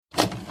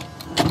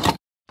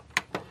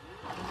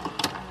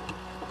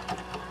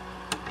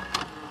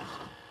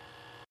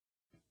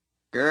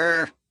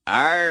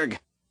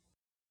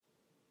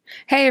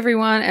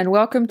everyone, and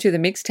welcome to the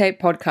Mixtape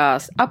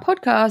Podcast, a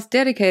podcast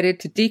dedicated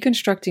to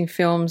deconstructing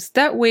films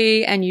that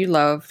we and you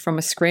love from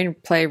a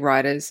screenplay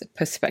writer's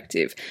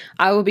perspective.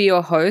 I will be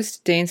your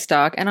host, Dean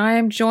Stark, and I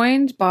am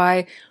joined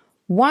by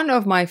one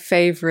of my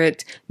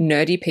favorite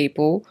nerdy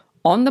people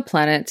on the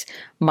planet,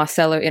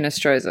 Marcelo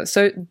Inostroza.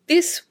 So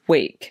this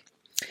week,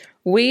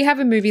 we have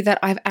a movie that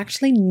I've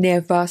actually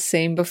never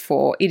seen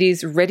before. It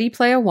is Ready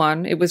Player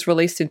One. It was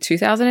released in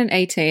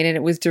 2018 and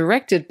it was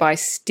directed by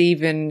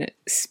Steven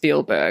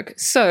Spielberg.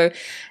 So,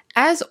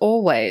 as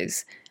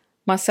always,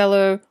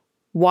 Marcelo,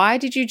 why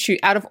did you choose,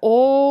 out of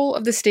all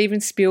of the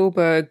Steven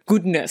Spielberg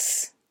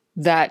goodness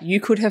that you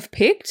could have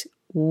picked,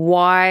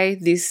 why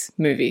this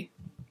movie?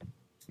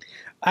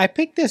 I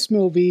picked this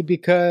movie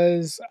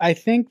because I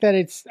think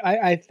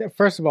that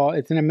first of all,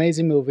 it's an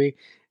amazing movie.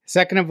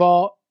 Second of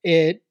all,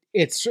 it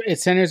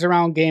centers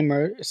around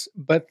gamers,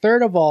 but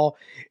third of all,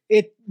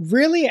 it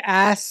really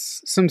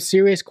asks some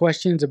serious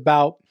questions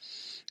about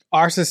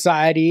our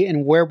society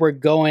and where we're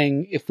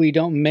going if we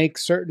don't make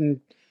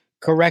certain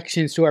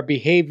corrections to our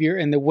behavior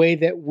and the way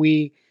that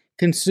we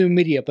consume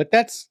media. But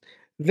that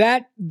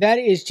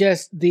is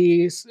just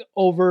the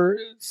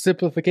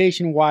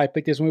oversimplification why I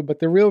picked this movie.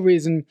 But the real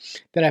reason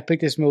that I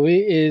picked this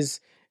movie is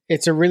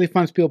it's a really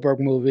fun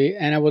Spielberg movie,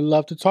 and I would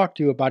love to talk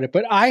to you about it.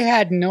 But I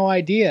had no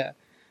idea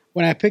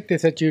when I picked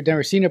this that you'd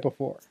never seen it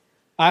before.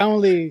 I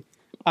only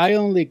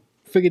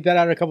figured that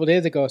out a couple of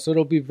days ago, so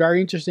it'll be very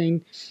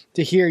interesting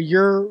to hear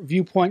your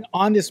viewpoint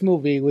on this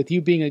movie with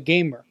you being a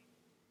gamer.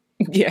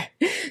 Yeah.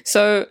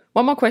 So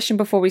one more question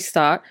before we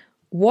start.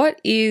 What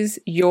is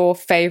your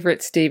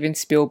favorite Steven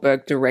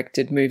Spielberg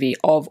directed movie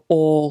of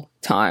all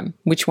time?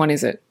 Which one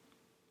is it?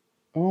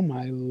 Oh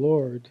my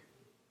Lord.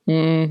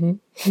 Mm-hmm.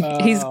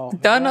 He's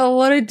done a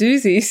lot of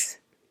doozies.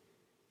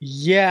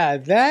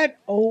 Yeah,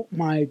 oh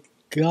my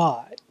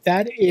God.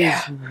 That is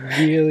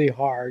really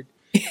hard.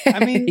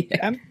 I mean,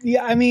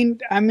 I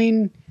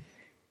mean,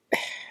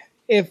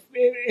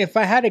 if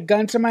I had a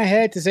gun to my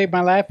head to save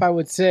my life, I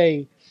would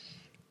say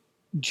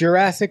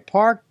Jurassic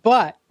Park.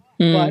 But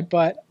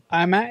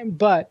I'm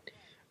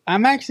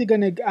actually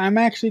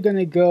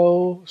gonna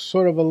go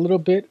sort of a little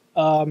bit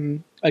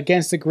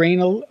against the grain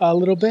a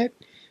little bit.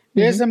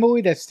 There's a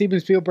movie that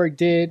Steven Spielberg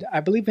did, I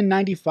believe in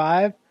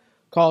 '95,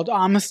 called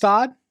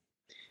Amistad.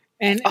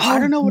 And I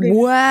don't know what it is.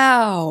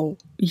 Wow.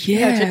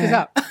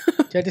 Yeah.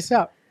 Check this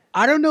out.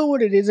 I don't know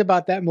what it is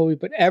about that movie,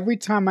 but every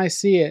time I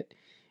see it,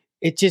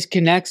 it just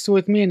connects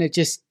with me and it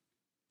just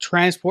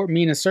transports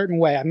me in a certain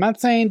way. I'm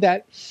not saying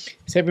that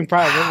Saving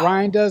Private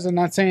Ryan does. I'm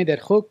not saying that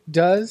Hook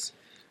does.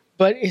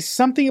 But it's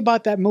something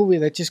about that movie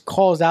that just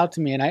calls out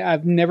to me. And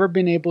I've never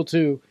been able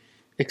to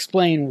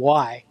explain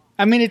why.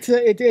 I mean,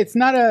 it's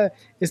not a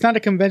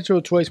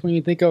conventional choice when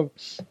you think of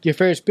your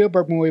favorite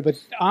Spielberg movie, but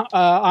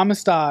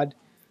Amistad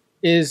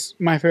is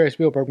my favorite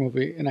Spielberg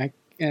movie, and I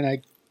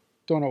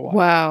don't know why.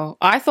 Wow.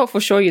 I thought for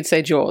sure you'd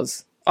say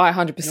Jaws. I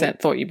 100%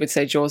 thought you would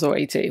say Jaws or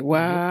E.T.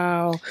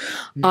 Wow.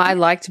 I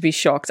like to be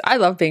shocked. I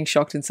love being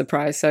shocked and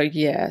surprised. So,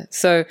 yeah.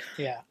 So,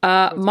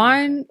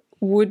 mine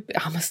would be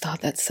Amistad.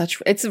 It's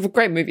a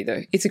great movie,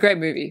 though. It's a great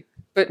movie,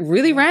 but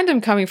really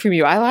random coming from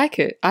you. I like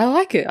it. I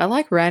like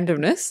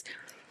randomness.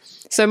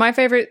 So my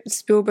favorite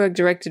Spielberg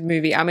directed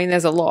movie, I mean,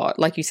 there's a lot.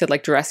 Like you said,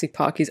 like Jurassic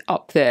Park is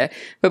up there.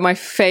 But my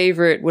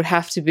favorite would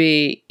have to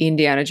be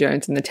Indiana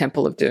Jones and the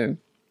Temple of Doom.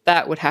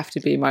 That would have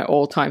to be my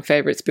all-time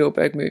favorite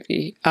Spielberg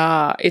movie.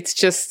 It's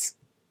just,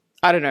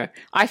 I don't know.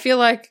 I feel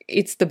like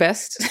it's the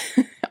best.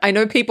 I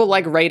know people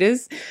like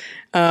Raiders,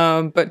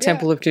 but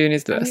Temple of Doom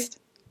is the best.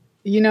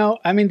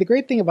 The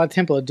great thing about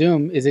Temple of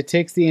Doom is it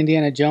takes the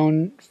Indiana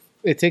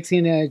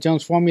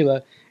Jones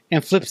formula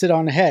and flips it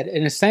on the head.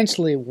 And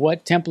essentially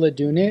what Temple of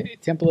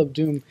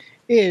Doom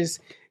is,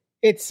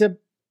 it's a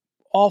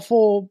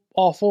awful,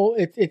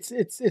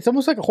 it's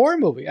almost like a horror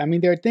movie. I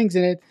mean, there are things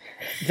in it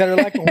that are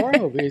like horror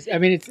movies. I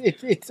mean,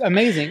 it's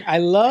amazing. I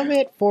love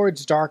it for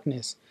its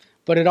darkness,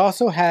 but it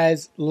also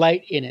has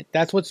light in it.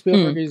 That's what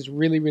Spielberg is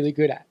really, really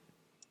good at.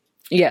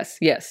 Yes.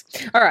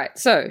 All right.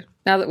 So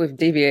now that we've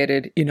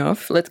deviated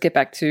enough, let's get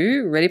back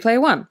to Ready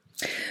Player One.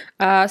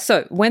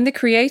 So when the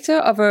creator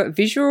of a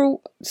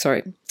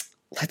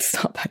Let's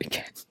start that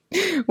again.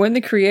 When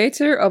the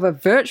creator of a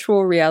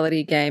virtual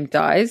reality game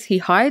dies, he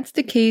hides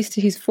the keys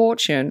to his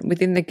fortune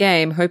within the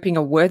game, hoping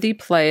a worthy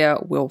player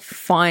will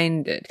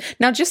find it.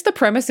 Now, just the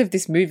premise of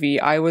this movie,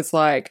 I was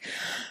like,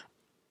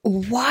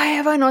 why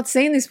have I not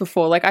seen this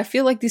before? Like, I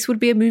feel like this would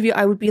be a movie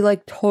I would be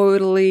like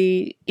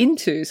totally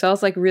into. So I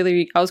was like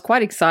I was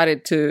quite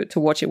excited to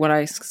watch it when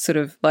I sort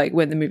of like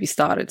when the movie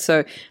started.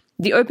 So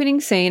the opening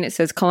scene, it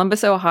says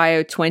Columbus,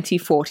 Ohio,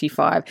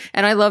 2045.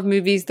 And I love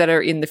movies that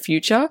are in the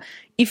future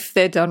if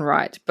they're done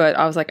right. But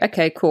I was like,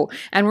 okay, cool.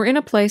 And we're in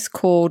a place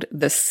called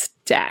the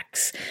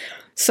Stacks.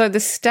 So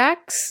the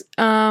Stacks,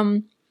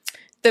 the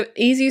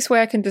easiest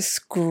way I can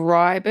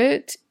describe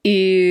it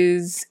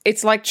is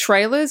it's like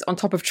trailers on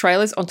top of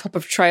trailers on top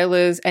of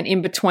trailers. And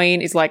in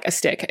between is like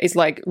is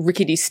like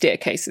rickety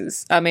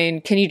staircases. I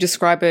mean, can you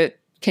describe it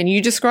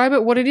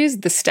what it is?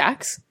 The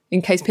Stacks,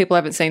 in case people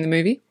haven't seen the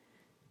movie?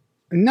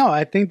 No,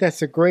 I think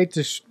that's a great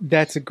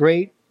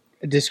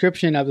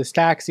description of the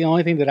stacks. The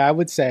only thing that I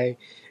would say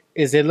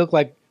is they look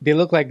like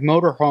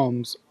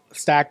motorhomes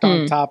stacked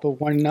on Mm. top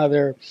of one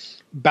another,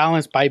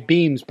 balanced by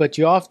beams. But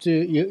you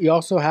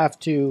also have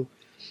to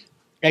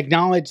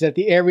acknowledge that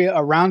the area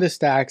around the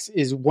stacks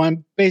is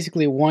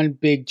basically one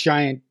big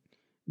giant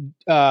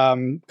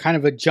kind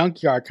of a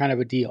junkyard kind of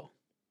a deal.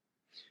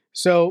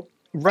 So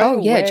right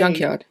Oh yeah, away,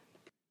 junkyard.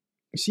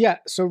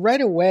 so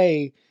right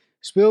away,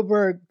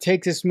 Spielberg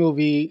takes this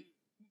movie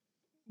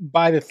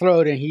by the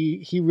throat, and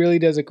he really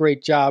does a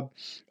great job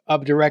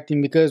of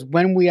directing, because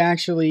when we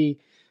actually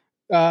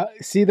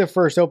see the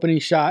first opening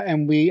shot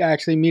and we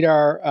actually meet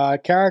our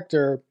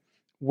character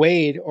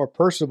Wade or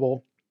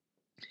Percival,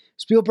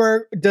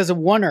 Spielberg does a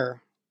oneer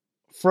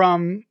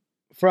from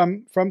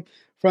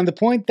from the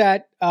point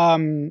that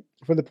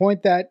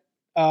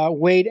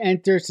Wade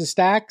enters the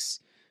stacks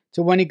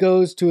to when he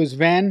goes to his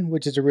van,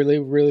 which is a really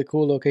really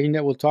cool location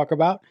that we'll talk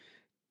about,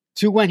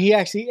 to when he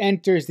actually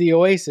enters the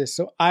Oasis.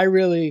 So I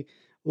really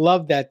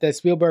love that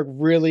Spielberg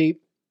really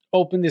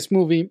opened this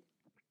movie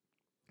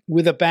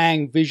with a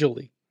bang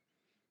visually.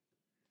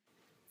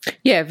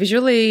 Yeah,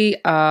 visually,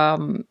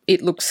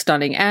 it looks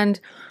stunning. And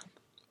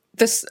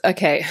this,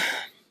 okay,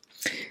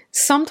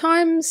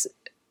 sometimes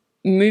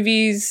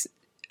movies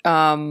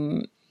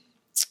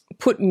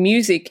put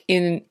music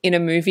in a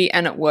movie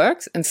and it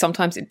works, and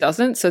sometimes it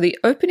doesn't. So the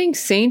opening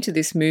scene to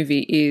this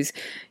movie is,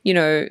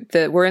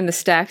 we're in the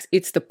stacks.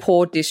 It's the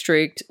poor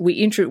district.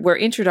 We're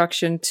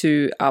introduction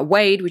to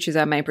Wade, which is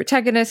our main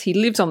protagonist. He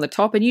lives on the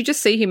top, and you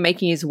just see him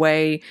making his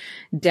way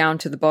down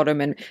to the bottom.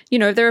 And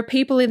there are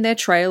people in their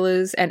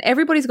trailers, and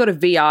everybody's got a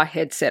VR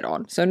headset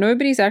on, so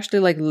nobody's actually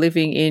like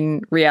living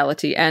in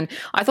reality. And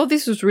I thought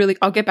this was really.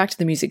 I'll get back to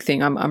the music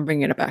thing. I'm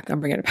bringing it back.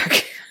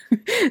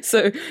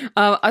 So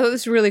I thought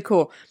this was really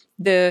cool.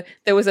 There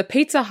was a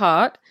Pizza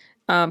Hut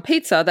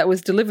pizza that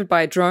was delivered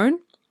by a drone,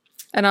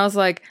 and I was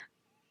like,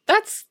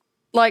 that's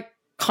like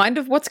kind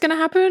of what's going to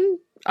happen,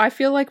 I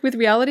feel like, with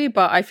reality,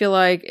 but I feel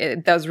like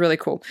that was really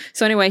cool.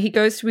 So anyway, he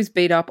goes to his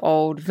beat up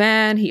old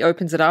van, he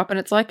opens it up, and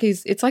it's like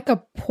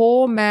a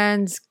poor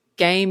man's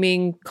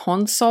gaming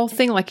console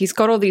thing. Like, he's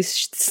got all these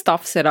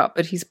stuff set up,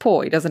 but he's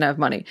poor, he doesn't have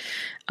money.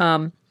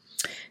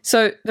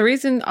 So the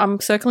reason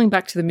I'm circling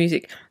back to the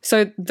music,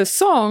 so the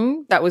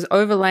song that was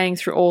overlaying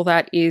through all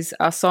that is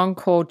a song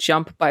called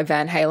Jump by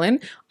Van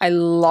Halen. I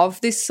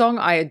love this song.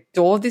 I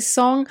adore this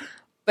song,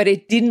 but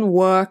it didn't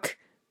work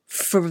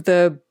for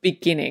the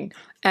beginning.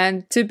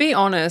 And to be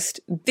honest,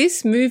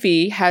 this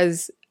movie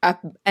has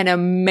an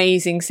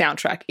amazing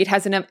soundtrack. It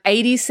has an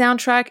 80s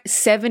soundtrack,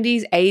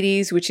 70s,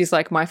 80s, which is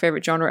like my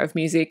favorite genre of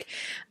music.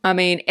 I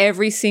mean,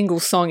 every single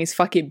song is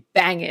fucking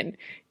banging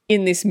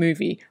in this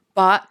movie,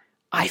 but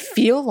I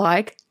feel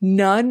like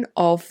none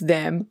of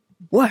them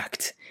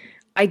worked.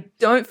 I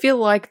don't feel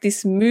like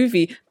this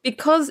movie,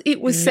 because it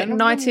was set in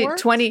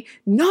 1920.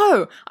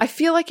 No, I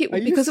feel like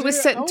because it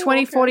was set in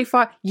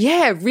 2045. Okay.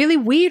 Yeah, really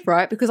weird,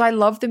 right? Because I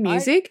love the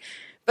music,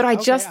 but I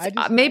just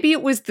maybe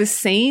it was the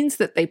scenes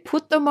that they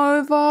put them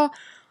over.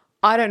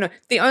 I don't know.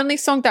 The only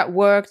song that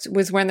worked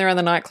was when they're in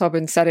the nightclub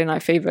and Saturday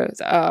Night Fever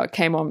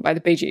came on by the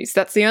Bee Gees.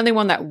 That's the only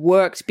one that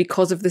worked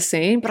because of the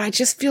scene, but I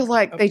just feel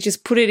like they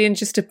just put it in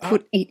just to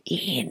put it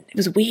in. It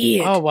was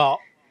weird. Oh, well,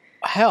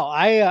 hell,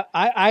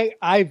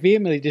 I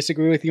vehemently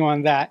disagree with you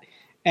on that,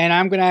 and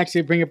I'm going to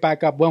actually bring it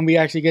back up when we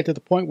actually get to the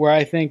point where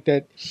I think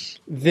that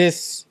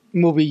this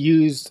movie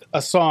used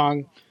a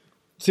song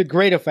to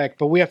great effect,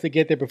 but we have to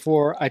get there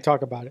before I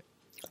talk about it.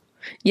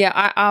 Yeah,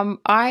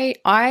 I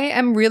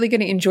am really going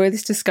to enjoy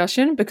this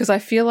discussion, because I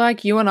feel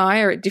like you and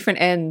I are at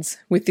different ends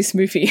with this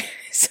movie,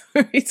 so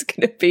it's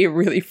going to be a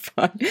really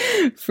fun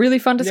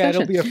discussion. Yeah,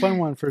 it'll be a fun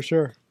one for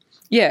sure.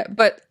 Yeah,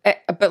 but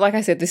like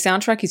I said, the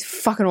soundtrack is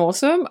fucking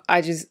awesome.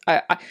 I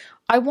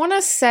want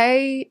to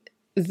say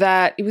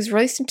that it was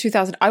released in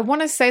 2000. I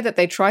want to say that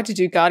they tried to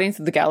do Guardians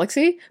of the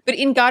Galaxy, but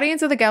in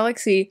Guardians of the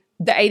Galaxy,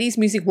 the 80s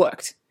music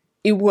worked.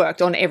 It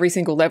worked on every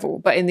single level.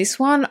 But in this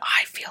one,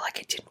 I feel like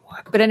it didn't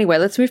work. But anyway,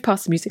 let's move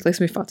past the music. Let's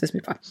move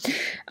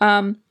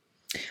on.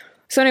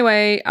 So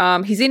anyway,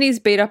 he's in his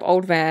beat up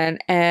old van,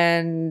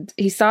 and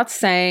he starts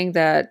saying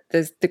that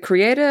there's the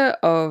creator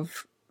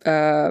of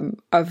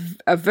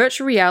a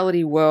virtual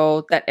reality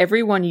world that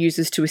everyone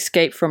uses to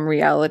escape from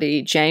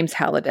reality, James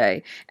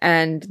Halliday,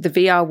 and the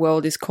VR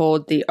world is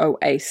called the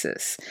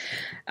OASIS.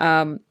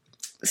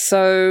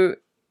 So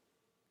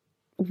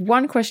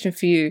one question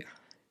for you.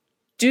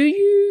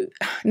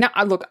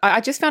 Look, I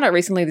just found out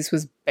recently this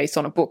was based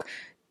on a book.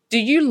 Do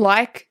you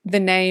like the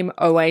name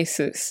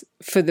Oasis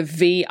for the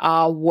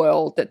VR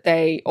world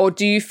or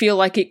do you feel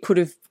like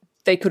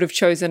they could have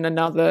chosen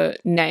another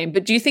name?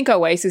 But do you think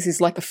Oasis is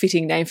like a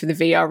fitting name for the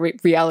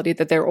VR reality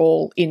that they're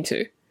all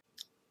into?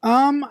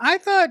 I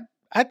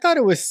thought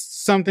it was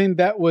something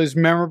that was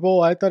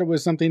memorable. I thought it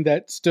was something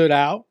that stood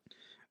out.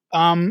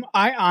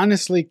 I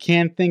honestly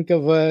can't think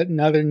of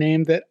another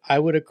name that I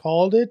would have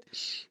called it.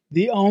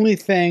 The only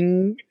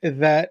thing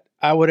that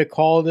I would have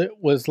called it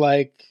was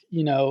like,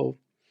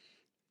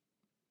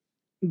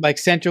 like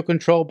central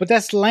control, but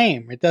that's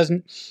lame. It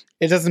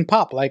doesn't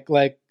pop like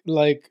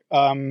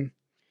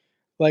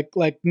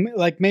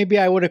maybe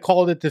I would have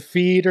called it the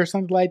Feed or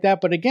something like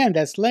that. But again,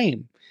 that's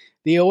lame.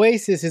 The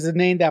Oasis is a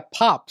name that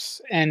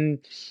pops, and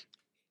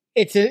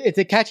it's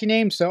a catchy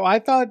name. So I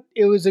thought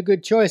it was a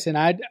good choice, and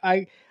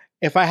I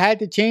if I had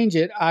to change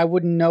it, I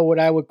wouldn't know what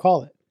I would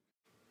call it.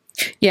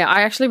 Yeah,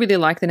 I actually really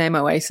like the name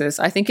Oasis.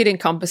 I think it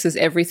encompasses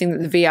everything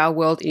that the VR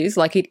world is.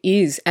 Like, it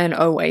is an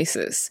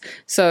oasis.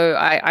 So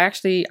I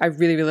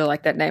really, really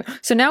like that name.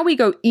 So now we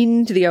go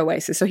into the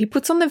Oasis. So he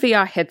puts on the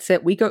VR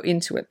headset, we go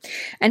into it.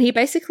 And he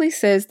basically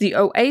says the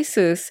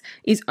Oasis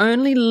is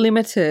only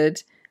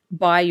limited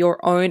by your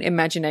own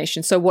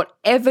imagination. So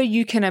whatever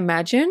you can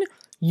imagine,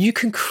 you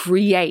can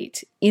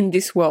create in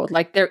this world.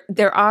 Like,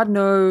 there are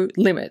no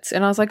limits.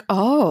 And I was like,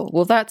 oh,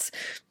 well, that's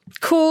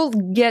cool,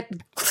 yet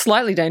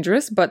slightly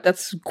dangerous, but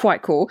that's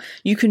quite cool.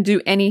 You can do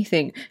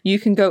anything. You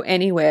can go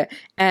anywhere.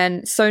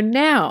 And so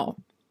now,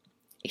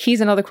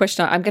 here's another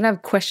question. I'm going to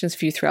have questions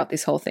for you throughout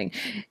this whole thing.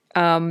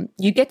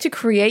 You get to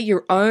create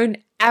your own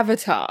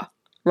avatar,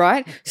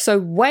 right? So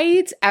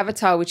Wade's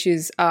avatar, which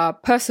is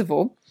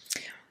Percival,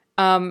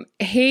 I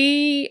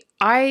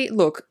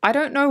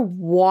don't know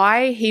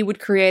why he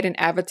would create an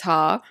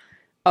avatar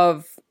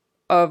of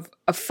a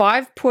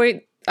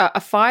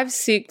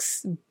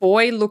 5'6"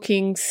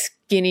 boy-looking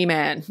skinny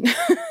man.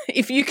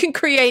 If you can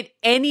create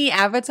any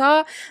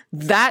avatar,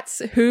 that's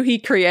who he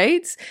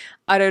creates.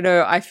 I don't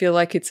know. I feel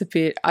like it's a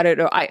bit, I don't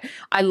know. I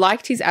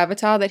liked his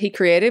avatar that he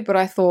created, but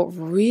I thought,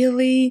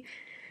 really?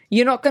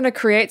 You're not going to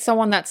create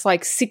someone that's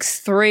like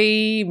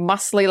 6'3",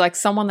 muscly, like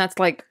someone that's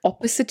like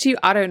opposite to you?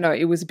 I don't know.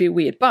 It was a bit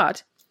weird.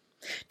 But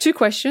 2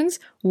 questions.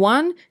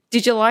 1,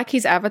 did you like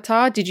his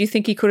avatar? Did you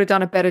think he could have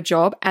done a better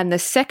job? And the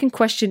second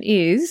question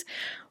is,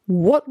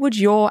 what would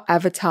your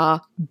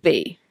avatar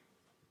be?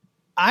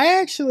 I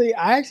actually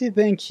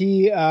think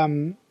he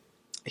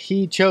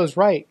chose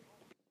right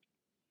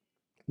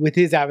with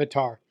his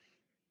avatar,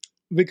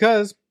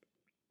 because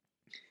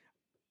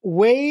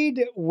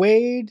Wade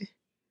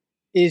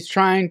is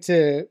trying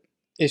to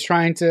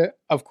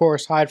of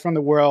course hide from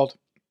the world,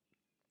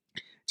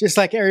 just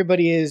like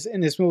everybody is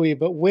in this movie.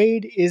 But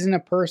Wade isn't a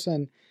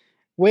person.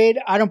 Wade,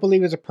 I don't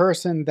believe, is a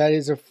person that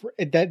is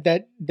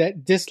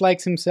that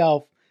dislikes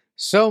himself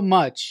so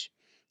much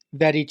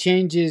that he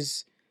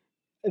changes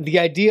the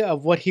idea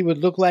of what he would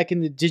look like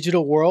in the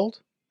digital world.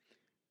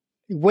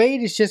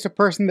 Wade is just a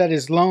person that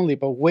is lonely,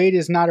 but Wade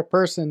is not a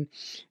person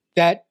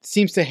that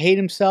seems to hate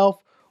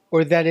himself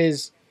or that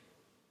is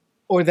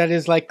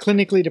like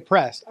clinically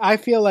depressed. I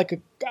feel that a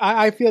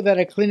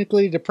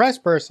clinically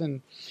depressed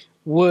person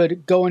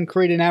would go and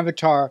create an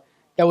avatar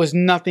that was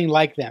nothing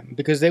like them,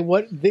 because they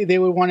would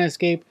want to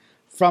escape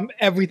from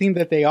everything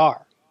that they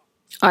are.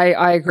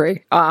 I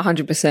agree.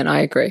 100%.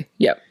 I agree.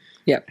 Yep.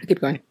 Keep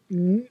going.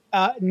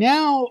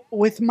 Now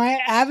with my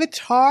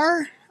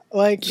avatar,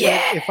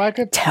 if I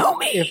could tell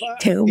me.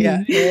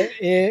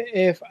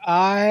 If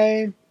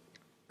I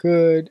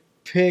could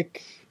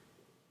pick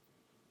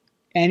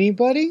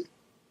anybody,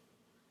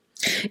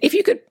 if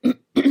you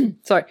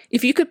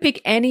could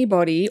pick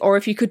anybody, or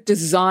if you could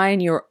design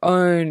your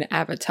own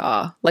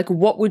avatar, like,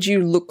 what would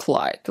you look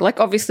like? Like,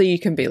 obviously you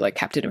can be like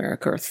Captain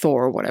America or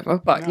Thor or whatever,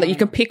 but you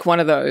can pick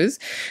one of those,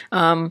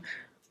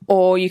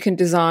 or you can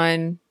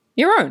design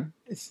your own.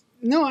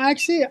 No,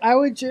 actually, I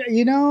would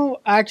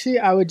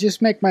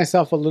just make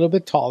myself a little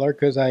bit taller,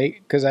 because I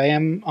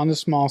am on the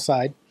small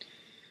side,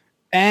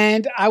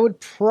 and I would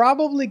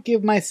probably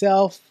give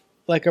myself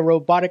like a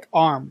robotic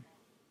arm,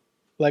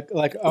 like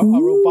a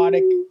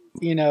robotic,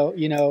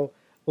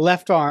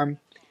 left arm,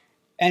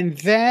 and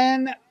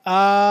then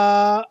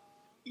I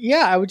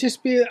would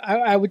just be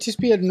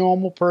a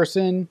normal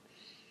person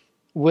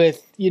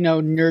with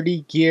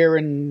nerdy gear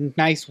and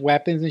nice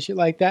weapons and shit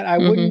like that. I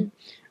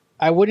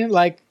wouldn't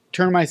like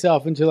turn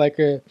myself into like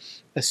a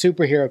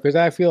superhero, because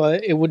I feel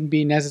it wouldn't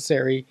be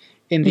necessary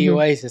in the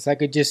Oasis. I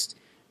could just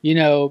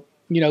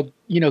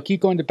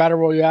keep going to battle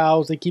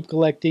royales and keep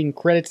collecting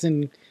credits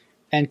and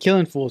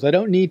killing fools. I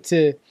don't need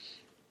to.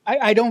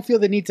 I don't feel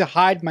the need to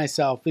hide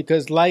myself,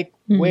 because like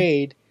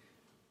Wade,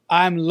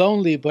 I'm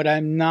lonely, but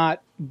I'm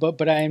not.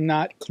 But I am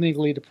not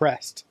clinically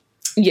depressed.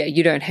 Yeah,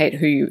 you don't hate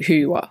who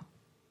you are.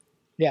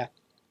 Yeah.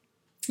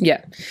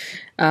 Yeah,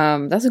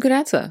 that's a good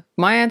answer.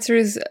 My answer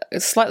is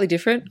slightly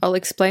different. I'll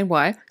explain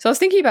why. So I was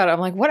thinking about it. I'm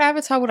like, what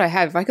avatar would I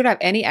have if I could have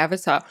any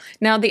avatar?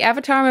 Now, the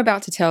avatar I'm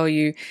about to tell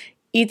you,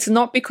 it's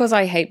not because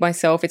I hate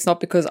myself. It's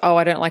not because,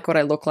 I don't like what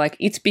I look like.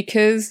 It's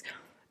because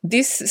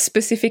this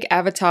specific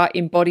avatar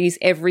embodies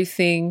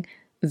everything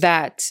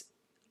that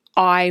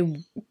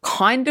I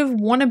kind of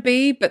want to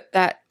be, but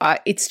that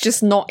it's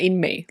just not in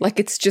me. Like,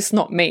 it's just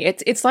not me.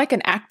 It's like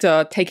an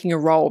actor taking a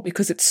role,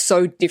 because it's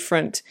so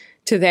different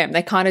to them.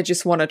 They kind of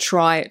just want to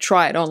try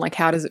it on. Like,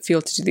 how does it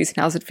feel to do this? And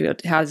how does it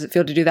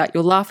feel to do that?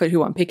 You'll laugh at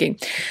who I'm picking.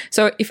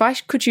 So if I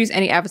could choose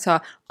any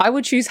avatar, I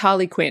would choose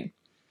Harley Quinn.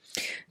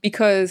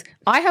 because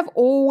I have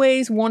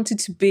always wanted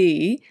to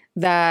be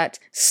that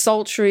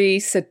sultry,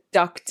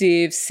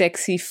 seductive,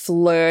 sexy,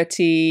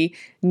 flirty,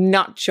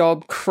 nut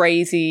job,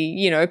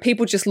 crazy,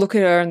 people just look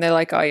at her and they're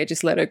like, oh yeah,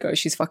 just let her go.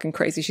 She's fucking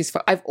crazy.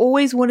 I've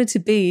always wanted to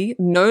be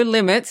no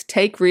limits,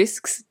 take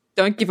risks,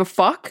 don't give a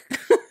fuck.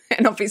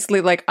 And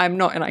obviously I'm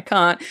not and I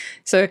can't.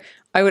 So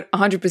I would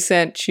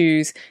 100%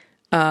 choose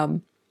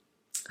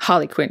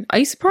Harley Quinn. Are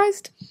you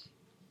surprised?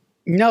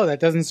 No, that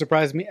doesn't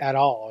surprise me at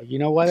all. You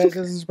know why that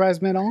doesn't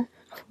surprise me at all?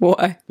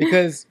 Why?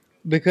 Because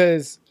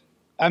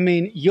I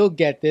mean, you'll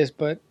get this,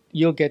 but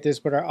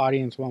our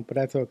audience won't, but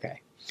that's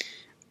okay.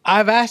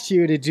 I've asked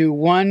you to do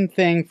one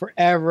thing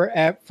forever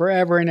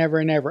and ever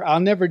and ever. I'll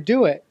never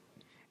do it.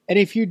 And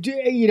if you do,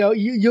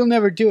 you'll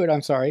never do it.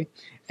 I'm sorry.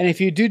 And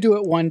if you do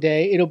it one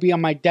day, it'll be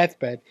on my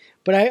deathbed.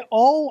 But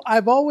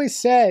I've always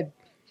said,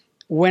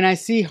 when I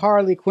see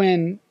Harley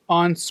Quinn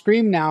on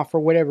screen now,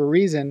 for whatever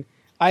reason,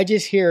 I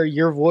just hear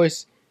your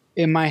voice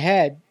in my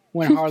head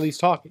when Harley's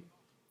talking.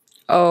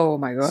 Oh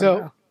my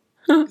God.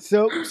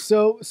 So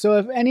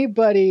if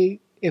anybody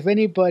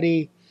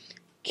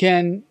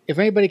can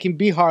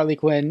be Harley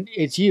Quinn,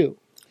 it's you.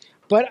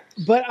 But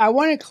I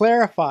want to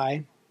clarify.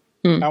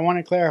 When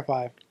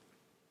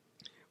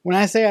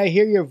I say I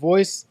hear your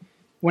voice,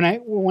 when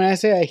I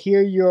say I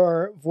hear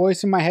your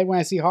voice in my head when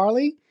I see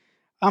Harley,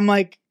 I'm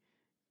like,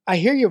 I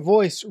hear your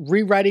voice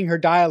rewriting her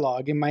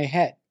dialogue in my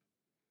head.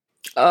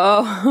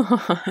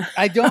 Oh,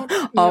 I don't.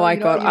 Oh my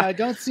God! I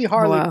don't see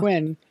Harley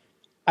Quinn.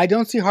 I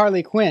don't see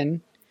Harley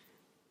Quinn,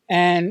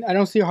 and I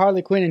don't see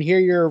Harley Quinn and hear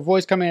your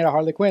voice coming out of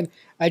Harley Quinn.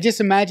 I just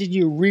imagine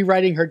you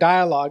rewriting her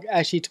dialogue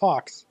as she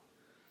talks.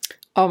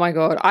 Oh my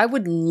God! I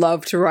would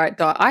love to write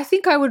that. I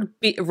think I would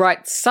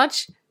write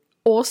such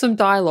awesome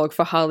dialogue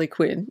for Harley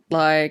Quinn.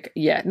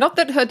 Not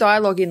that her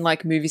dialogue in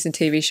movies and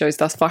TV shows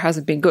thus far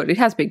hasn't been good. It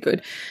has been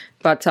good,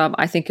 but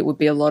I think it would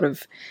be a lot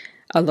of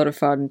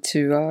fun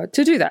to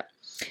do that.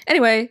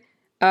 Anyway,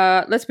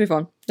 let's move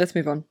on.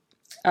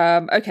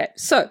 Okay,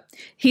 so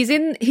he's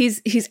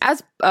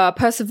as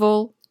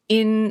Percival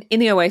in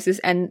the Oasis,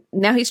 and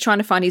now he's trying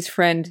to find his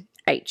friend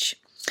H,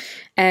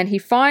 and he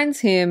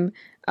finds him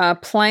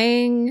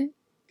playing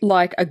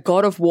a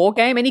God of War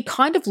game, and he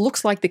kind of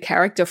looks like the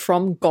character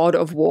from God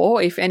of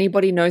War. If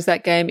anybody knows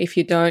that game, if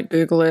you don't,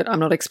 Google it. I'm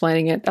not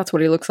explaining it. That's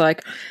what he looks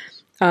like.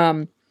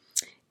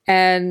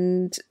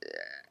 And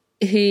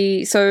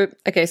he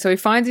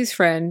finds his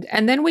friend,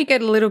 and then we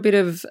get a little bit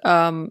of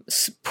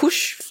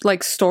push,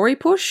 story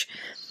push.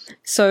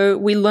 So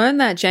we learn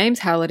that James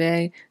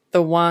Halliday,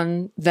 the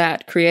one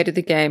that created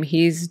the game,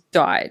 he's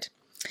died.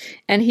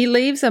 And he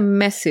leaves a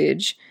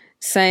message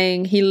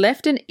saying he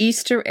left an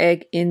Easter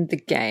egg in the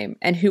game,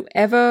 and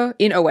whoever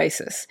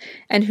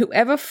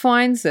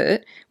finds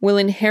it will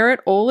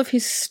inherit all of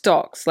his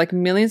stocks,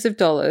 millions of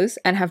dollars,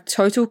 and have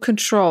total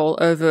control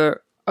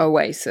over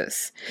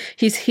OASIS.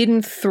 He's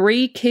hidden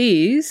 3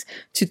 keys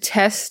to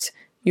test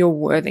your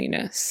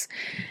worthiness.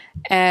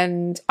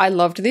 And I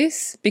loved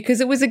this because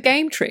it was a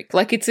game trick.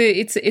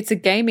 It's a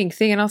gaming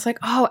thing. And I was like,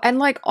 oh,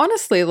 and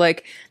honestly,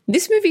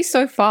 this movie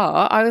so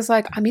far, I was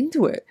like, I'm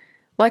into it.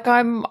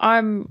 I'm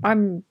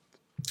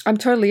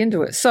totally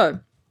into it. So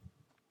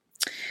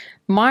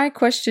my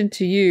question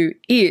to you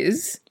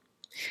is,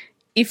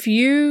 if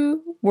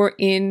you were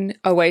in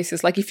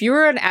OASIS, if you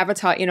were an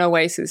avatar in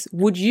OASIS,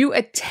 would you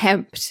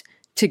attempt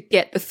to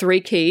get the 3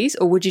 keys,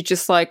 or would you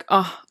just I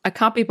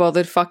can't be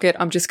bothered, fuck it,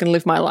 I'm just going to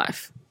live my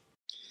life?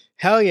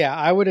 Hell yeah,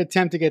 I would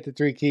attempt to get the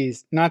 3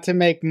 keys. Not to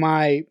make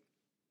who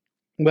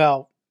am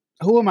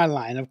I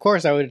lying? Of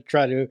course I would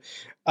try to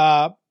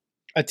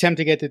attempt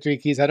to get the 3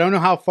 keys. I don't know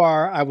how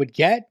far I would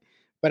get,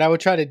 but I would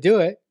try to do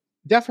it.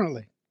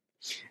 Definitely.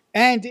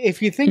 And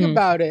if you think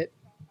about it,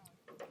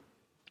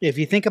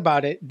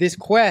 this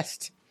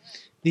quest,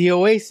 the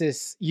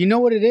Oasis, you know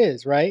what it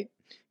is, right,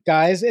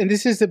 guys? And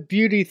this is the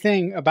beauty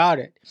thing about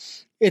it.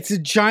 It's a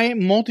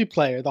giant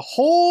multiplayer. The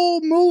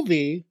whole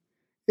movie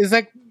is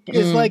like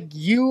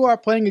you are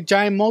playing a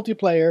giant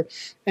multiplayer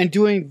and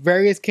doing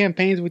various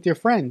campaigns with your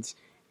friends.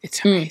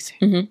 It's amazing.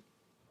 Mm-hmm.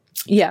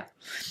 Yeah.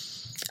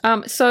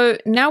 So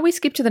now we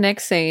skip to the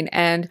next scene,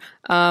 and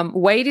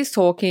Wade is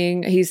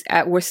talking.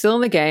 We're still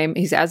in the game.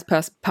 He's as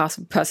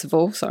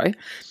Percival, sorry,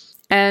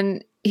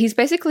 and he's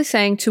basically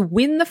saying to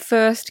win the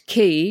first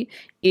key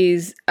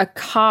is a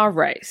car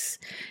race,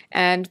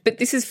 but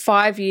this is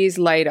 5 years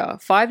later,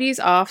 5 years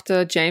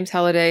after James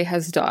Halliday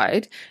has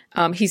died.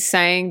 He's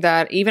saying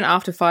that even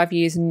after 5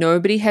 years,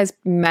 nobody has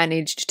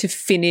managed to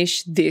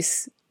finish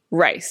this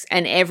race,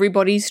 and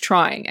everybody's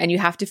trying, and you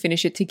have to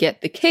finish it to get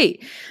the key.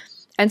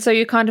 And so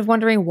you're kind of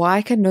wondering,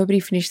 why can nobody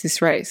finish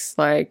this race?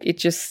 It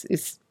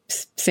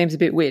seems a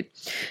bit weird.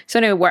 So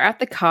anyway, we're at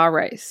the car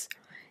race,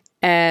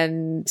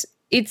 and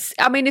it's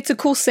a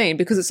cool scene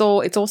because it's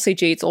all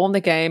CG, it's all in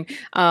the game.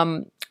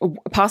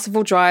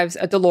 Percival drives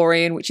a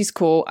DeLorean, which is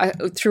cool.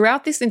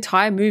 Throughout this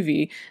entire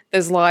movie,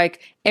 there's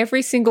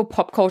every single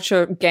pop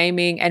culture,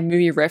 gaming, and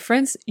movie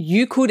reference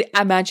you could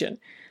imagine.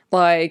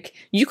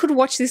 You could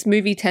watch this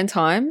movie 10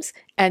 times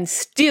and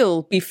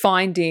still be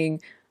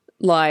finding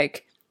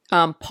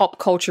pop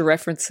culture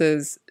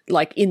references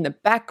like in the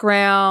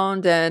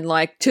background and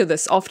like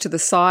off to the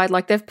side.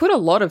 Like they've put a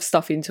lot of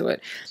stuff into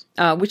it,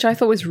 which I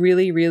thought was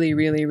really, really,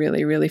 really,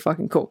 really, really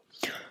fucking cool.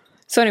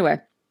 So anyway,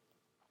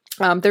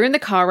 they're in the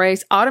car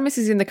race. Artemis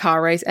is in the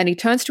car race, and he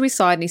turns to his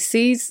side and he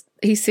sees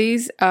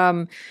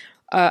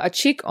a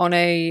chick on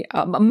a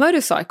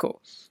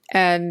motorcycle.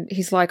 And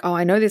he's like, oh,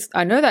 I know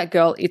that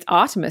girl. It's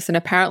Artemis. And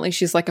apparently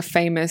she's like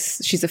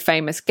she's a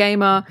famous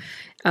gamer.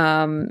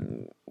 I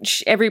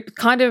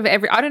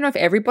don't know if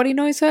everybody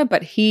knows her,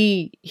 but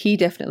he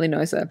definitely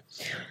knows her.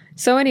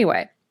 So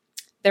anyway,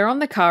 they're on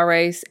the car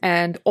race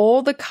and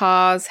all the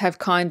cars have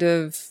kind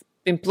of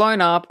been blown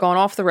up, gone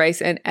off the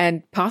race,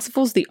 and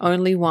Parsifal's the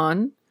only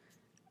one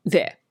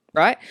there.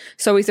 Right?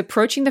 So he's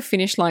approaching the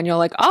finish line. You're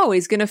like, oh,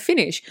 he's going to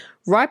finish.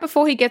 Right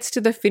before he gets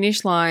to the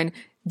finish line,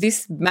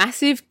 this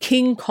massive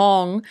King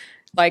Kong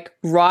like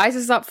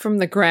rises up from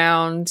the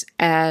ground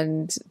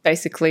and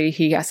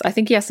basically I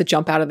think he has to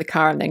jump out of the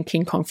car and then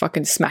King Kong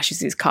fucking smashes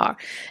his car.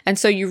 And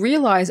so you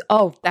realize,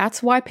 oh,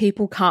 that's why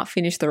people can't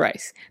finish the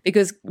race,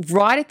 because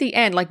right at the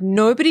end, like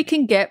nobody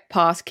can get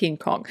past King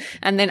Kong.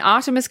 And then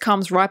Artemis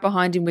comes right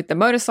behind him with the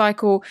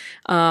motorcycle.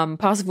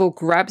 Parsifal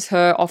grabs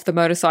her off the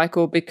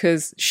motorcycle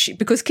because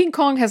King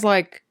Kong has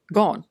like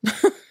gone.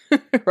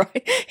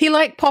 Right? He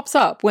like pops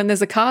up when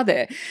there's a car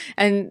there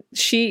and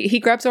he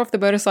grabs her off the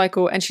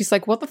motorcycle and she's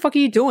like, what the fuck are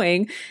you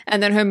doing?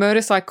 And then her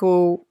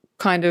motorcycle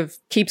kind of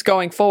keeps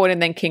going forward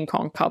and then King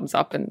Kong comes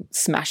up and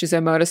smashes her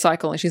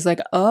motorcycle and she's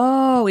like,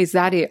 oh, is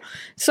that it?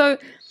 So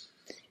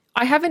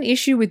I have an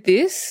issue with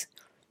this.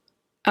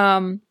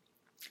 And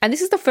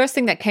this is the first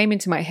thing that came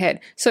into my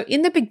head. So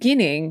in the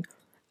beginning,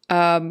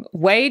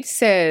 Wade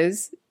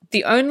says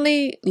the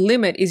only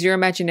limit is your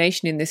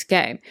imagination in this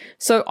game.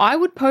 So I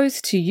would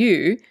pose to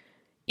you,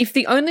 if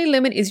the only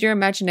limit is your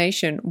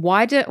imagination,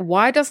 why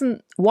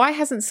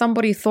hasn't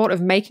somebody thought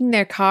of making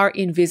their car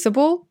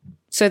invisible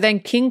so then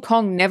King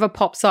Kong never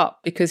pops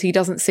up because he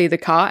doesn't see the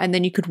car and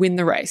then you could win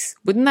the race?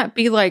 Wouldn't that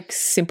be like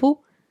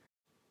simple?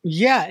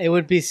 Yeah, it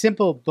would be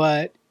simple,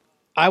 but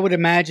I would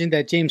imagine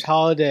that James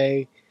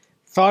Holliday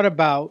thought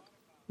about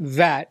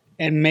that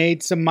and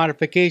made some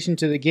modification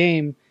to the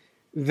game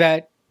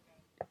that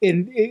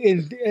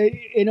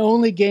in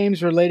only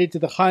games related to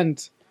the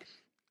hunt,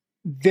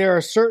 there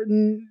are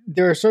certain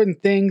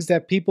things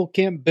that people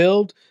can't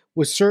build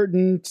with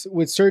certain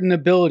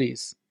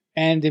abilities,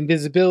 and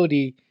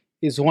invisibility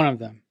is one of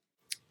them.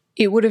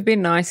 It would have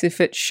been nice if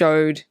it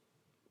showed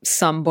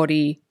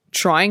somebody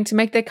trying to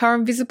make their car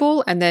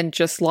invisible and then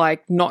just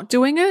like not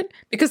doing it,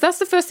 because that's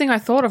the first thing I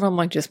thought of. I'm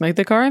like, just make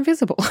the car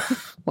invisible.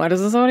 Why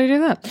does somebody do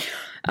that?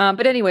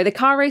 But anyway, the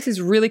car race is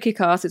really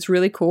kick-ass. It's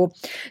really cool.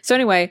 So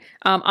anyway,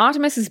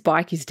 Artemis's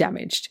bike is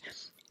damaged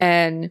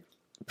and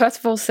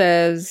Percival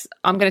says,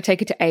 I'm going to take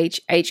it to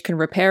H. H can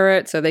repair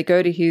it. So they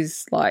go to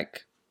his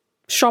like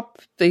shop.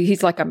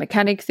 He's like a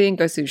mechanic thing,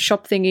 goes to his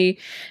shop thingy,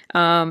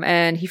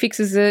 and he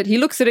fixes it. He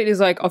looks at it and he's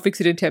like, I'll fix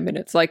it in 10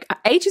 minutes. Like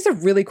H is a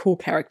really cool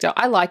character.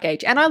 I like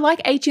H. And I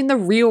like H in the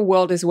real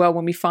world as well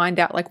when we find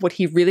out like what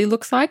he really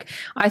looks like.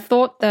 I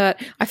felt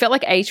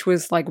like H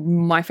was like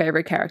my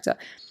favorite character.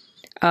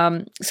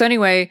 So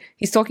anyway,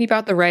 he's talking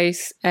about the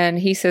race and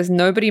he says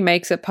nobody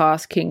makes it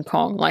past King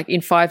Kong. Like in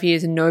 5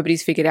 years and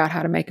nobody's figured out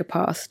how to make it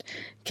past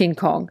King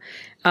Kong.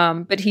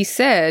 But he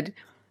said,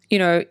 you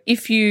know,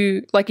 if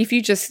you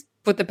just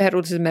put the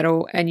pedal to the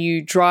metal and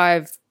you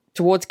drive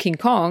towards King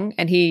Kong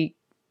and he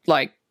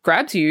like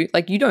grabs you,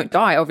 like you don't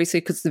die obviously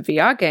because it's a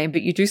VR game,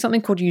 but you do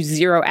something called you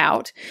zero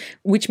out,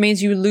 which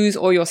means you lose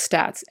all your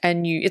stats.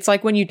 And it's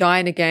like when you die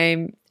in a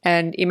game.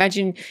 And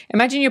imagine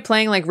you're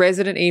playing like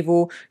Resident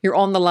Evil, you're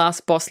on the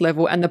last boss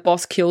level and the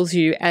boss kills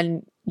you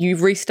and you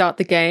restart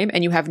the game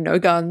and you have no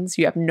guns,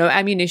 you have no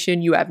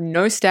ammunition, you have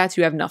no stats,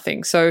 you have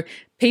nothing. So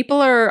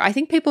I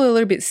think people are a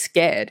little bit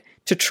scared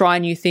to try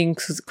new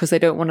things because they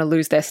don't want to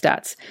lose their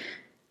stats.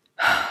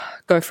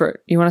 Go for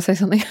it. You want to say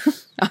something?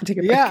 I'll take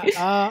it back.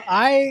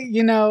 I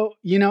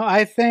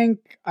think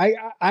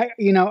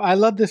I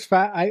love this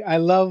fact. I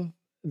love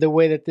the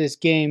way that this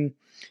game,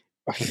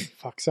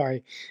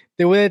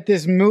 the way that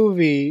this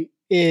movie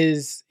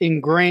is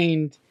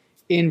ingrained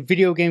in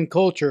video game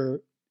culture.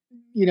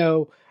 You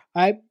know,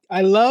 I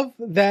love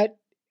that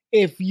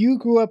if you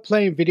grew up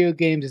playing video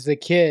games as a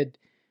kid,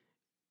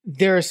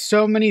 there are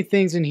so many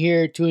things in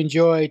here to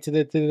enjoy,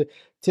 to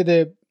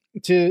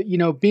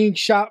being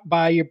shot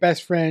by your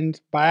best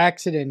friend by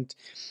accident,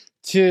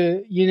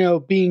 to,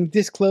 being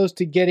this close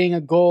to getting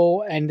a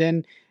goal and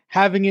then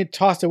having it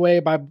tossed away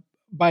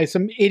by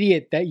some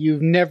idiot that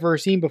you've never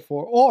seen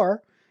before,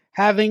 or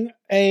having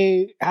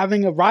a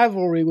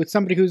rivalry with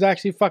somebody who's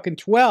actually fucking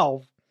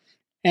 12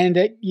 and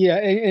that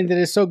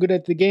is so good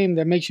at the game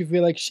that makes you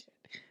feel like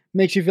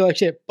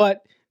shit.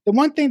 But the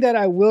one thing that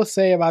I will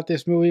say about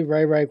this movie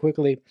very, very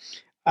quickly,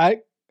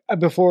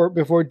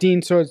 before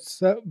Dean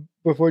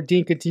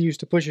continues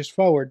to push us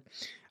forward,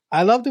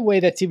 I love the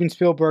way that Steven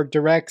Spielberg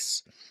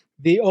directs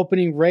the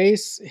opening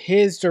race.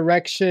 His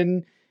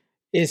direction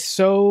is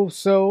so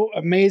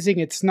amazing.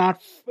 It's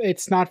not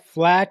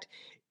flat.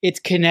 It's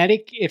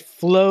kinetic. It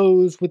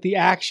flows with the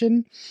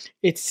action.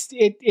 It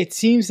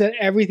seems that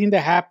everything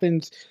that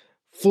happens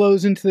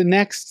flows into the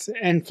next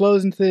and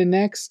flows into the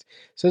next.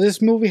 So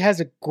this movie has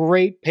a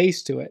great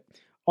pace to it.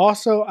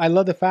 Also, I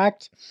love the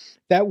fact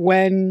that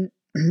when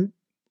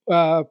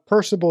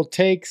Percival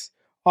takes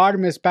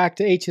Artemis back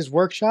to H's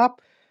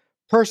workshop,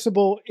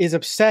 Percival is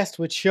obsessed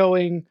with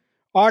showing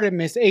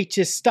Artemis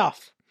H's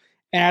stuff.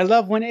 And I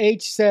love when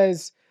H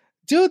says,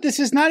 "Dude, this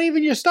is not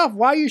even your stuff.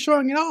 Why are you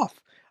showing it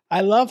off?" I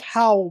love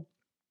how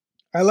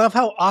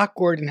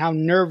awkward and how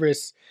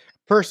nervous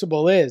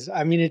Percival is.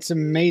 I mean, it's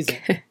amazing.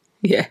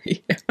 Yeah.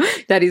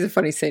 That is a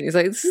funny scene. He's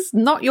like, "This is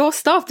not your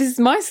stuff. This is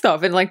my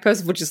stuff." And like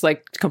Percival just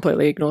like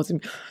completely ignores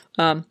him.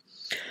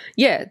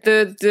 Yeah,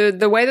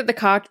 the way that the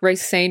car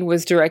race scene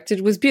was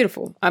directed was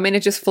beautiful. I mean, it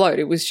just flowed.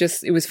 It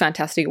was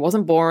fantastic. It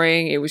wasn't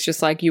boring. It was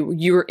just like you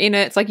were in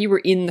it. It's like you were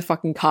in the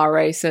fucking car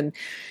race. And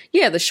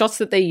yeah, the shots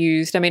that they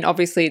used, I mean,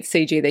 obviously it's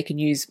CG. They can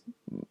use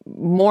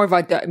more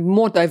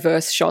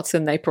diverse shots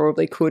than they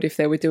probably could if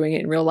they were doing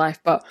it in real life.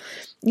 But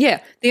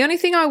yeah, the only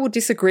thing I would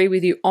disagree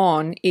with you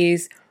on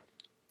is,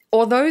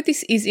 although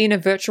this is in a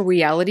virtual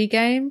reality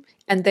game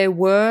and there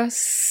were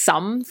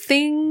some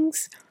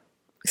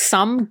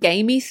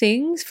gamey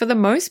things, for the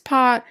most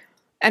part,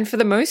 and for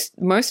the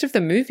most of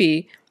the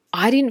movie,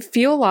 I didn't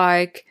feel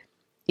like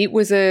it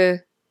was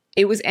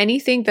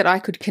anything that I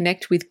could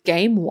connect with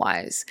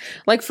game-wise.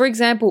 Like, for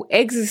example,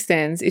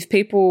 Existence, if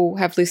people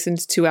have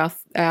listened to our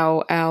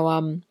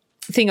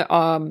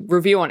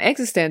review on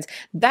Existence,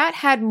 that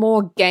had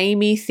more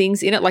gamey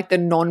things in it, like the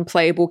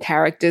non-playable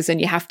characters,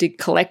 and you have to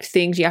collect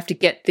things, you have to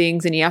get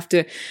things, and you have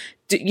to,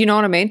 you know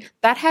what I mean?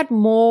 That had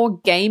more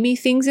gamey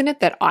things in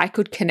it that I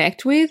could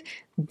connect with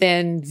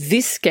than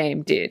this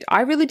game did.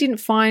 I really didn't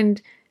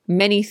find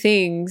many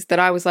things that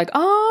I was like,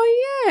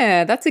 oh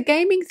yeah, that's a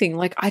gaming thing.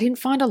 Like, I didn't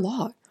find a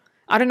lot.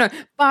 I don't know.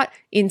 But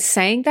in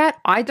saying that,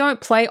 I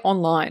don't play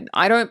online.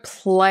 I don't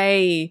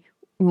play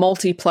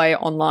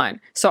multiplayer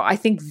online. So I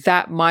think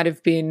that might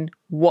have been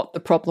what the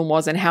problem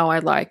was and how I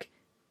like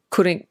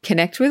couldn't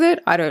connect with it.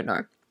 I don't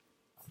know.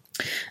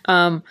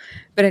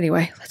 But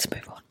anyway, let's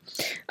move on.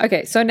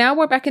 Okay, so now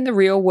we're back in the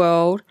real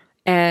world,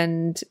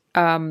 and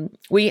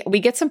we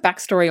get some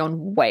backstory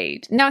on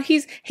Wade. Now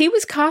he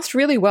was cast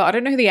really well. I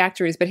don't know who the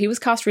actor is, but he was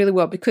cast really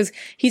well because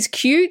he's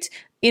cute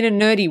in a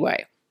nerdy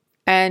way.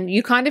 And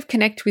you kind of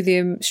connect with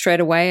him straight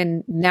away.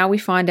 And now we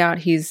find out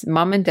his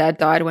mum and dad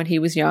died when he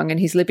was young, and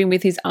he's living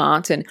with his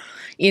aunt and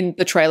in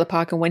the trailer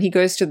park. And when he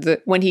goes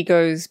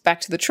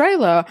back to the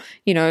trailer,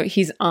 you know,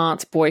 his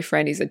aunt's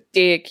boyfriend is a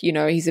dick. You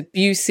know, he's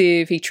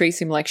abusive. He treats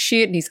him like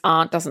shit, and his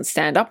aunt doesn't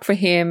stand up for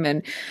him.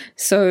 And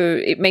so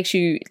it makes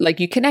you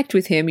like, you connect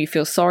with him. You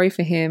feel sorry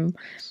for him.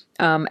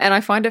 And I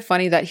find it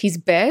funny that his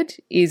bed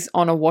is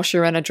on a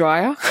washer and a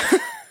dryer.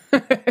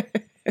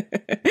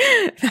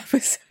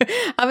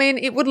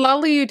 It would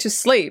lull you to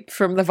sleep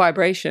from the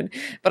vibration,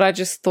 but I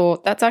just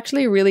thought that's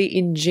actually a really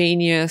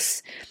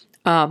ingenious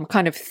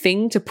kind of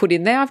thing to put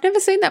in there. I've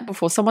never seen that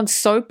before. Someone's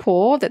so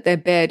poor that their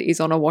bed is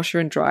on a washer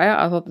and dryer.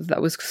 I thought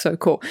that was so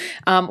cool.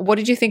 What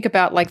did you think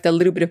about like the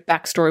little bit of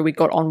backstory we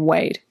got on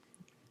Wade?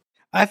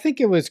 I think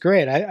it was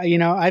great.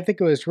 I think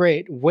it was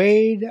great.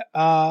 Wade,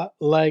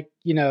 Wade,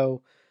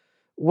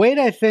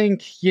 I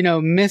think,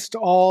 missed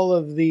all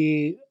of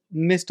the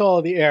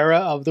era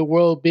of the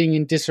world being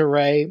in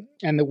disarray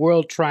and the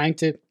world trying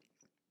to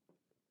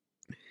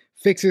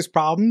fix its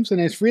problems.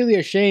 And it's really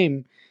a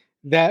shame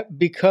that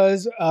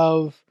because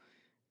of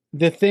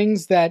the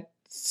things that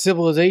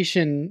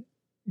civilization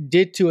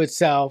did to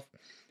itself,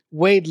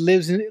 Wade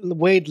lives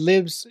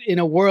in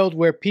a world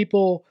where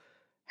people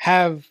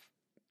have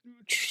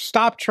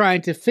stopped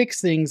trying to fix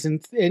things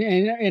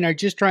and are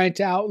just trying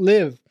to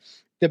outlive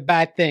the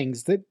bad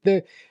things.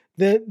 The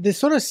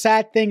sort of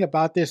sad thing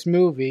about this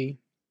movie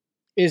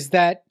is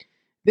that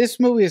this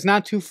movie is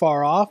not too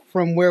far off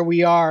from where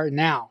we are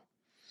now.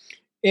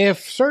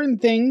 If certain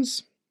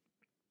things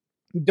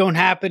don't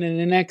happen in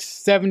the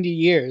next 70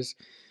 years,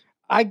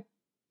 I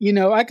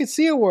could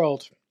see a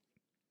world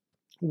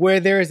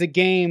where there is a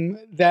game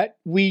that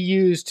we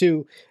use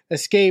to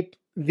escape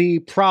the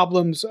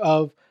problems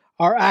of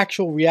our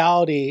actual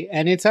reality,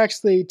 and it's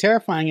actually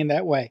terrifying in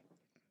that way.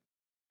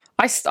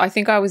 I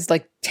think I was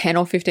like 10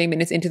 or 15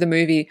 minutes into the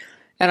movie,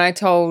 and I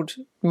told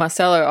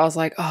Marcelo, I was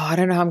like, I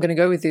don't know how I'm going to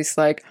go with this.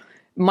 Like,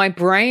 my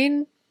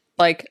brain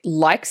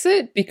likes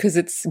it because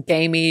it's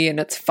gamey and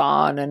it's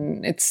fun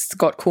and it's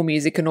got cool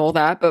music and all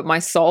that. But my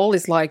soul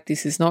is like,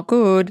 this is not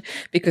good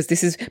because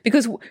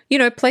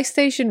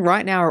PlayStation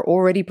right now are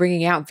already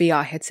bringing out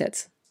VR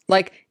headsets.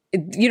 Like,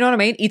 you know what I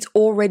mean? It's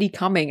already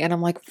coming. And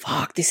I'm like,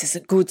 fuck, this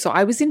isn't good. So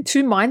I was in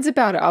two minds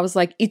about it. I was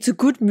like, it's a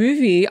good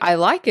movie. I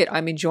like it.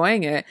 I'm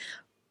enjoying it.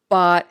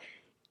 But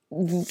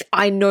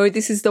I know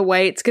this is the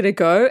way it's going to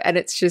go. And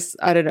it's just,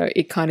 I don't know,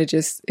 it kind of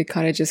just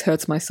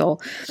hurts my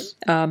soul.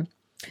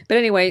 But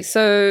anyway,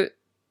 so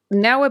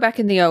now we're back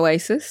in the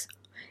OASIS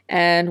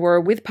and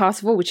we're with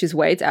Parsifal, which is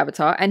Wade's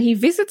avatar, and he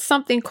visits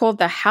something called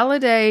the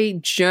Halliday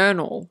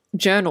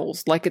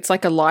Journals. Like, it's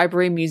like a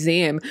library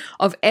museum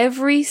of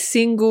every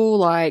single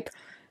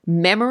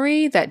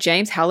memory that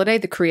James Halliday,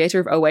 the creator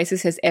of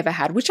Oasis, has ever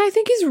had, which I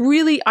think is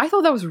really, I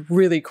thought that was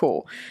really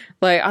cool.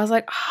 Like, I was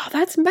like, oh,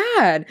 that's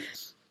mad.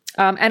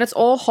 And it's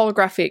all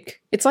holographic.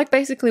 It's like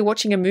basically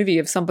watching a movie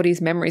of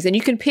somebody's memories, and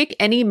you can pick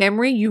any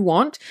memory you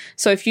want.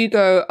 So if you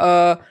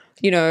go,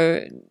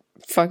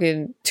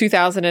 fucking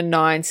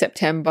 2009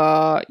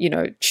 September,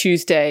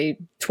 Tuesday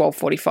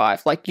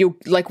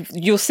 12:45,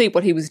 you'll see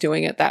what he was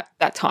doing at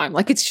that time.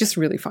 Like, it's just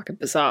really fucking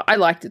bizarre. I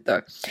liked it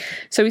though.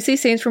 So we see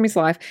scenes from his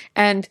life,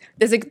 and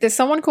there's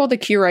someone called the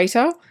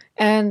curator,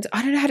 and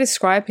I don't know how to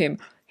describe him.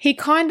 He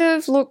kind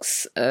of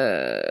looks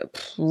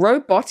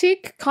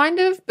robotic, kind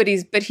of, but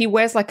he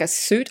wears like a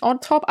suit on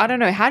top. I don't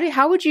know.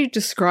 How would you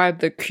describe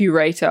the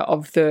curator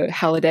of the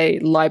Halliday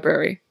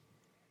Library?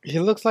 He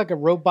looks like a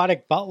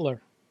robotic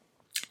butler.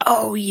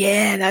 Oh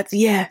yeah, that's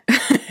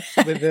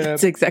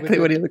that's exactly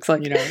what he looks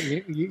like.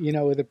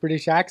 With a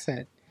British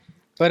accent.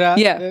 But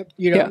but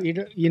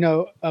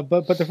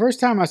the first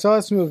time I saw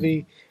this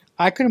movie,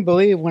 I couldn't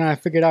believe when I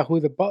figured out who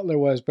the butler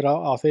was. But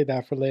I'll save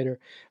that for later.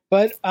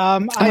 But I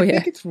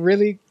think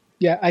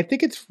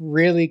it's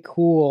really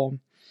cool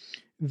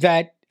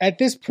that at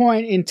this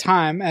point in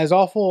time, as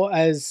awful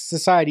as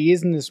society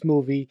is in this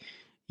movie,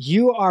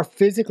 you are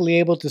physically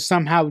able to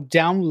somehow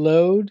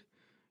download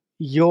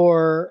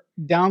your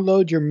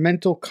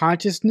mental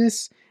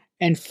consciousness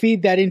and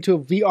feed that into a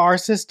VR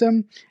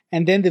system,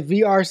 and then the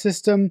VR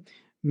system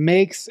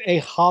makes a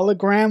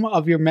hologram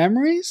of your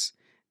memories.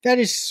 That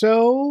is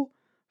so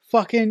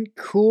fucking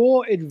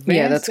cool,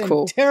 advanced, that's and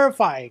cool.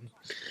 Terrifying.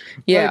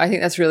 Yeah, I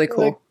think that's really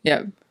cool.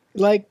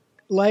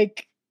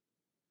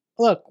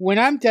 Look, when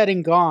I'm dead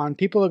and gone,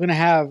 people are going to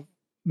have a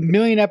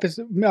million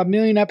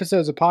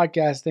episodes of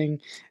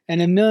podcasting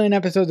and a million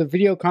episodes of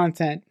video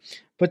content.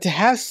 But to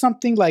have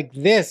something like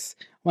this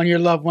when your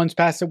loved ones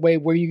pass away,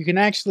 where you can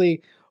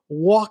actually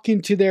walk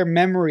into their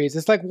memories,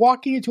 it's like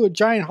walking into a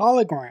giant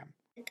hologram.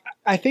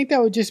 I think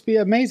that would just be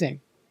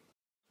amazing.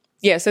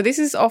 Yeah, so this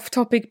is off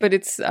topic, but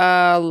it's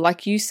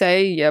like you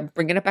say,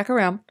 bringing it back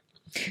around.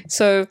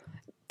 So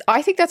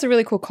I think that's a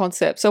really cool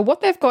concept. So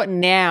what they've got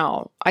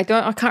now, I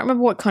can't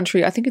remember what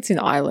country. I think it's in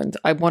Ireland.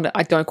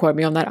 Don't quote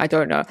me on that. I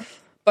don't know.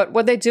 But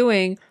what they're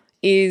doing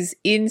is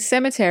in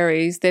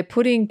cemeteries, they're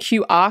putting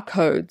QR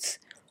codes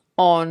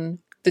on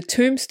the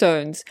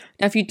tombstones.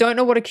 Now, if you don't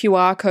know what a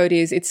QR code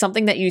is, it's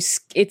something that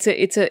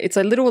it's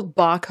a little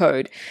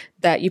barcode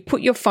that you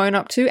put your phone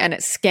up to, and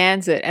it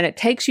scans it, and it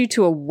takes you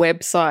to a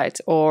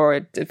website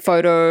or a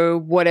photo,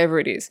 whatever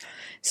it is.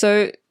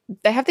 So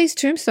they have these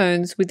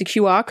tombstones with the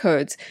QR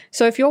codes.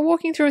 So if you're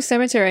walking through a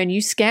cemetery and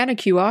you scan a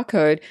QR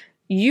code,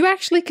 you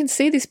actually can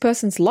see this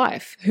person's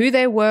life, who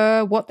they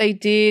were, what they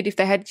did, if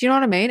they had, do you know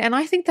what I mean? And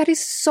I think that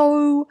is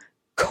so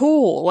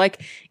cool.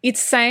 Like,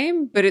 it's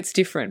same, but it's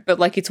different, but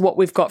like, it's what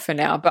we've got for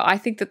now. But I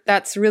think that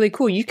that's really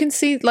cool. You can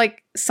see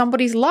like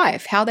somebody's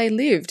life, how they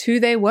lived, who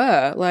they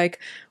were, like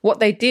what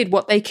they did,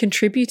 what they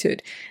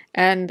contributed.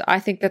 And I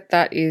think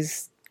that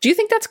is, do you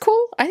think that's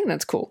cool? I think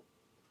that's cool.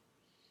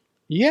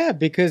 Yeah,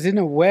 because in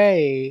a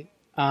way,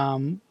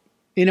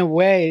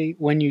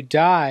 when you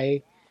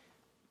die,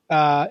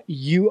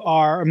 you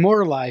are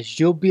immortalized.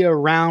 You'll be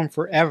around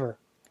forever,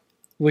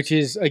 which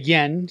is,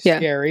 again,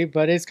 scary,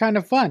 but it's kind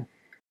of fun.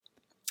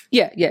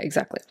 Yeah,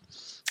 exactly.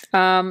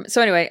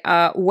 So anyway,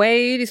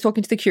 Wade is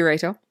talking to the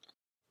curator.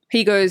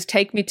 He goes,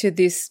 take me to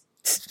this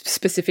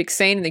specific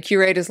scene. And the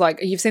curator's like,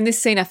 you've seen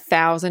this scene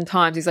 1,000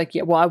 times. He's like,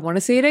 yeah, well, I want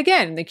to see it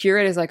again. And the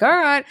curator's like, all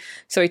right.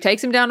 So he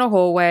takes him down a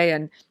hallway,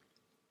 and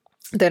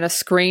then a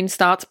screen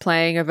starts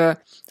playing of a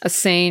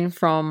scene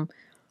from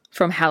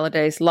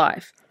Halliday's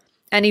life.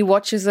 And he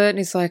watches it, and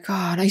he's like,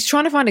 oh, no, he's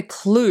trying to find a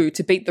clue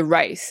to beat the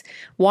race.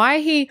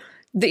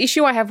 The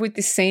issue I have with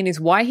this scene is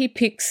why he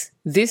picks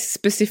this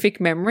specific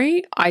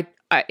memory.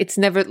 It's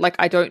never like,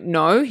 I don't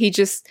know. He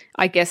just,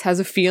 I guess, has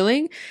a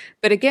feeling.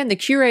 But again, the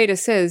curator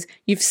says,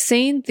 you've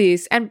seen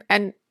this, and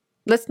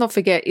let's not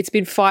forget, it's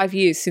been 5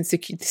 years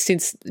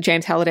since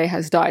James Halliday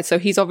has died. So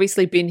he's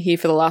obviously been here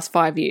for the last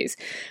 5 years.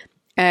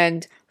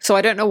 And so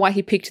I don't know why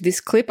he picked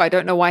this clip. I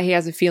don't know why he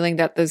has a feeling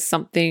that there's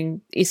some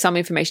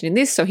information in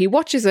this. So he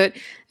watches it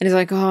and he's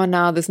like, oh,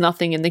 no, there's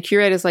nothing. And the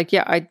curator's like,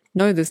 yeah, I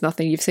know there's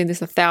nothing. You've seen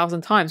this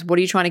 1,000 times. What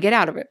are you trying to get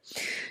out of it?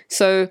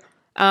 So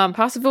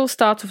Parsifal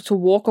starts to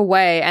walk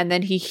away, and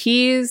then he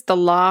hears the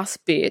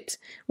last bit,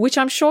 which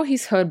I'm sure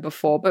he's heard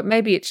before, but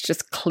maybe it's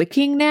just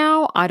clicking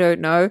now. I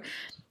don't know.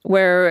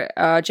 Where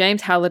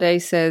James Halliday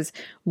says,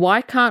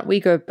 why can't we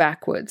go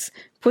backwards?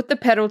 Put the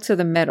pedal to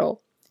the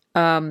metal.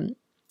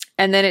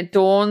 And then it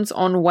dawns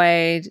on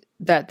Wade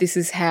that this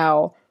is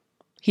how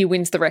he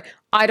wins the race.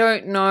 I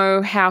don't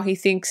know how he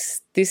thinks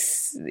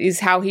this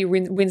is how he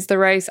wins the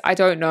race. I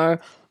don't know.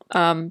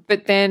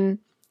 But then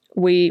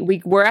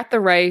we're at the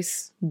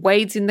race.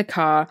 Wade's in the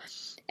car,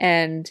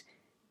 and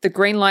the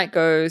green light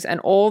goes, and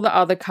all the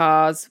other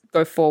cars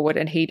go forward,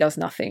 and he does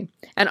nothing.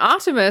 And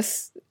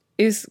Artemis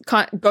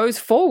goes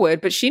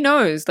forward, but she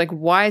knows, like,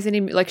 why isn't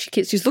he, like,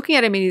 she's looking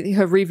at him in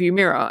her rearview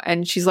mirror,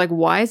 and she's like,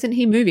 why isn't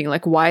he moving?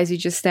 Like, why is he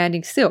just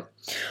standing still?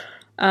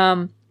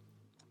 And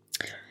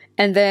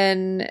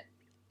then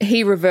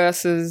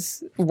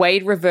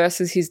Wade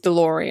reverses his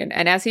DeLorean,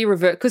 and as he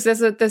because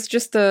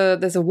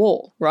there's a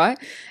wall, right?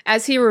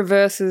 As he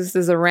reverses,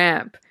 there's a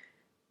ramp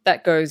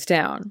that goes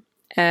down,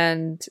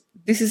 and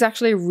this is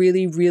actually a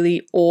really,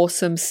 really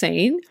awesome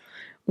scene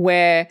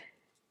where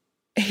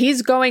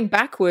he's going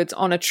backwards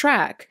on a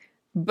track,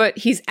 but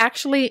he's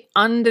actually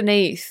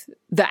underneath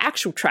the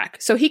actual track.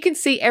 So he can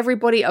see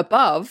everybody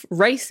above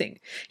racing.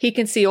 He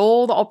can see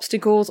all the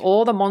obstacles,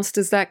 all the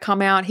monsters that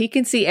come out. He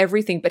can see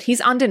everything, but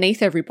he's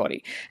underneath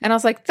everybody. And I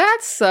was like,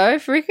 that's so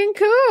freaking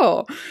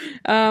cool.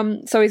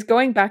 So he's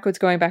going backwards.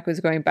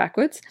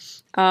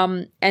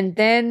 And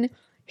then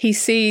he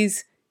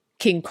sees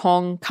King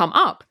Kong come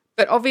up.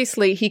 But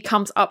obviously he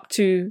comes up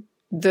to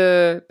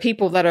the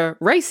people that are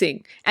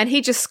racing, and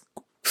he just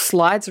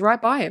slides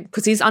right by him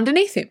because he's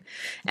underneath him.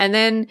 And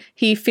then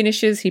he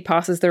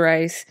passes the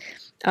race.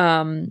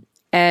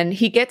 And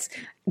he gets,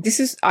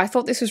 I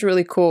thought this was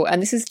really cool.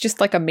 And this is just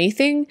like a me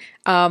thing.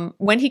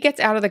 When he gets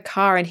out of the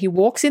car and he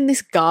walks in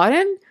this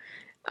garden,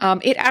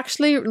 it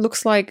actually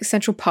looks like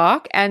Central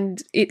Park,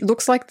 and it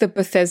looks like the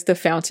Bethesda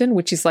fountain,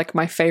 which is like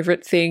my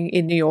favorite thing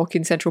in New York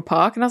in Central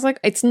Park. And I was like,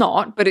 it's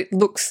not, but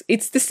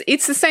it's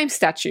the same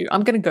statue.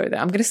 I'm going to go there.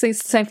 I'm going to say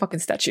it's the same fucking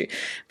statue.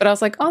 But I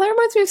was like, oh, that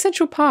reminds me of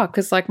Central Park,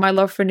 because like my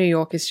love for New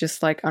York is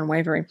just like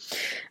unwavering.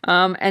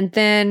 And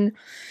then,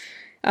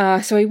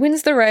 so he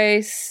wins the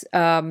race.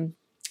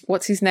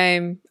 What's his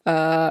name?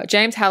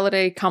 James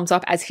Halliday comes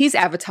up as his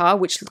avatar,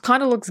 which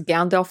kind of looks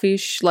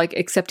Gandalf-ish, like,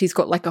 except he's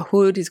got like a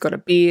hood, he's got a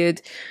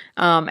beard,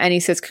 and he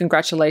says,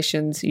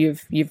 "Congratulations,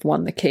 you've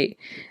won the key."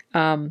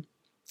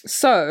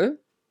 So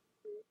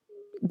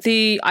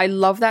I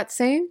love that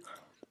scene,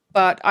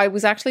 but I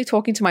was actually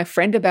talking to my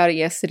friend about it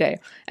yesterday,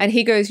 and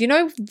he goes,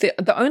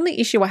 the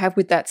only issue I have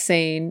with that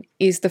scene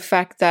is the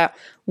fact that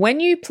when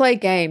you play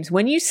games,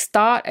 when you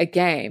start a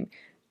game,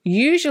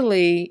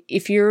 usually,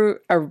 if you're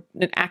an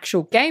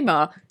actual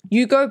gamer,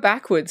 you go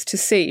backwards to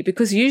see,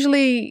 because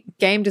usually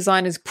game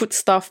designers put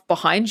stuff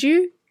behind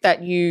you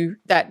that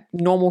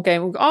normal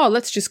game will go, oh,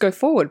 let's just go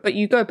forward. But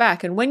you go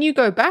back, and when you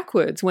go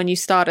backwards, when you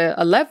start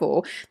a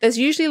level, there's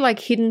usually like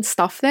hidden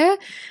stuff there.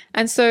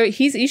 And so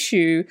his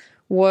issue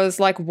was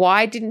like,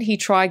 why didn't he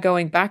try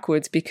going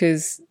backwards?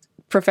 Because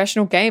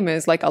professional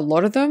gamers, like a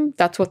lot of them,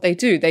 that's what they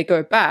do. They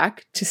go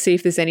back to see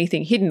if there's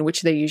anything hidden,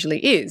 which there usually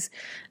is.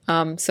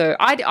 So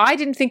I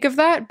didn't think of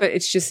that, but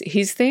it's just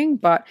his thing.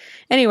 But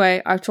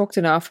anyway, I've talked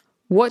enough.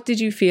 What did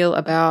you feel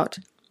about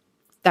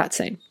that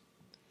scene?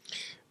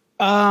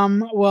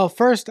 Well,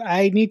 first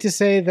I need to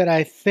say that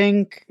I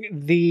think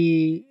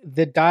the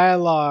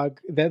dialogue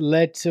that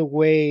led to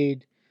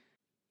Wade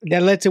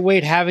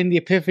having the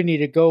epiphany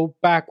to go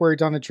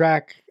backwards on the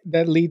track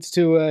that leads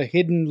to a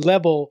hidden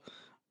level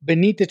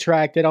beneath the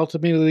track that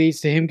ultimately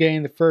leads to him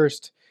getting the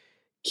first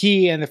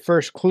key and the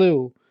first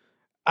clue.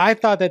 I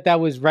thought that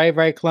was very,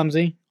 very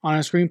clumsy on a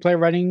screenplay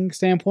writing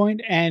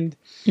standpoint. And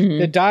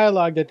the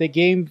dialogue that they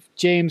gave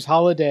James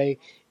Halliday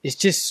is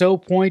just so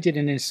pointed,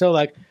 and it's so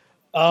like,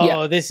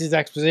 this is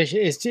exposition.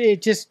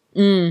 It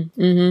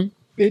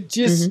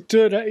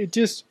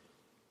just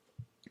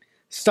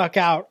stuck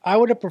out. I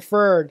would have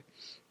preferred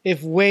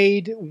if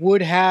Wade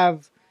would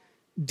have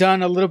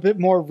done a little bit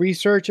more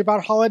research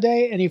about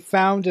Halliday, and he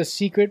found a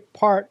secret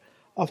part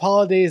of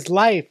Halliday's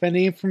life, and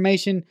the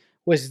information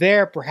was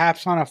there,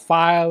 perhaps on a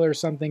file or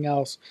something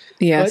else.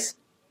 Yes.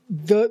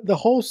 But the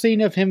whole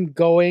scene of him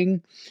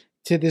going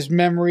to this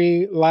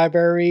memory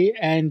library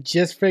and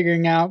just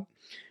figuring out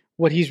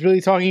what he's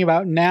really talking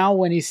about now,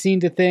 when he's seen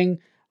the thing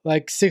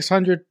like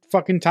 600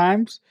 fucking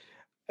times,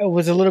 it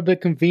was a little bit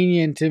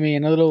convenient to me,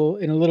 and a little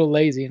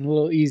lazy and a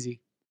little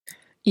easy.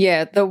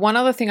 Yeah. The one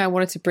other thing I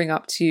wanted to bring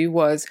up to you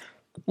was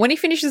when he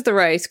finishes the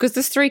race, because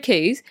there's 3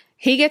 keys,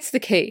 he gets the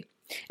key.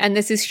 And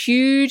there's this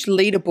huge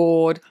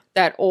leaderboard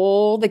that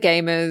all the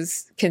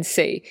gamers can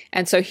see.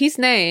 And so his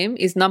name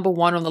is number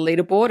 1 on the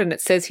leaderboard, and it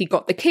says he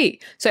got the key.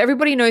 So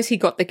everybody knows he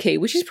got the key,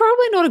 which is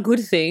probably not a good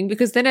thing,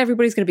 because then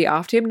everybody's going to be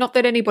after him. Not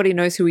that anybody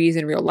knows who he is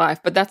in real life,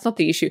 but that's not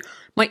the issue.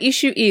 My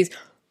issue is,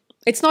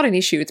 it's not an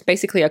issue. It's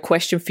basically a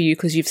question for you,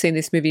 because you've seen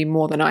this movie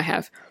more than I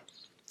have.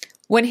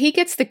 When he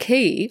gets the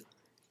key,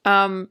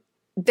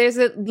 there's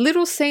a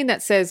little scene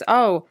that says,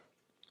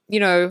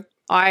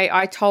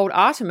 I told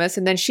Artemis,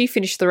 and then she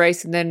finished the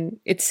race, and then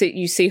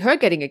you see her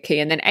getting a key,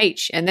 and then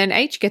H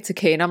gets a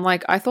key. And I'm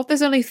like, I thought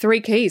there's only 3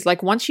 keys.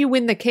 Like, once you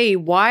win the key,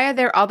 why are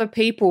there other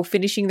people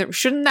finishing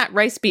shouldn't that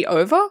race be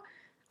over?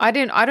 I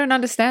don't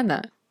understand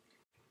that.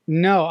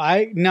 No,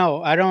 I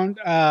don't.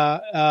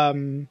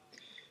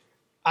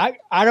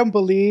 I don't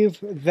believe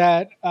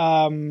that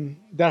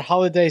that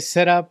Halliday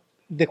set up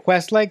the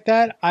quest like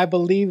that. I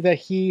believe that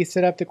he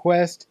set up the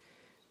quest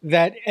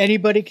that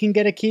anybody can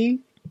get a key.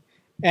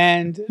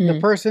 And the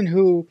person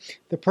who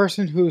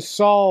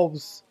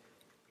solves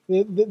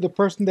the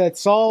person that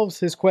solves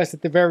his quest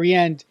at the very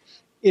end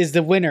is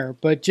the winner.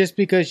 But just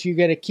because you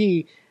get a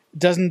key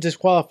doesn't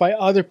disqualify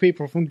other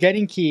people from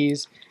getting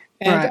keys.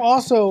 And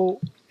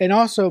also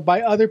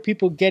by other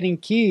people getting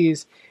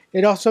keys,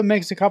 it also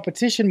makes the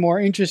competition more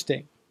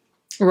interesting.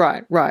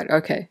 Right.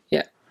 Okay.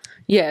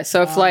 Yeah.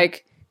 So if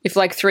If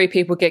like 3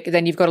 people get,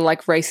 then you've got to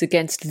like race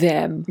against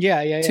them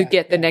to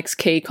get the next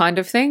key kind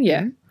of thing.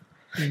 Yeah.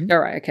 All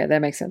right. Okay. That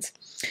makes sense.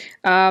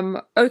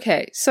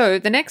 Okay. So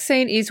the next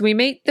scene is we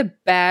meet the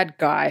bad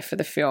guy for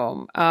the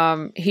film.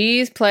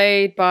 He's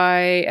played by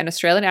an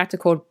Australian actor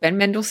called Ben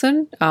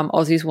Mendelsohn.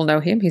 Aussies will know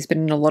him. He's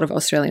been in a lot of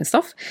Australian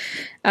stuff.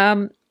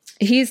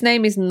 His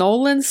name is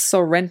Nolan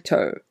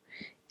Sorrento,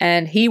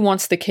 and he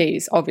wants the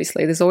keys.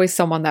 Obviously, there's always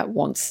someone that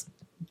wants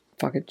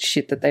fucking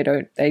shit that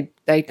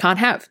they can't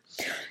have.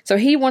 So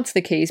he wants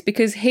the keys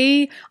because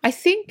I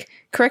think,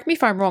 correct me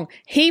if I'm wrong,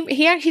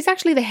 he's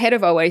actually the head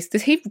of OASIS.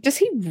 Does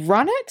he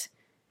run it?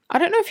 I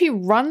don't know if he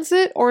runs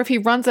it or if he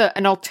runs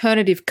an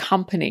alternative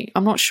company.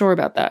 I'm not sure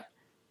about that.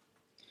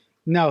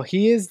 No,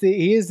 he is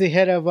the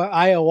head of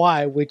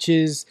IOI, which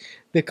is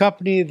the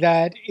company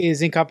that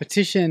is in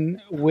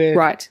competition with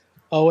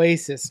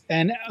OASIS.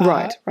 And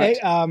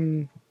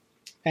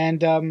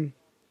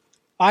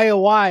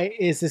IOI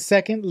is the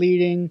second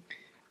leading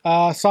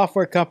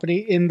software company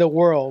in the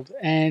world,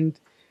 and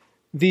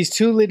these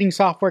 2 leading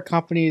software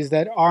companies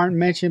that aren't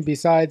mentioned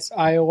besides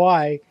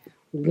IOI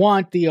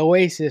want the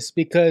OASIS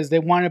because they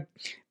want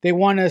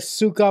to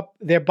soak up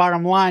their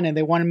bottom line, and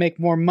they want to make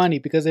more money,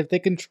 because if they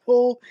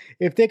control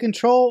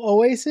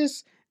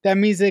OASIS, that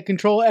means they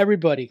control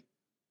everybody.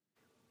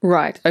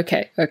 Right.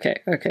 Okay.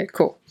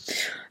 Cool.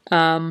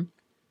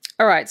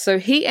 All right, so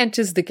he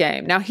enters the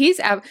game. Now,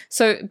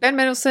 so Ben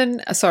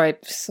Mendelsohn, sorry,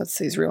 let's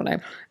see his real name.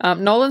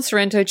 Nolan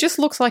Sorrento just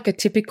looks like a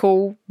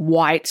typical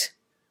white,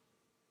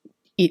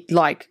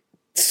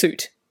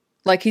 suit.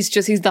 Like he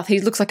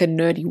looks like a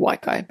nerdy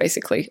white guy,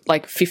 basically,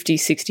 like 50,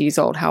 60 years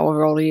old,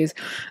 however old he is.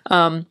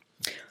 And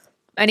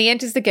he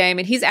enters the game,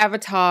 and his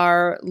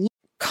avatar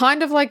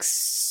kind of like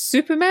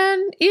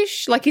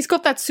Superman-ish. Like he's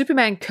got that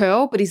Superman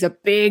curl, but he's a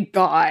big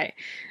guy.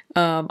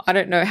 I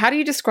don't know. How do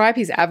you describe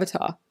his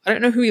avatar? I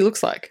don't know who he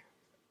looks like.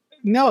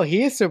 No,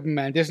 he is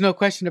Superman. There's no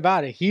question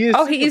about it. He is.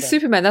 Oh, he is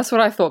Superman. That's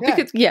what I thought.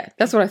 Yeah,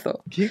 that's what I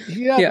thought.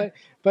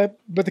 But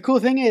the cool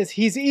thing is,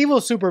 he's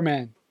evil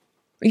Superman.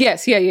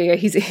 Yes, yeah.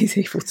 He's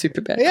evil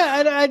Superman.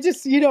 Yeah, and I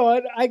just,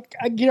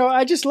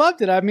 I just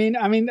loved it. I mean,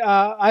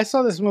 I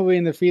saw this movie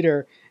in the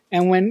theater,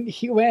 and when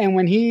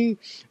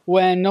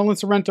Nolan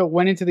Sorrento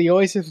went into the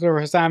OASIS for the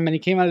first time, and he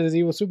came out as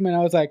evil Superman, I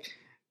was like,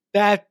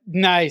 "That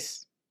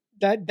nice."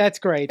 That's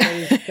great.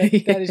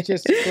 That is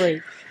just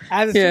great.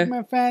 As a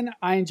Superman fan,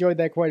 I enjoyed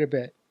that quite a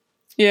bit.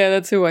 Yeah,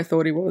 that's who I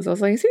thought he was. I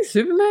was like, is he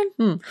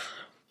Superman?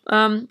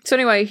 So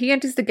anyway, he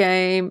enters the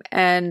game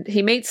and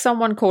he meets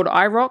someone called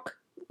IROC,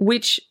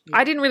 which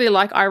I didn't really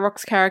like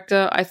IROC's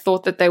character. I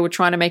thought that they were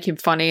trying to make him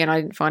funny, and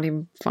I didn't find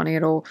him funny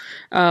at all.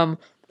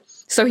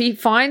 So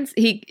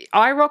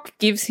IROC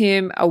gives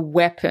him a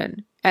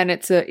weapon, and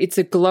it's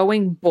a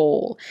glowing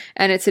ball,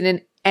 and it's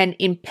an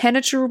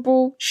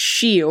impenetrable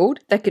shield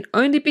that can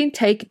only be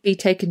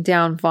taken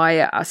down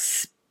via a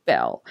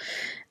spell.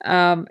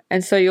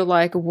 And so you're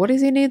like, what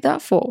does he need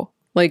that for?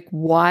 Like,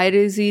 why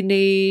does he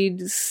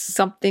need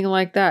something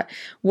like that?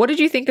 What did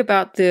you think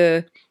about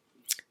the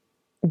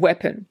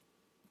weapon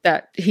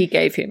that he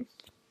gave him?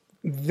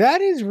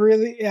 That is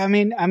really,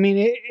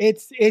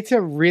 it's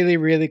a really,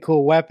 really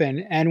cool weapon.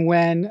 And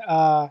when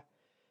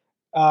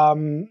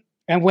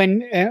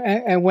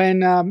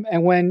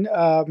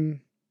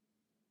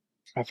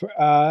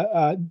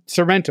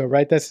Sorrento,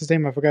 right? That's his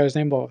name. I forgot his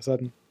name all of a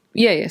sudden.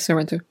 Yeah,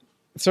 Sorrento.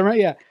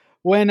 Yeah.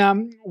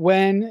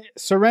 When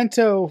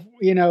Sorrento,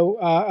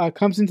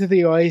 comes into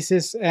the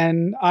OASIS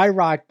and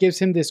IROC gives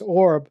him this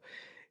orb,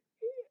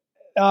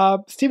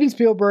 Steven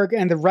Spielberg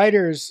and the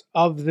writers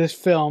of this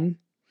film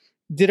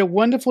did a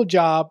wonderful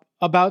job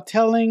about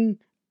telling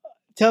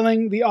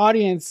the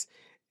audience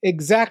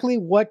exactly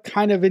what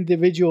kind of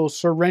individual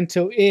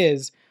Sorrento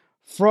is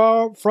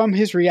from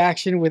his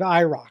reaction with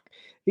IROC.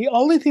 The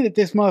only thing that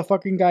this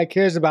motherfucking guy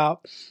cares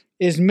about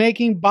is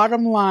making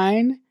bottom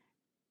line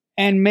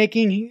and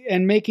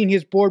making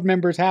his board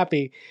members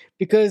happy,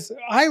 because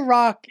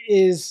IROC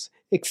is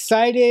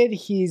excited.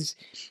 He's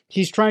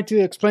trying to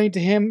explain to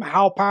him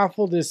how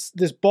powerful this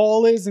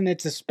ball is, and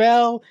it's a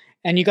spell,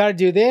 and you got to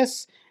do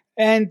this.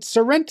 And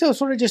Sorrento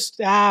sort of just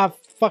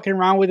fucking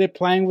around with it,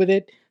 playing with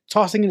it,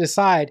 tossing it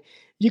aside.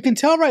 You can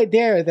tell right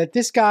there that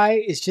this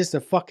guy is just a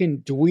fucking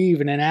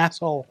dweeb and an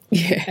asshole.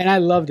 Yeah, and I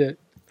loved it.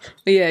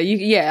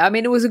 Yeah. I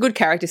mean, it was a good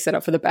character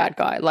setup for the bad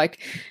guy. Like,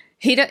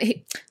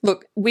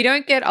 look, we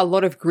don't get a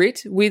lot of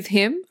grit with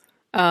him,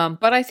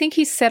 but I think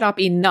he's set up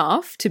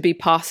enough to be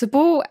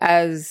passable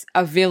as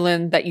a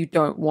villain that you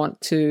don't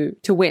want to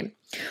win.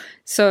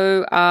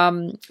 So,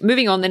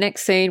 moving on, the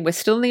next scene, we're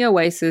still in the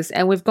OASIS,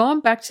 and we've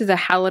gone back to the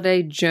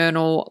Halliday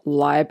Journal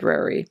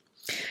Library.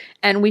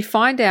 And we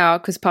find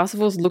out, because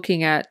Parsifal's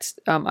looking at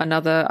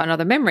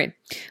another memory,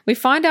 we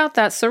find out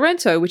that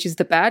Sorrento, which is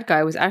the bad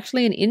guy, was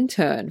actually an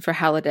intern for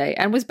Halliday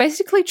and was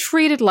basically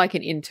treated like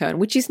an intern,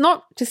 which is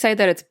not to say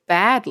that it's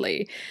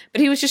badly,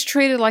 but he was just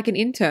treated like an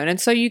intern. And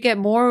so you get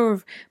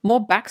more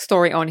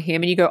backstory on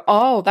him, and you go,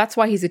 oh, that's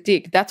why he's a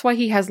dick. That's why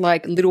he has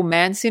like little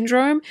man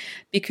syndrome,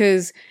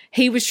 because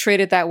he was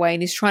treated that way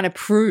and he's trying to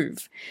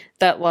prove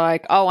that,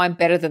 like, oh, I'm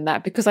better than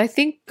that. Because I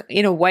think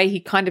in a way he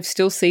kind of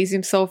still sees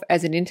himself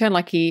as an intern.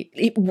 Like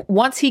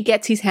once he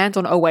gets his hands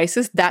on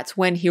OASIS, that's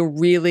when he'll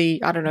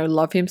really, I don't know,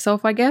 love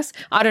himself, I guess.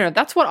 I don't know.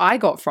 That's what I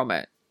got from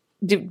it.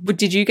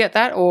 Did you get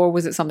that, or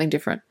was it something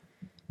different?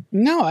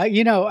 No, I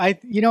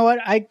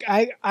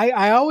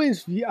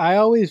always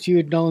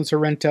viewed Nolan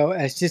Sorrento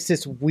as just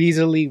this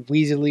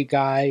weaselly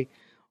guy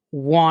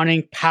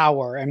wanting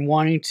power and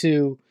wanting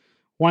to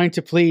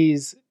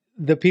please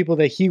the people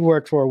that he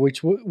worked for,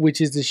 which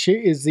is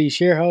the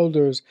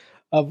shareholders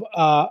of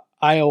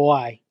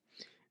IOI.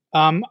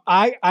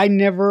 I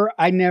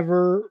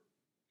never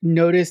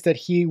noticed that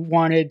he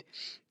wanted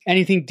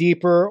anything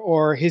deeper,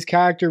 or his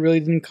character really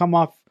didn't come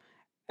off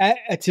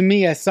to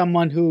me as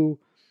someone who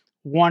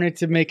wanted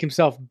to make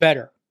himself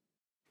better.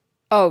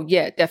 Oh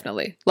yeah,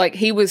 definitely. Like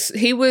he was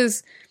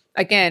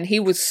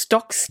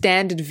stock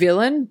standard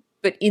villain,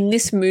 but in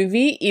this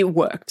movie it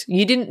worked.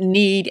 You didn't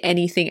need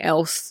anything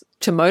else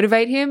to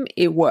motivate him.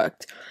 It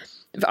worked,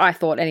 I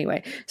thought,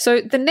 anyway. So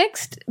the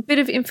next bit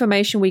of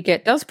information we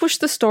get does push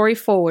the story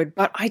forward,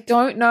 but I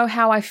don't know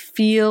how I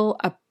feel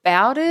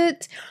about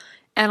it.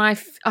 And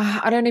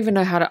I don't even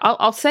know how to.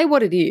 I'll say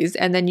what it is,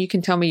 and then you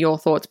can tell me your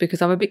thoughts,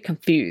 because I'm a bit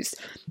confused.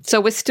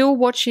 So we're still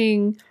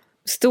watching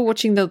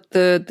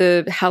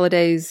the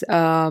Halliday's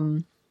I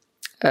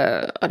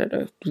don't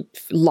know,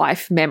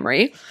 life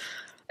memory,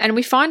 and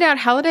we find out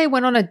Halliday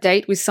went on a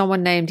date with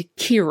someone named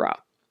Kira,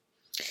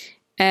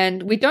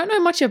 and we don't know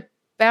much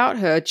about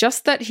her,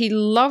 just that he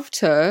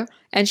loved her,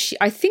 and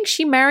I think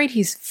she married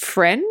his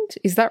friend.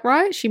 Is that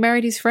right? She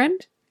married his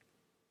friend?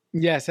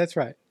 Yes, that's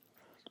right.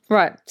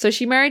 Right. So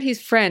she married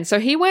his friend. So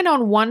he went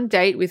on one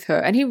date with her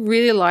and he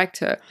really liked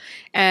her.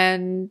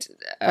 And,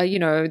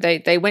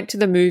 they went to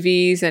the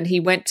movies, and he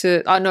wanted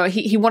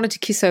to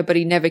kiss her, but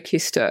he never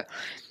kissed her.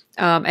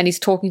 And he's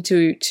talking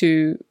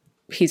to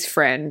his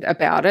friend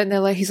about it.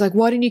 And he's like,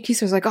 why didn't you kiss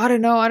her? I was like, I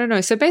don't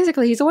know. So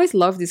basically he's always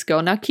loved this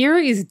girl. Now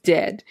Kira is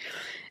dead.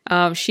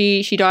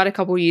 She died a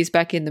couple of years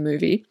back in the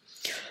movie.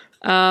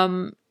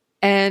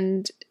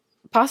 And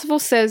Parsifal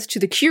says to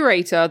the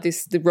curator,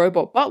 the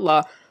robot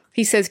butler,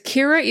 he says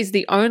Kira is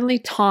the only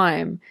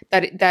time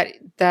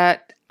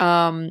that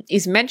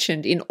is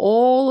mentioned in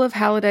all of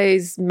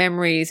Halliday's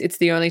memories. It's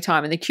the only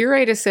time. And the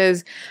curator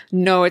says,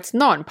 no, it's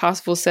not. And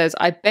Parsifal says,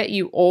 I bet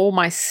you all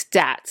my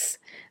stats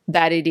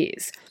that it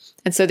is.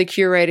 And so the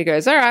curator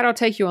goes, all right, I'll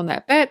take you on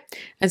that bet.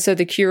 And so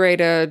the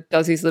curator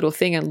does his little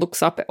thing and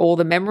looks up at all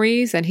the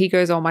memories, and he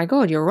goes, oh my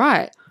God, you're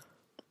right.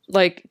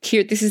 Like,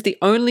 this is the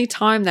only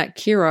time that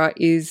Kira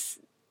is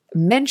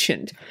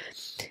mentioned.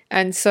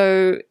 And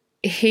so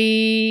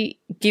he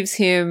gives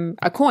him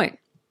a coin.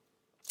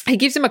 He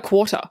gives him a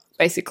quarter,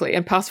 basically.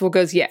 And Parsifal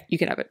goes, yeah, you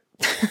can have it.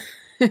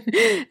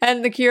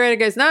 And the curator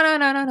goes,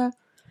 no.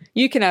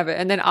 You can have it.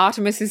 And then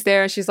Artemis is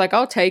there and she's like,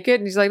 I'll take it.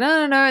 And he's like,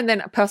 no. And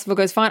then Parsifal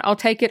goes, fine, I'll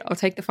take it. I'll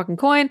take the fucking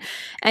coin.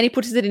 And he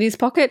puts it in his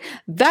pocket.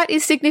 That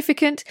is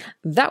significant.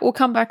 That will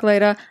come back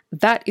later.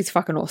 That is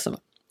fucking awesome.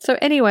 So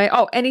anyway,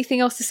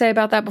 anything else to say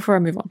about that before I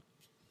move on?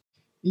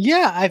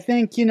 Yeah, I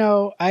think,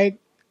 I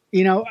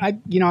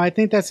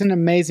think that's an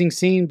amazing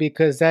scene,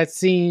 because that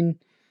scene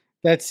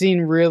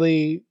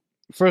really,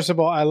 first of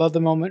all, I love the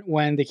moment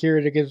when the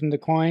curator gives him the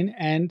coin.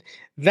 And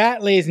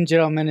that, ladies and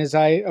gentlemen, as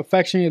I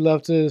affectionately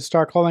love to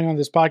start calling on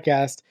this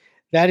podcast,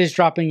 that is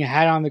dropping a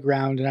hat on the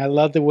ground. And I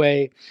love the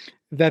way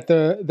that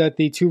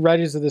the two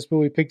writers of this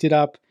movie picked it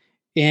up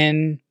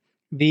in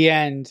the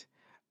end.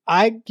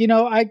 I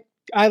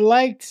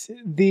liked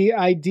the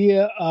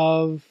idea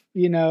of,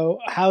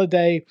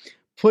 Halliday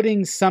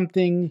putting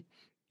something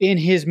in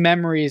his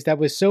memories that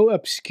was so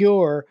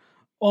obscure,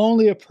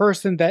 only a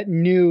person that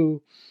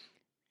knew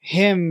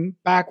him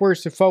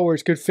backwards to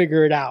forwards could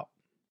figure it out.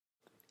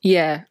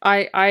 Yeah,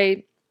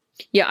 I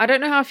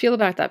don't know how I feel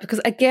about that,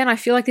 because again, I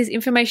feel like this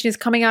information is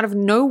coming out of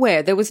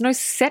nowhere. There was no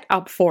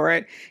setup for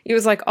it. It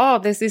was like, oh,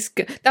 there's this.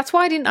 That's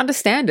why I didn't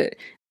understand it.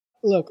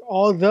 Look,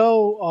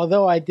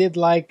 although I did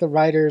like the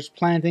writers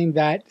planting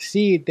that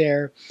seed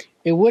there,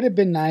 it would have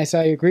been nice.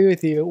 I agree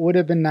with you. It would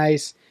have been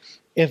nice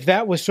if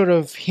that was sort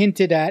of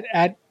hinted at,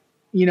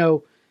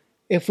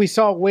 if we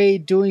saw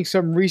Wade doing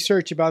some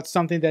research about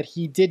something that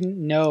he didn't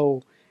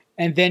know,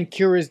 and then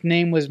Kira's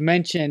name was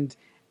mentioned,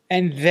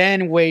 and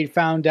then Wade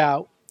found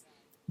out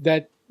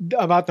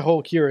about the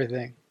whole Kira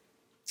thing.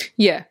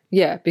 Yeah,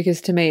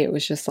 because to me it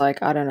was just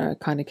like, I don't know,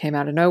 kind of came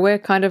out of nowhere,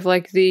 kind of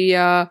like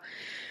the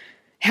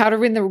how to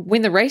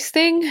win the race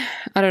thing.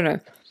 I don't know.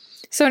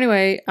 So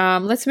anyway,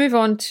 let's move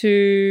on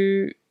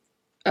to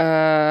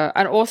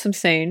an awesome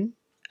scene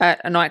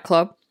at a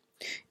nightclub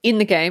in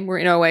the game. We're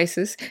in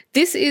OASIS.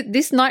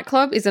 This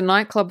nightclub is a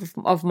nightclub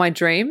of my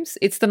dreams.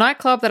 It's the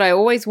nightclub that I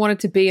always wanted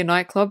to be a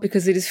nightclub,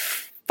 because it is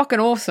fucking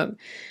awesome.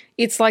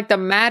 It's like the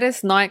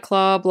maddest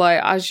nightclub.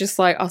 Like I was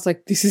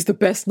like, this is the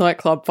best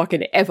nightclub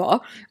fucking ever.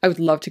 I would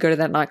love to go to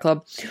that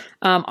nightclub.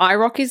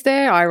 IROC is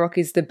there. IROC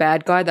is the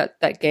bad guy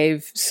that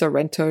gave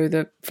Sorrento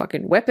the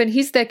fucking weapon.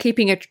 He's there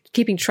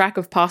keeping track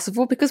of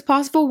Parsifal because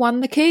Parsifal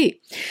won the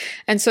key.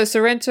 And so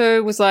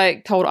Sorrento was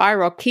like, told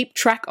IROC, keep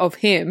track of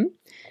him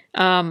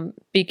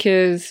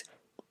because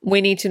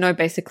we need to know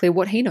basically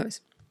what he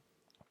knows.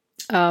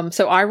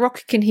 So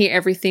IROC can hear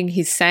everything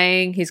he's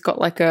saying. He's got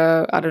like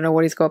I don't know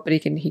what he's got, but he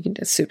can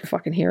do super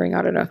fucking hearing.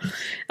 I don't know.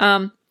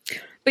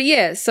 But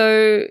yeah,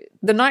 so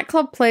the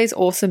nightclub plays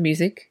awesome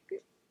music,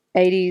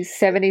 80s,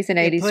 70s, and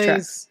 80s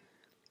tracks.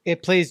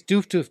 It plays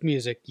doof doof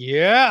music.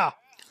 Yeah.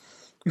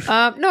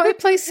 No, doesn't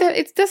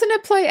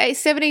it play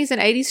 70s and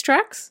 80s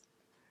tracks?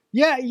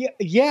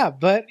 Yeah.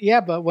 But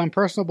when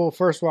Personable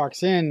first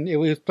walks in, it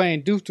was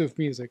playing doof doof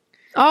music.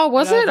 Oh,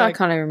 was it? Like, I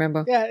can't even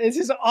remember. Yeah, this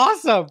is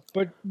awesome.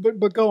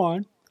 But go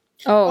on.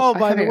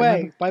 By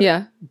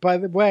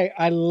the way,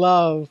 I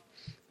love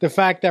the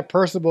fact that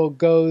Percival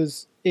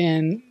goes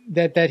in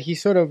that he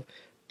sort of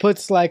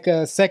puts like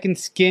a second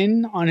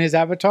skin on his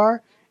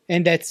avatar,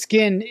 and that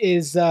skin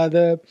is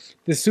the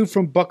suit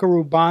from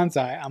Buckaroo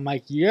Banzai. I'm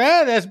like,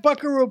 yeah, that's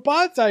Buckaroo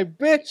Banzai,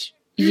 bitch.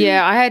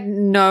 Yeah, I had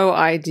no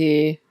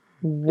idea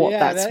what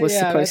that was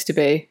supposed to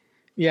be.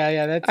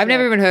 Yeah, I've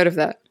never even heard of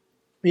that.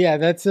 Yeah,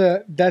 that's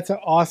an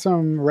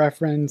awesome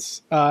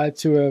reference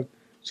to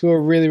a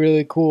really,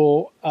 really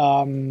cool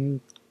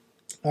anime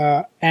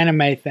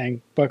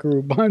thing,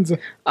 Buckaroo Banzai.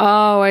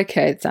 Oh,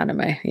 okay, it's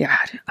anime. Yeah,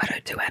 I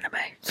don't do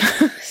anime,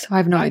 so I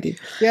have no idea.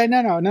 Yeah,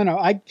 no.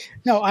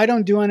 I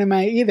don't do anime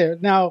either.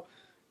 Now,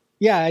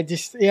 I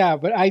just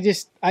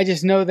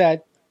know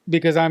that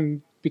because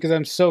I'm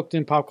soaked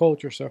in pop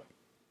culture. So.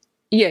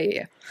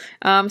 Yeah.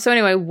 So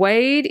anyway,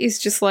 Wade is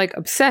just like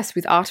obsessed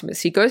with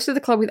Artemis. He goes to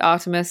the club with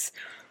Artemis.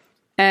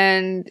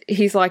 And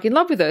he's like in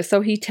love with her.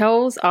 So he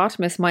tells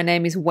Artemis, my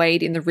name is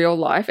Wade in the real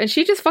life. And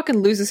she just fucking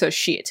loses her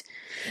shit.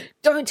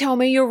 Don't tell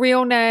me your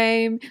real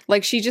name.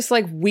 Like she just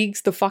like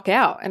wigs the fuck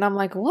out. And I'm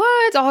like,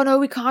 what? Oh no,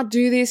 we can't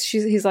do this.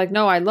 He's like,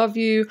 no, I love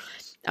you.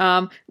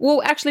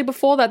 Well, actually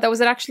before that, there was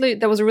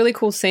a really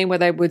cool scene where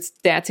they were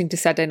dancing to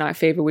Saturday Night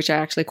Fever, which I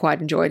actually quite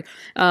enjoyed.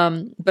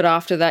 But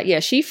after that,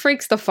 yeah, she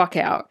freaks the fuck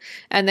out.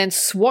 And then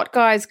SWAT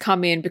guys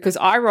come in because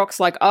IROC's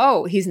like,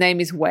 oh, his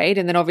name is Wade.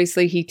 And then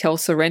obviously he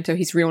tells Sorrento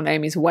his real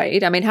name is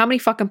Wade. I mean, how many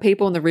fucking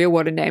people in the real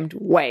world are named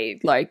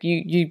Wade? Like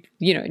you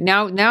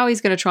know, now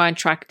he's going to try and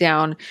track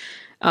down,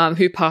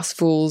 who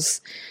Parsifal's,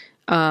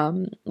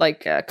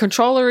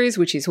 controller is,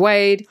 which is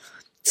Wade.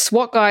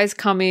 SWAT guys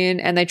come in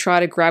and they try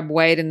to grab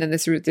Wade, and then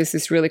there's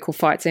this really cool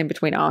fight scene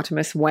between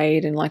Artemis,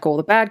 Wade, and like all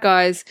the bad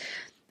guys.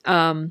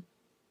 And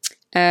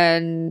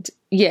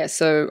yeah,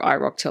 so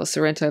IROC tells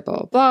Sorrento, blah,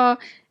 blah, blah.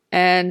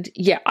 And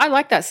yeah, I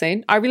like that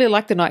scene. I really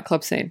like the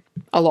nightclub scene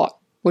a lot.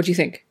 What do you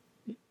think?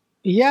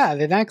 Yeah,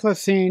 the nightclub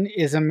scene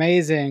is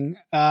amazing.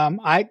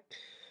 I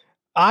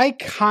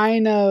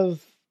kind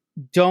of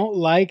don't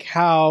like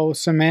how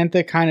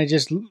Samantha kind of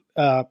just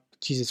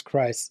Jesus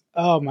Christ.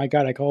 Oh my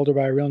God, I called her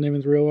by her real name in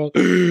the real world.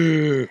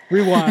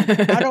 Rewind.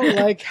 I don't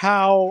like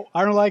how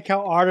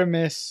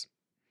Artemis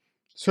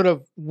sort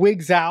of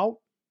wigs out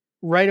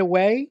right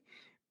away,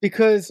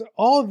 because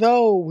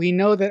although we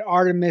know that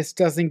Artemis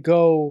doesn't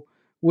go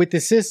with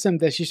the system,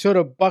 that she sort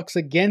of bucks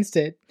against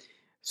it,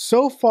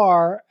 so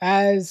far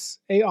as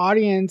an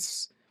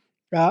audience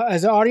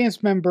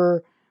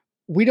member,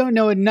 we don't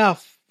know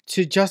enough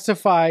to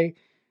justify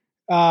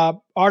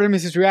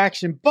Artemis's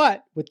reaction.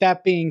 But with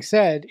that being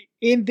said,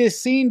 in this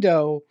scene,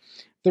 though,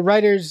 the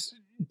writers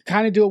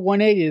kind of do a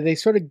 180. They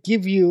sort of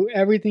give you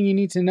everything you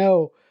need to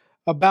know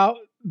about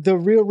the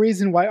real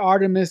reason why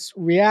Artemis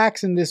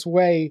reacts in this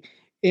way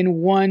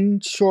in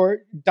one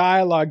short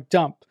dialogue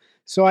dump.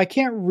 So I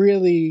can't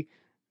really,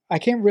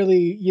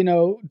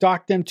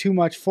 dock them too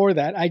much for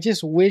that. I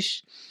just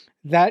wish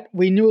that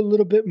we knew a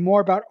little bit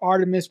more about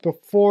Artemis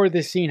before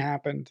this scene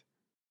happened.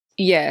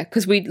 Yeah,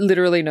 because we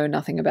literally know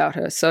nothing about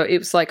her. So it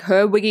was like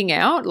her wigging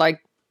out.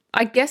 Like,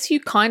 I guess you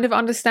kind of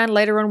understand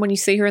later on when you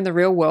see her in the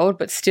real world,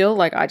 but still,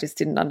 like, I just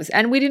didn't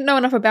understand. And we didn't know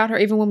enough about her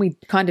even when we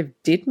kind of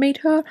did meet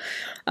her.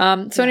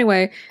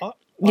 Anyway,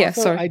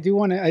 sorry. I do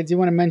want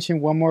to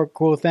mention one more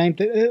cool thing.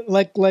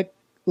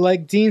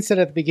 Like Dean said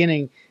at the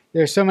beginning,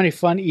 there's so many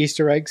fun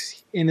Easter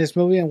eggs in this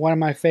movie, and one of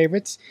my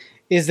favorites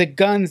is the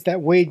guns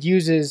that Wade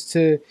uses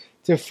to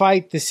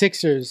fight the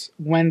Sixers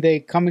when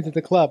they come into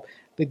the club.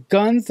 The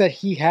guns that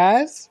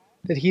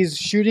he's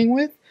shooting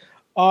with,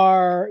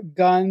 are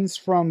guns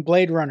from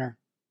Blade Runner.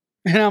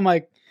 And I'm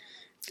like,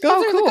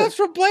 those are the guns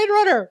from Blade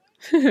Runner.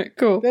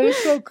 Cool. That is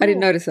so cool. I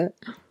didn't notice that.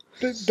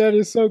 That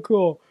is so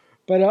cool.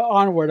 But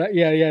onward.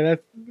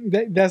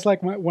 That's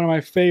like one of my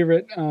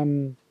favorite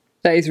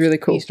that is really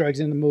cool Easter eggs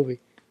in the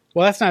movie.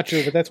 Well, that's not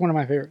true, but that's one of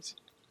my favorites.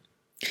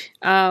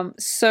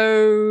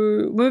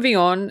 So moving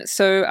on.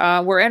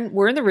 So we're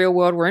in the real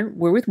world.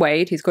 We're with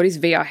Wade. He's got his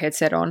VR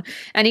headset on,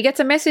 and he gets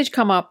a message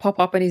pop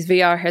up in his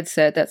VR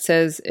headset that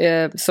says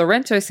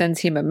Sorrento sends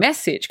him a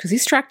message because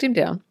he's tracked him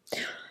down.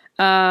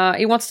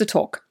 He wants to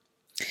talk.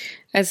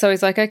 And so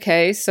he's like,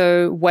 okay,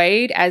 so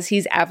Wade, as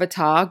his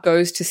avatar,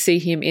 goes to see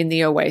him in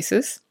the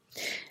Oasis.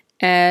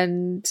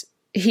 And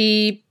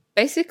he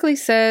basically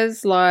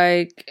says,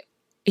 like,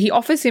 he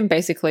offers him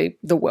basically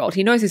the world.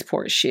 He knows he's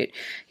poor as shit.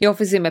 He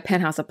offers him a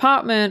penthouse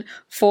apartment,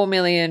 $4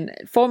 million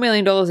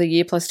a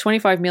year plus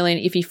 $25 million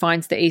if he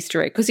finds the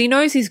Easter egg, because he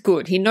knows he's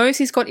good. He knows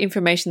he's got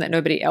information that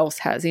nobody else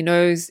has. He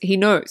knows.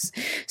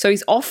 So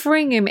he's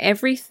offering him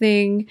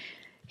everything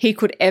he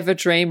could ever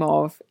dream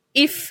of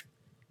if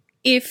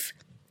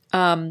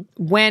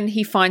when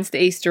he finds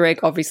the Easter egg,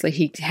 obviously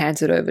he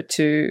hands it over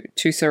to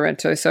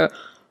Sorrento. So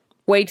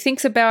Wade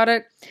thinks about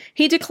it.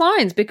 He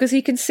declines because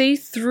he can see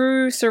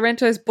through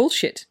Sorrento's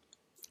bullshit.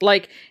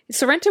 Like,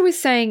 Sorrento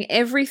is saying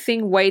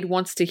everything Wade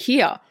wants to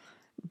hear,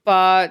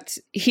 but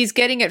he's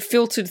getting it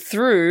filtered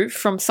through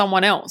from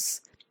someone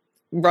else,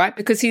 right?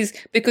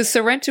 Because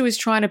Sorrento is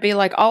trying to be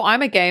like, oh,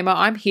 I'm a gamer,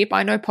 I'm hip,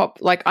 I know pop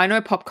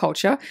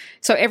culture.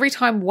 So every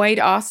time Wade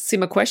asks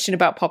him a question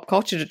about pop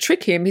culture to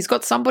trick him, he's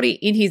got somebody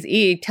in his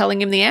ear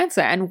telling him the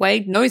answer, and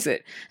Wade knows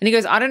it. And he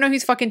goes, I don't know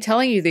who's fucking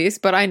telling you this,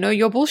 but I know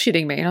you're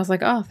bullshitting me. And I was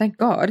like, oh, thank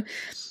God.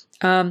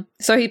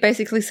 So he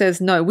basically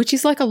says no, which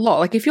is like a lot.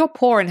 Like, if you're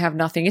poor and have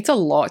nothing, it's a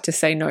lot to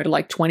say no to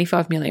like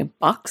 $25 million,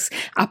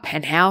 a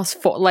penthouse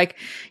for, like,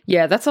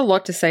 yeah, that's a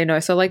lot to say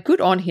no. So, like,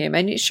 good on him.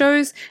 And it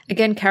shows,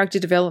 again, character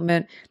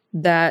development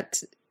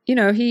that, you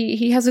know,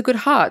 he has a good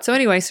heart. So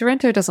anyway,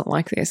 Sorrento doesn't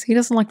like this. He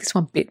doesn't like this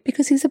one bit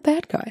because he's a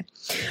bad guy.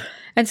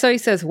 And so he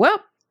says, well,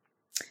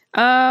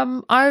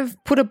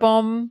 I've put a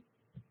bomb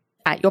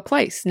at your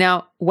place.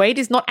 Now, Wade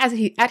is not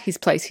at his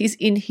place. He's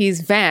in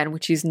his van,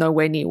 which is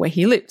nowhere near where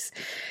he lives.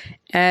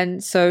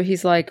 And so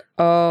he's like,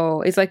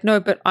 oh, it's like, no,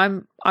 but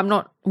I'm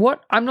not,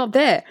 what? I'm not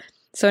there.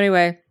 So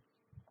anyway,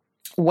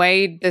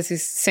 there's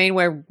this scene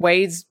where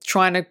Wade's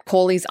trying to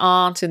call his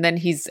aunt, and then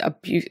his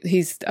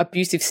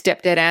abusive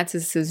stepdad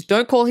answers, says,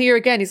 don't call here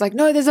again. He's like,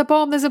 no, there's a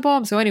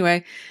bomb. So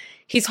anyway,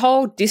 his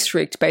whole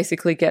district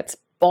basically gets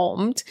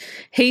bombed.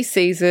 He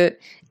sees it,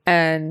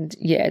 and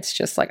yeah, it's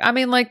just like, I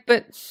mean, like,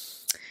 but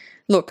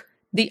look,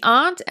 the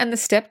aunt and the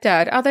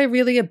stepdad, are they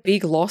really a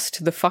big loss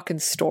to the fucking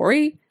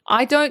story?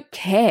 I don't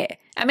care.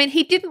 I mean,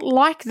 he didn't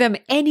like them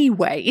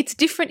anyway. It's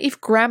different if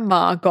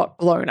grandma got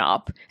blown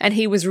up and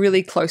he was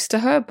really close to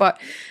her,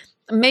 but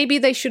maybe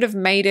they should have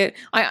made it.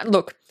 I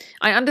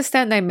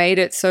understand they made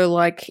it so,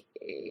 like,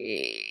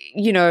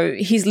 you know,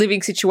 his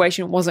living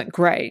situation wasn't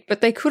great, but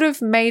they could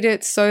have made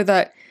it so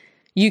that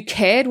you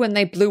cared when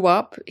they blew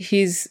up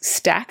his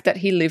stack that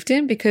he lived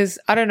in, because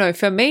I don't know,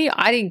 for me,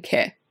 I didn't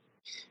care.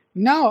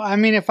 No, I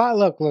mean, if I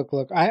look,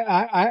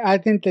 I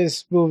think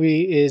this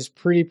movie is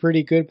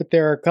pretty good, but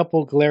there are a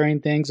couple glaring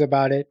things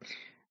about it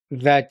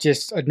that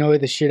just annoy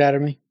the shit out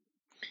of me.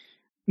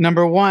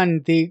 Number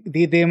one, the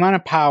amount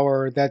of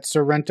power that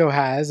Sorrento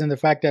has, and the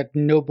fact that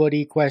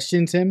nobody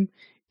questions him,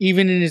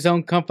 even in his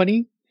own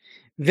company.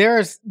 There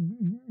is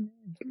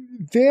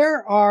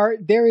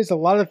a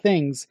lot of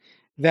things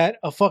that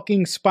a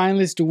fucking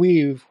spineless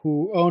dweeb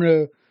who own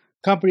a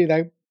company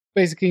that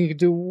basically can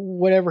do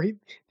whatever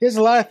there's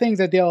a lot of things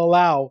that they'll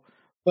allow,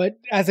 but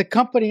as a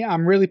company,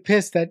 I'm really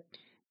pissed that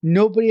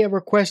nobody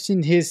ever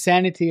questioned his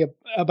sanity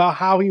about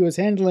how he was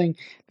handling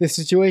the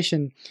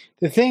situation.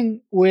 The thing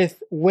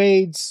with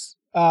Wade's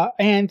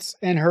aunt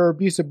and her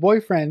abusive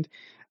boyfriend,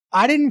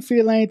 I didn't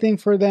feel anything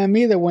for them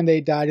either when they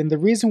died, and the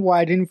reason why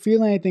I didn't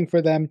feel anything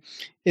for them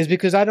is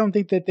because I don't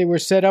think that they were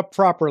set up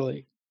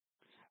properly.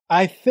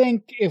 I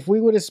think if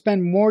we would have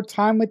spent more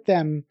time with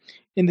them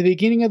in the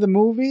beginning of the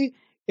movie,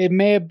 it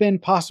may have been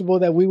possible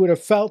that we would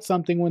have felt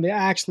something when they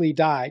actually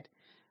died.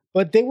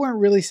 But they weren't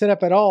really set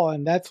up at all,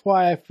 and that's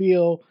why I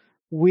feel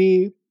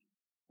we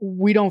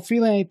don't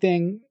feel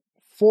anything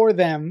for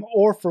them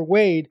or for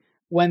Wade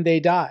when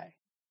they die.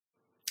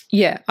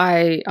 Yeah,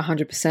 I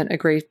 100%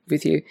 agree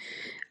with you.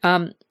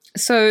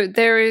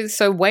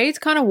 So Wade's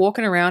kind of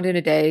walking around in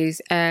a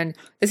daze, and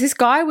there's this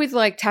guy with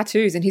like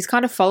tattoos, and he's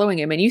kind of following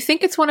him, and you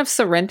think it's one of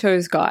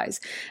Sorrento's guys.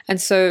 And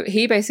so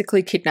he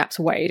basically kidnaps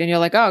Wade, and you're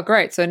like, oh,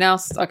 great. So now,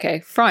 okay,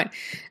 fine.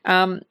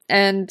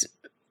 And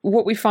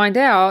what we find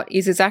out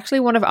is it's actually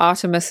one of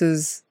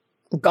Artemis's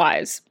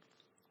guys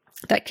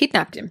that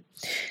kidnapped him.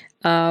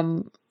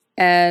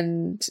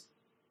 And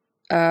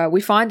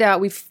we find out,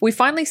 we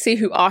finally see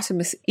who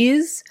Artemis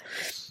is.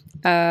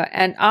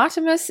 And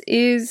Artemis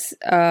is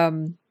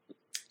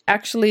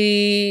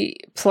actually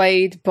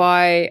played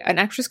by an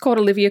actress called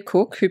Olivia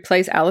Cooke, who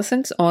plays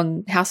Alicent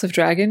on House of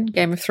Dragon,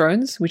 Game of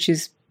Thrones, which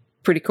is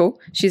pretty cool.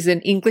 She's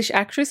an English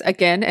actress.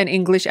 Again, an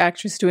English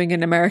actress doing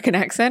an American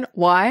accent.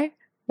 Why?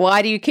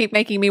 Why do you keep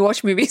making me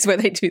watch movies where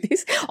they do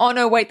this? Oh,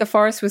 no, wait, The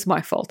Forest was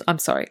my fault. I'm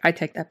sorry. I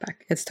take that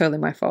back. It's totally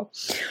my fault.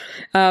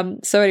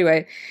 So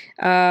anyway,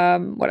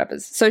 what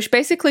happens? So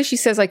basically she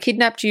says, I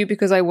kidnapped you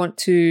because I want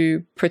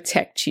to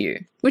protect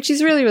you, which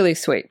is really, really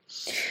sweet.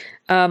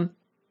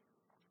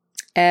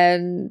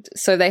 And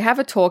so they have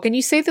a talk, and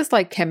you see this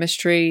like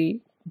chemistry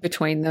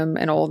between them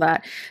and all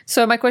that.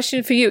 So my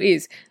question for you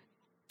is,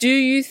 do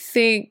you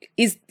think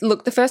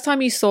the first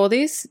time you saw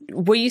this,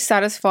 were you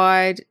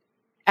satisfied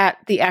at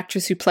the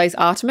actress who plays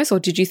Artemis,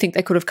 or did you think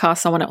they could have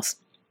cast someone else?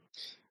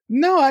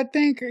 No, I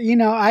think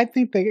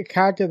the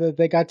character that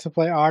they got to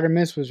play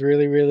Artemis was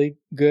really, really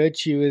good.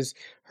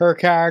 Her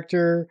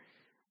character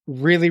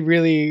really,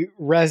 really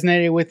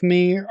resonated with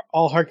me.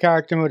 All her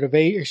character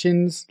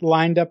motivations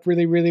lined up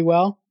really, really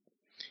well.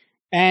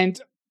 And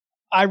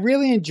I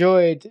really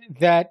enjoyed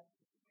that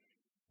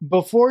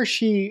before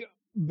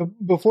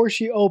before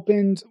she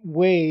opened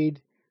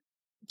Wade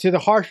to the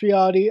harsh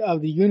reality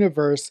of the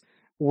universe,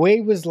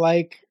 Wade was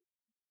like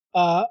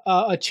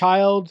a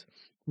child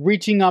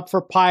reaching up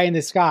for pie in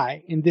the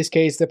sky. In this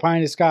case, the pie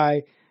in the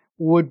sky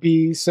would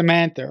be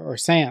Samantha or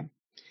Sam.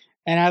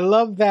 And I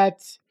love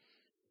that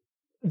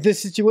the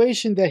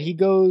situation that he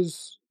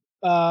goes,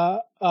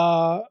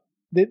 the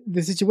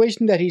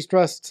situation that he's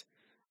thrust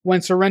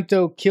when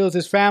Sorrento kills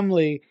his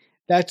family,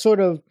 that sort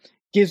of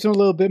gives him a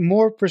little bit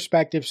more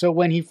perspective. So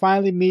when he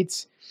finally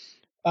meets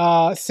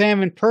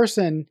Sam in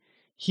person,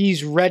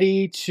 he's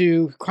ready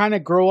to kind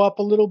of grow up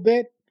a little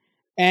bit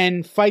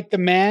and fight the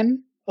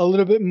man a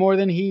little bit more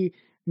than he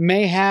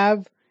may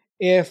have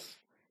if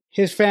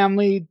his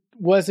family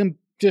wasn't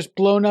just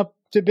blown up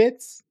to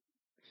bits.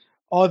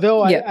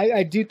 Although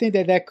I do think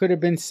that could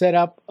have been set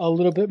up a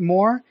little bit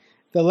more.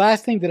 The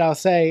last thing that I'll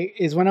say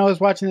is when I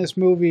was watching this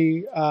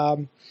movie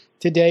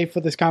today for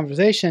this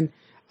conversation,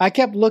 I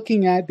kept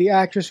looking at the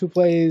actress who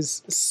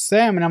plays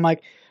Sam, and I'm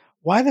like,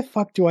 why the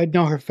fuck do I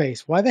know her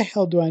face? Why the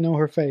hell do I know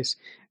her face?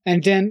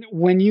 And then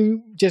when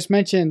you just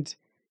mentioned,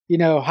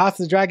 House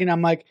of the Dragon,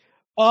 I'm like,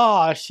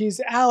 oh, she's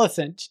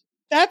Allison.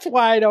 That's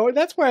why I know her.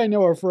 That's where I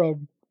know her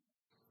from.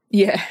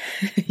 Yeah.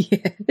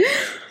 Yeah.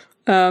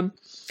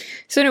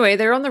 So anyway,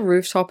 they're on the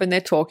rooftop and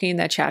they're talking and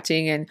they're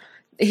chatting, and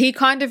he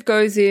kind of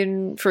goes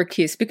in for a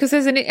kiss because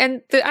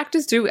and the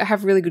actors do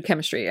have really good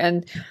chemistry.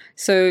 And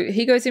so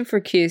he goes in for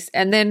a kiss,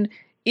 and then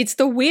it's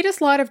the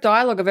weirdest line of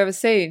dialogue I've ever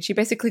seen. She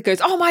basically goes,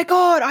 "Oh my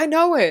God, I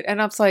know it."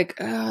 And I was like,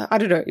 I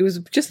don't know. It was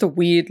just a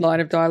weird line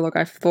of dialogue.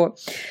 I thought,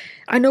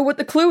 I know what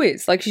the clue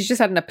is. Like, she's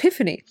just had an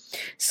epiphany.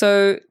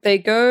 So they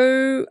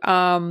go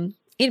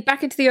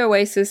back into the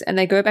Oasis, and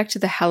they go back to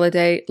the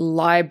Halliday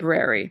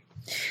Library.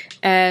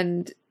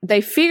 And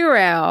they figure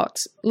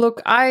out,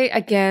 look,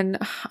 I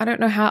don't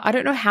know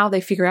how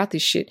they figure out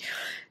this shit.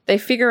 They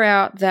figure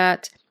out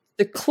that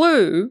the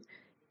clue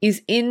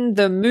is in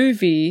the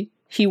movie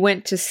he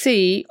went to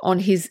see on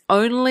his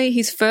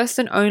first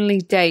and only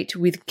date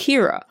with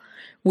Kira,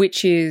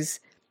 which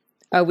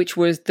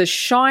was The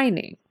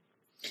Shining.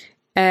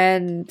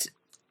 And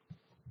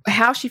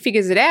how she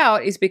figures it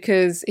out is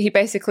because he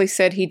basically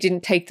said he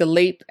didn't take the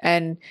leap,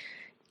 and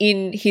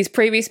in his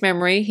previous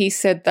memory, he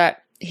said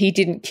that he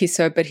didn't kiss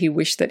her, but he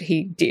wished that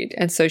he did.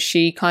 And so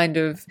she kind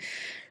of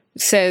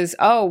says,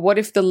 oh, what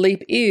if the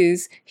leap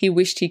is he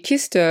wished he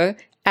kissed her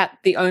at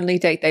the only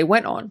date they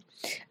went on?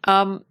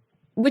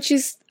 Which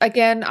is,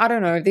 again, I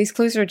don't know, these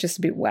clues are just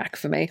a bit whack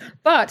for me.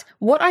 But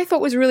what I thought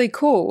was really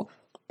cool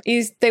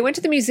is they went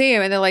to the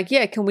museum and they're like,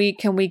 yeah, can we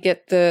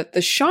get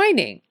the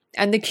Shining?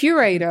 And the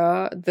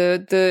curator,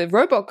 the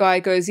robot guy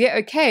goes, yeah,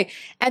 okay.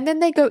 And then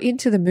they go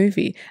into the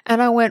movie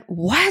and I went,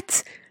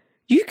 what?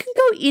 You can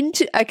go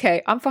into,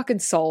 okay, I'm fucking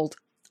sold.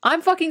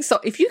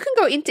 If you can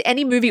go into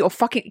any movie or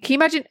can you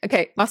imagine,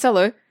 okay,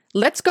 Marcelo,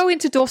 let's go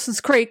into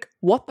Dawson's Creek.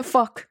 What the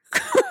fuck?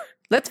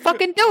 Let's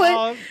fucking do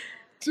it.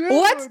 Dude,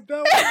 what?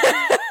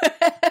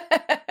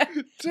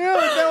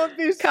 That would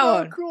be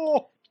so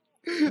cool.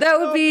 That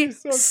would be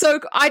so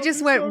cool. I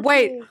just went,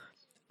 wait. Cool.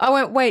 I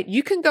went, wait,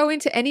 you can go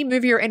into any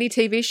movie or any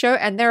TV show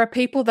and there are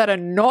people that are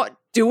not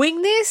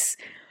doing this?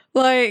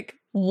 Like,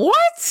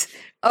 what?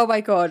 Oh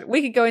my God.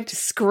 We could go into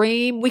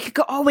Scream. We could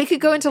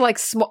go into like,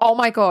 oh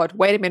my God,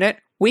 wait a minute.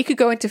 We could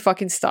go into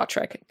fucking Star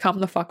Trek. Come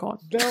the fuck on.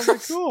 That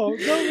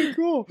would be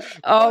cool.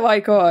 Oh my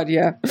God,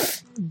 yeah.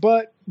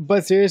 But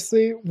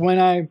seriously, when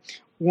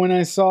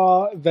I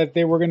saw that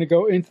they were going to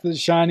go into The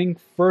Shining,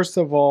 first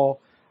of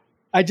all,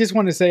 I just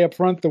want to say up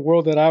front, the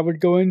world that I would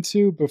go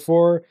into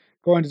before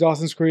going to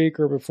Dawson's Creek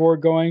or before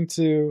going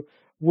to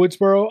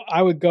Woodsboro,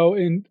 I would go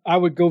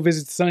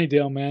visit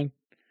Sunnydale, man.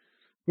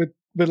 With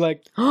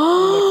like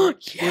a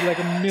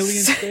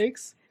million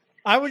steaks.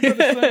 I would go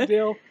to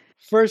Sunnydale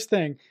first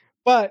thing.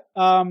 But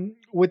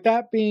with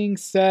that being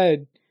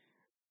said,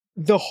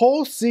 the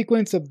whole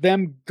sequence of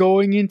them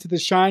going into The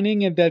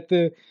Shining and that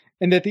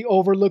the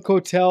Overlook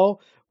Hotel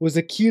was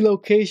a key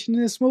location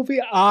in this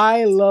movie,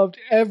 I loved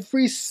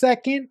every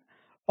second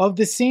of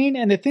the scene.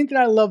 And the thing that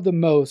I love the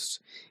most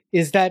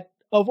is that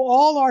of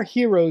all our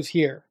heroes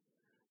here,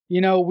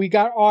 we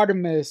got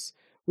Artemis,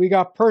 we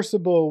got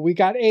Percival, we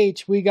got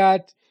H, we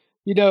got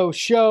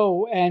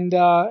Sho and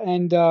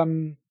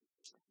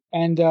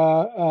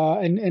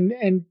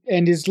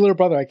his little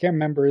brother. I can't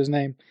remember his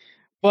name.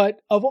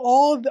 But of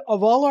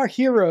all our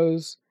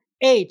heroes,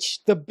 H,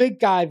 the big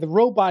guy, the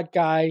robot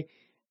guy,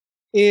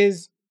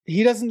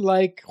 he doesn't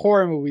like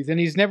horror movies and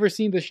he's never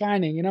seen The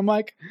Shining. And I'm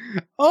like,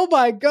 oh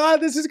my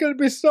God, this is going to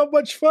be so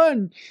much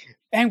fun.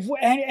 And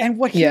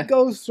what he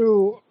goes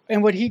through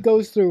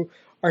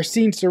are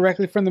scenes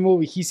directly from the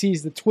movie. He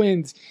sees the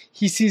twins.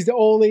 He sees the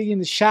old lady in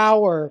the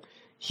shower.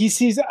 He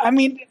sees,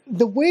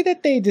 the way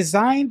that they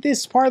designed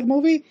this part of the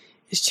movie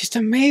is just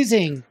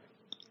amazing.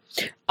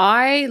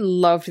 I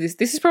loved this.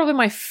 This is probably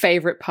my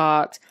favorite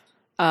part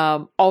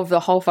of the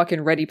whole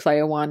fucking Ready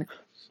Player One.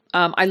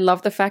 I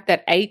love the fact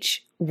that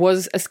H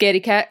was a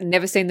scaredy cat,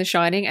 never seen The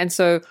Shining, and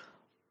so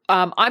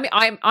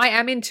I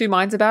am in two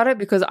minds about it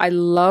because I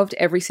loved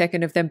every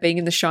second of them being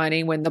in The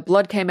Shining when the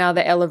blood came out of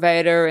the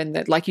elevator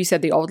and like you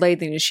said, the old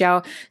lady in the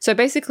shower. So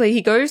basically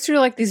he goes through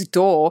like this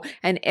door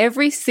and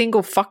every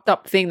single fucked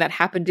up thing that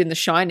happened in The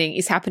Shining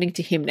is happening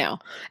to him now.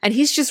 And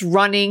he's just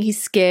running,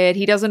 he's scared,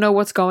 he doesn't know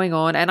what's going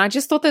on. And I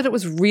just thought that it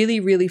was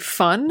really, really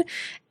fun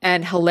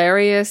and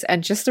hilarious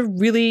and just a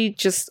really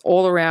just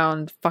all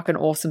around fucking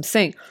awesome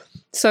scene.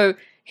 So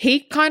he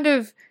kind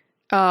of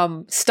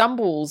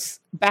stumbles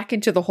back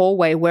into the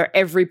hallway where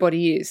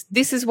everybody is.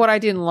 This is what I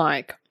didn't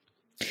like.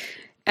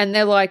 And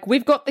they're like,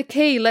 we've got the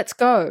key, let's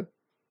go.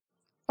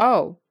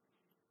 Oh.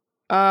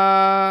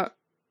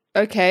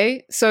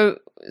 Okay. So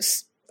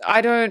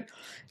I don't...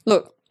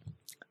 Look,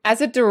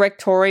 as a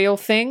directorial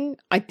thing,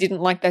 I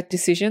didn't like that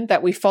decision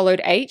that we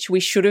followed H.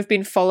 We should have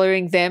been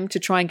following them to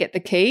try and get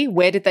the key.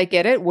 Where did they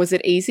get it? Was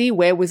it easy?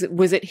 Where was it?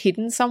 Was it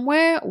hidden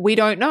somewhere? We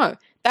don't know.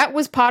 That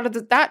was part of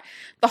the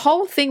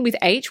whole thing with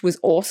H was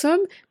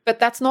awesome, but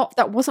that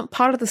wasn't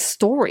part of the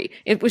story.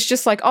 It was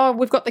just like, oh,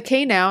 we've got the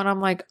key now. And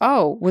I'm like,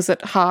 oh, was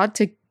it hard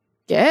to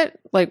get?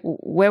 Like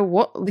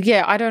what?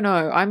 Yeah, I don't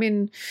know. I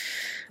mean,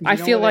 I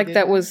feel like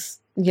that was,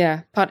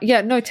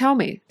 no, tell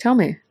me.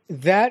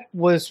 That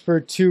was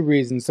for two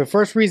reasons. The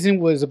first reason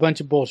was a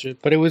bunch of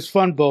bullshit, but it was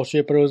fun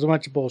bullshit, but it was a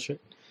bunch of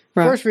bullshit.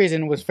 Right. First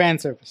reason was fan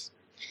service.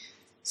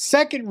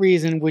 Second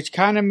reason, which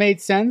kind of made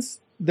sense,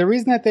 the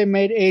reason that they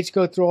made H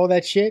go through all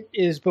that shit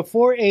is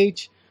before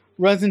H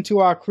runs into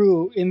our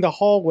crew in the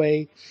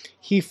hallway,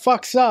 he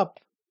fucks up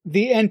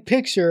the end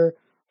picture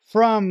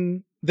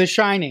from The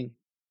Shining,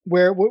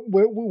 where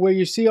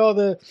you see all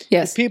the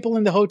people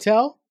in the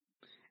hotel.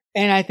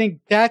 And I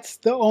think that's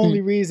the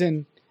only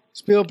reason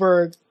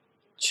Spielberg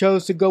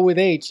chose to go with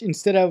H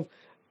instead of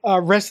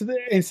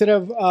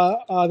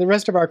the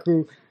rest of our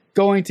crew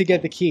going to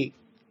get the key,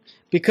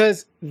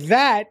 because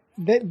that's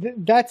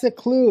a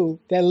clue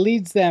that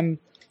leads them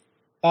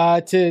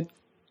to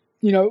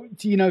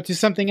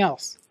something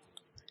else.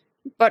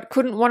 But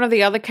couldn't one of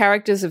the other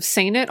characters have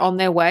seen it on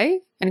their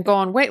way and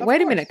gone, wait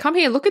a minute, come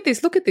here, look at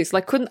this.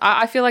 Like,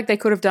 I feel like they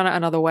could have done it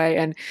another way.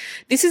 And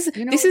this is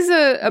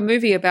a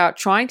movie about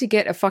trying to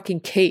get a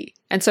fucking key.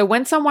 And so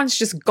when someone's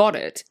just got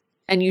it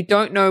and you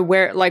don't know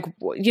where, like,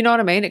 you know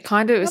what I mean? It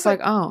kind of is like,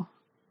 oh.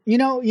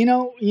 Now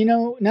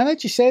that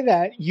you say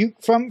that, you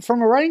from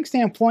a writing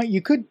standpoint,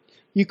 you could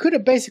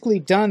have basically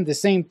done the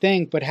same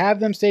thing, but have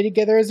them stay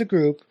together as a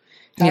group.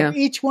 Have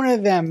each one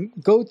of them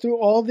go through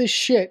all this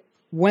shit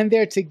when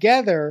they're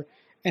together,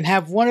 and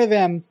have one of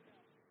them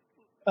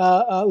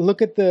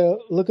look at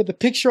the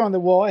picture on the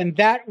wall, and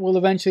that will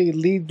eventually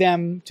lead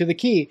them to the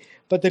key.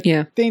 But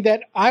the thing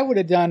that I would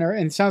have done,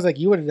 and it sounds like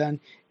you would have done,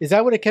 is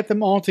I would have kept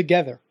them all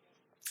together.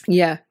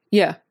 Yeah,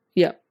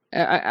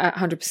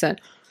 100%.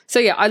 So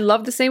yeah, I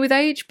love the scene with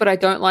H, but I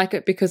don't like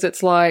it because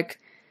it's like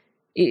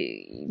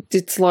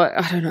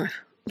I don't know.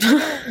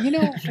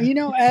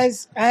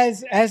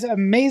 As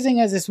amazing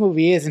as this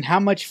movie is and how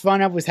much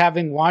fun I was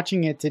having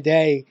watching it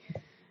today,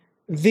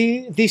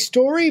 the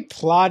story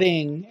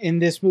plotting in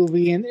this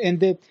movie and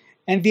the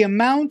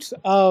amount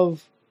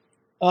of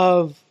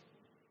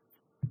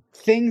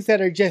things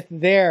that are just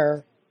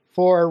there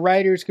for a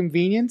writer's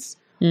convenience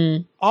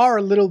are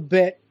a little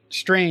bit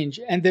strange,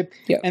 and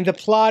the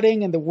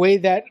plotting and the way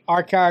that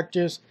our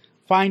characters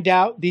find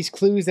out these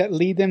clues that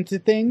lead them to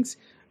things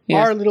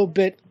are a little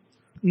bit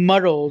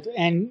muddled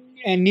and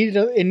needed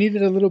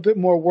a little bit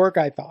more work,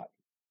 I thought.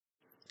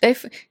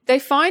 They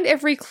find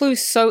every clue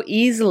so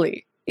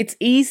easily. It's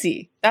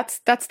easy.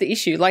 That's the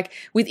issue. Like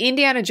with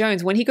Indiana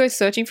Jones, when he goes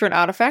searching for an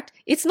artifact,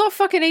 it's not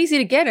fucking easy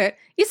to get it.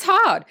 It's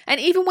hard. And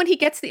even when he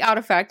gets the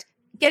artifact,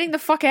 getting the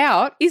fuck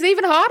out is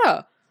even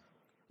harder.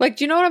 Like,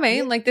 do you know what I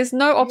mean? Like, there's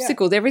no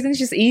obstacles. Everything's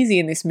just easy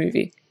in this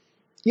movie.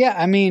 Yeah,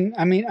 I mean,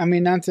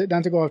 not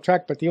to go off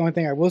track, but the only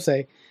thing I will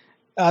say,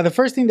 the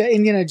first thing that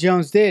Indiana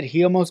Jones did,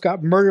 he almost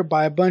got murdered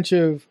by a bunch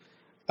of,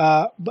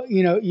 by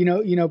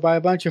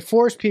a bunch of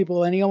Force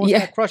people, and he almost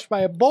got crushed by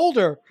a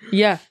boulder.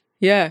 Yeah.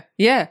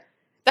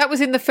 That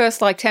was in the first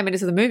 10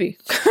 minutes of the movie,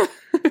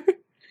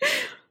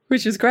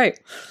 which is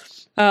great.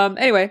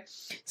 Anyway,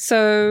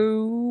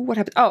 so what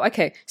happened? Oh,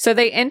 okay. So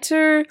they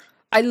enter.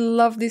 I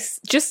love this.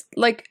 Just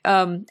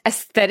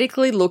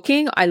aesthetically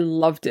looking, I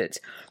loved it.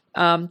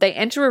 They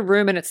enter a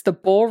room and it's the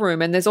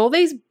ballroom, and there's all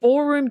these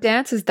ballroom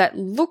dancers that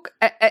look.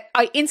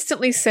 I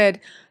instantly said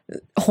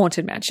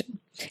Haunted Mansion.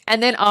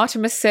 And then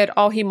Artemis said,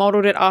 oh, he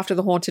modeled it after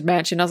the Haunted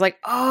Mansion. I was like,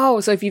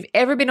 oh, so if you've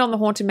ever been on the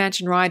Haunted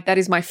Mansion ride, that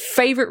is my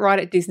favorite ride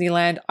at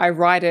Disneyland. I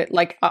ride it.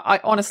 Like, I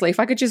honestly, if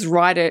I could just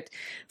ride it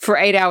for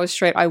 8 hours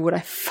straight, I would.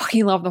 I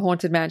fucking love the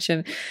Haunted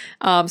Mansion.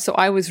 So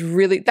I was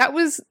that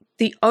was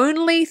the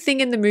only thing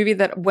in the movie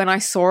that when I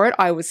saw it,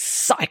 I was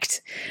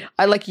psyched.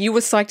 You were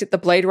psyched at the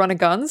Blade Runner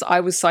guns.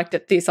 I was psyched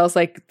at this. I was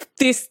like,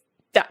 this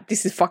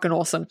is fucking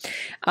awesome.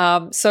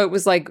 So it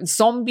was like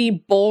zombie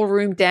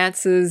ballroom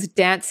dancers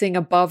dancing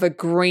above a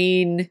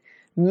green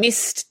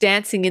mist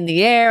dancing in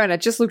the air, and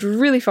it just looked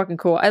really fucking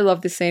cool. I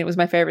love this scene. It was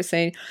my favorite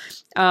scene.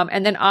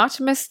 And then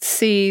Artemis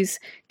sees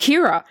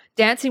Kira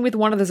dancing with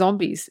one of the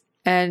zombies,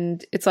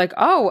 and it's like,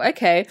 oh,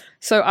 okay.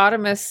 So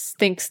Artemis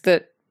thinks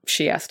that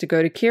she has to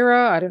go to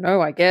Kira. I don't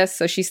know, I guess.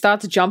 So she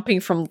starts jumping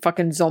from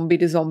fucking zombie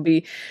to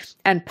zombie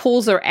and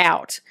pulls her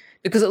out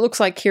because it looks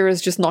like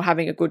Kira's just not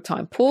having a good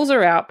time. Pulls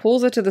her out,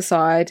 pulls her to the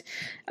side,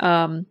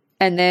 and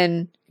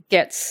then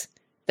gets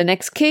the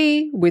next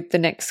key with the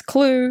next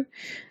clue.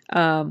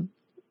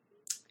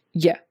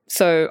 Yeah.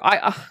 So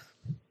I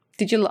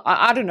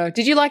don't know.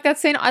 Did you like that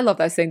scene? I love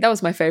that scene. That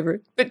was my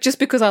favorite, but just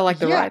because I like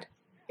the ride.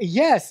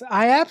 Yes,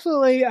 I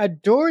absolutely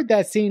adored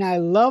that scene. I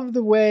love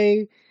the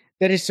way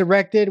that it's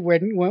directed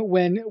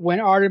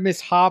when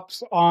Artemis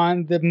hops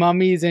on the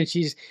mummies and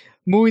she's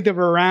moving them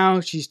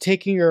around. She's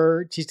taking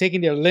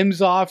their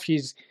limbs off.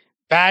 She's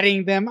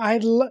batting them. I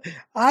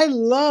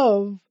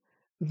love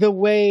the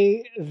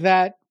way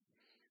that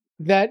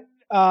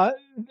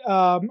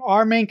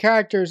our main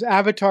characters'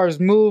 avatars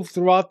move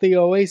throughout the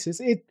Oasis.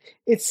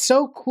 It's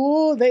so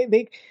cool.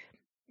 They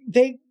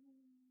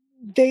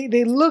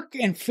look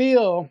and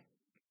feel.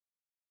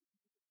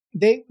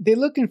 They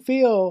look and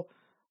feel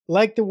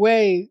like the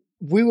way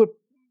we would.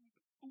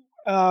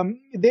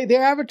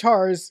 Their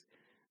avatars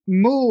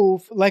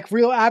move like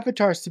real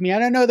avatars to me. I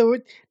don't know.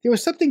 There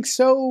was something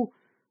so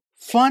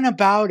fun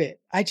about it.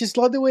 I just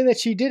love the way that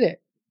she did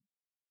it.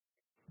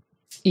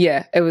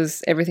 Yeah, it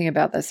was everything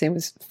about that scene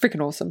was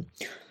freaking awesome.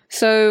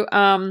 So,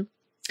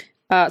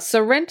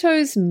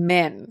 Sorrento's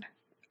men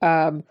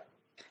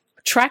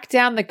track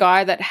down the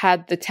guy that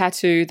had the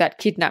tattoo that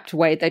kidnapped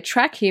Wade. They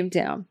track him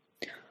down,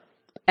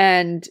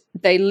 and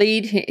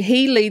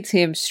he leads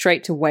him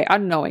straight to Wade,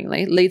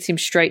 unknowingly leads him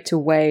straight to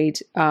Wade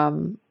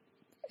and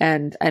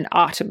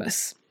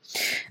Artemis.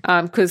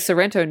 Because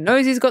Sorrento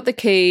knows he's got the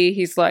key.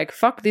 He's like,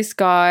 fuck this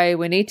guy,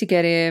 we need to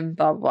get him,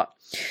 blah, blah, blah.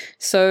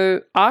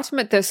 So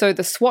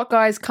the SWAT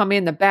guys come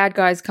in, the bad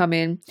guys come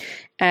in,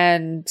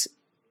 and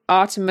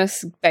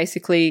Artemis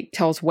basically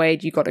tells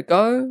Wade, you got to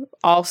go.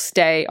 I'll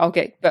stay.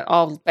 But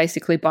I'll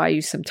basically buy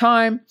you some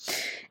time.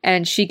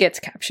 And she gets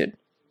captured.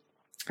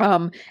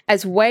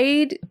 As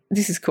Wade,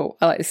 this is cool.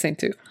 I like this scene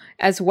too.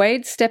 As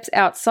Wade steps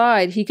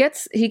outside, he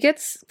gets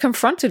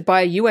confronted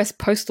by a US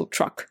postal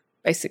truck,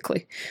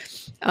 basically.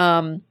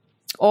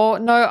 Or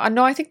no,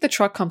 I think the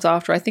truck comes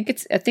after. I think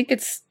it's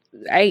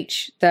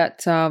H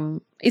that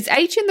is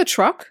H in the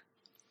truck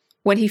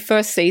when he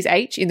first sees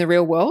H in the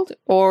real world,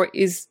 or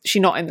is she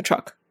not in the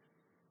truck?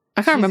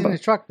 I can't remember.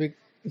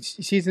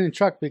 She's in the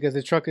truck because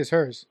the truck is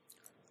hers.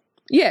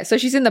 Yeah, so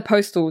she's in the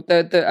postal,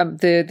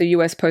 the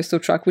US postal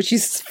truck, which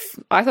is,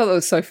 I thought that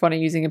was so funny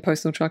using a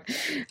postal truck.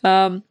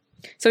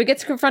 So he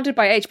gets confronted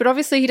by H, but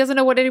obviously he doesn't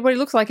know what anybody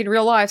looks like in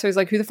real life. So he's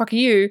like, who the fuck are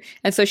you?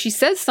 And so she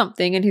says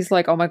something and he's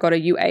like, oh my God, are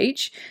you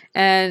H?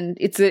 And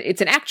it's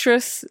an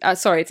actress.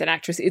 Sorry, it's an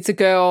actress. It's a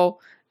girl.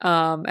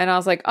 And I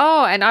was like,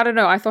 oh, and I don't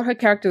know. I thought her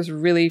character was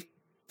really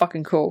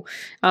fucking cool.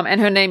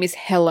 And her name is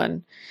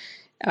Helen.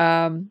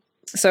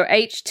 So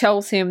H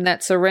tells him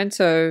that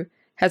Sorrento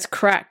has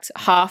cracked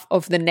half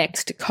of the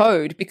next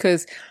code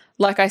because,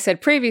 like I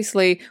said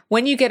previously,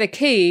 when you get a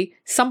key,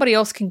 somebody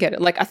else can get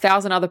it. Like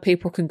 1,000 other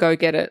people can go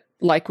get it,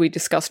 like we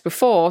discussed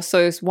before.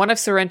 So one of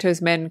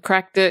Sorrento's men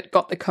cracked it,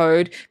 got the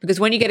code, because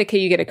when you get a key,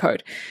 you get a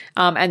code.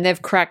 And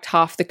they've cracked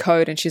half the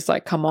code, and she's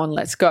like, come on,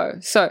 let's go.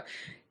 So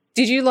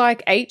did you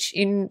like H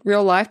in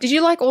real life? Did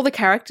you like all the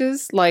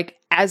characters, like,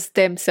 as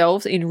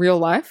themselves in real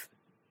life?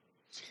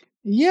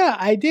 Yeah,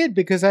 I did,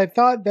 because I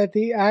thought that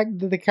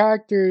the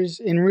characters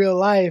in real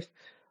life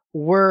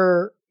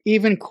were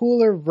even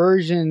cooler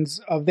versions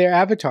of their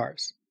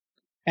avatars,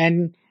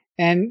 and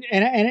I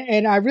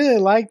really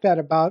liked that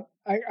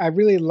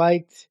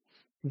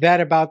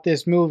about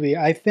this movie.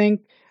 I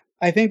think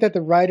that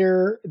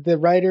the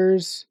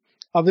writers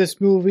of this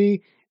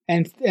movie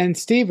and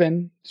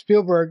Steven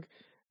Spielberg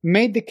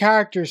made the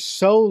characters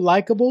so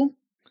likable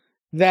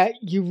that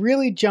you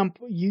really jump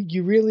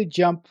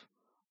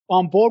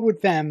on board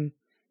with them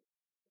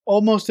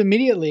almost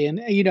immediately.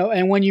 And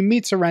and when you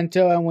meet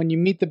Sorrento and when you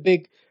meet the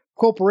big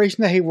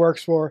corporation that he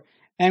works for,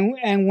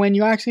 and when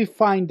you actually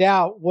find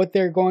out what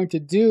they're going to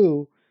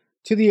do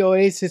to the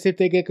Oasis if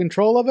they get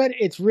control of it,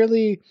 it's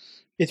really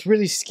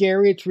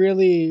scary, it's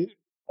really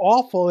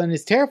awful, and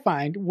it's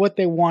terrifying what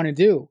they want to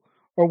do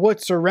or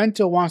what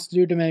Sorrento wants to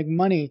do to make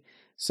money.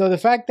 So the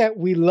fact that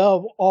we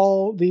love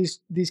all these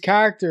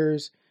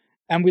characters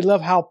and we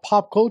love how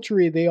pop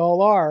culture-y they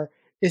all are,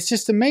 it's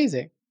just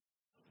amazing.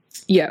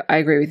 Yeah, I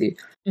agree with you.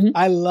 Mm-hmm.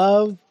 I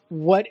love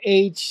what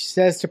H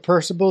says to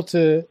Percival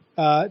to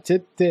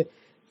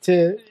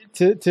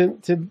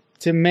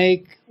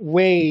make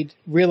Wade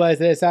realize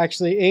that it's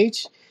actually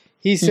H.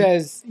 He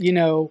says,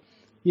 because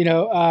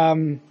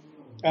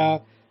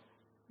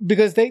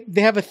they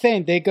have a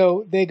thing. They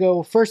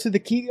go first to the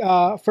key,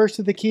 first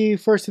to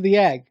the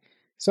egg.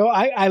 So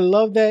I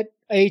love that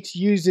H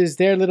uses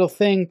their little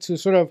thing to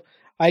sort of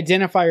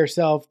identify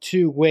herself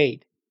to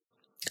Wade.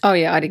 Oh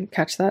yeah, I didn't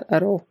catch that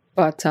at all.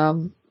 But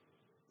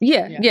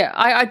Yeah.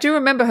 I do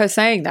remember her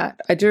saying that.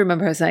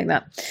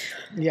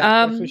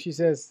 Yeah, that's what she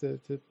says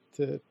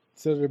to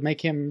sort of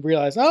make him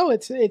realize, oh,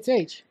 it's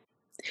H.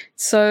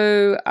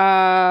 So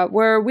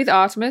we're with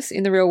Artemis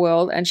in the real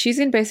world, and she's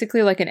in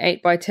basically like an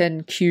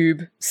 8x10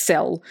 cube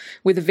cell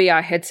with a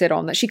VR headset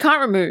on that she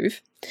can't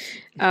remove.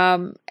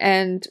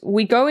 And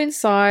we go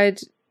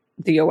inside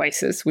the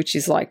OASIS, which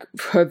is like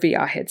her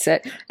VR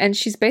headset, and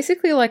she's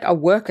basically like a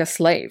worker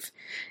slave.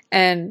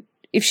 And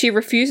if she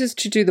refuses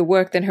to do the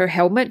work, then her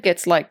helmet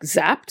gets like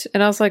zapped.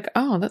 And I was like,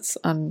 oh, that's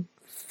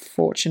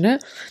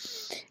unfortunate.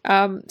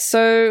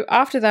 So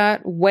after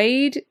that,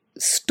 Wade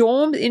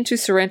stormed into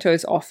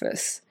Sorrento's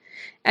office.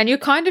 And you're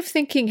kind of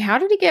thinking, how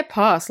did he get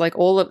past like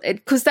all of it?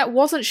 Because that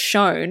wasn't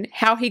shown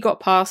how he got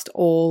past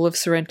all of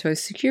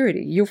Sorrento's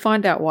security. You'll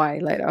find out why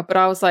later. But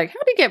I was like, how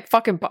did he get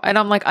fucking... And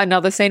I'm like,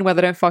 another scene where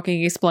they don't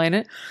fucking explain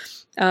it.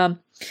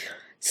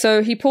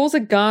 So he pulls a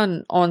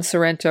gun on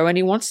Sorrento and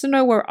he wants to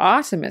know where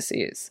Artemis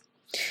is.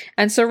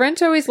 And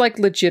Sorrento is like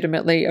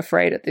legitimately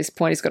afraid at this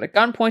point. He's got a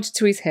gun pointed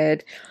to his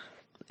head.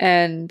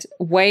 And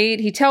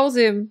Wade, he tells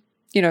him,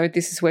 you know,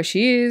 this is where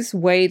she is.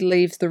 Wade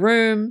leaves the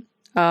room,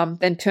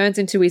 then turns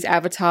into his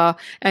avatar,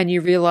 and you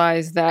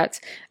realize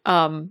that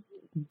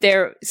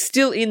they're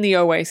still in the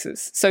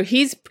OASIS. So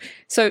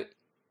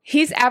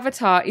his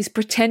avatar is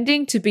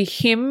pretending to be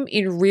him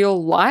in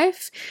real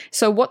life.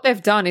 So what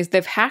they've done is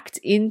they've hacked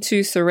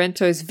into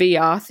Sorrento's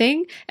VR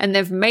thing, and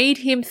they've made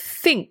him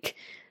think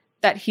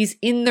that he's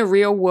in the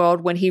real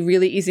world when he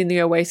really is in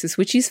the OASIS,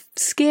 which is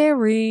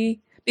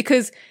scary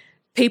because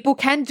people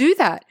can do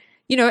that.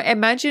 You know,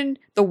 imagine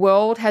the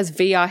world has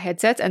VR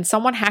headsets and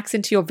someone hacks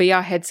into your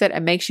VR headset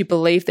and makes you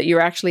believe that you're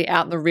actually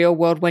out in the real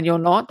world when you're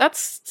not.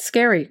 That's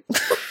scary.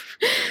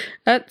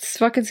 That's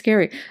fucking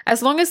scary.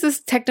 As long as there's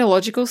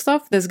technological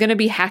stuff, there's going to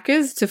be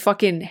hackers to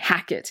fucking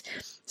hack it.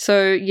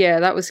 So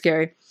yeah, that was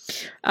scary.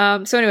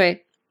 So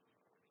anyway,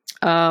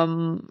 they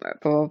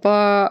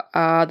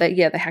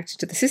hacked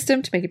into the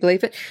system to make you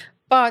believe it.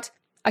 But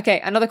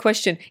okay, another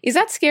question: is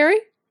that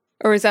scary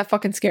or is that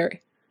fucking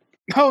scary?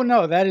 Oh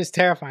no, that is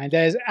terrifying.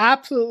 That is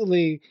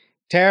absolutely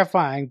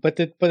terrifying. But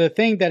the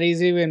thing that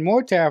is even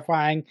more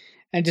terrifying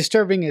and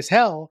disturbing as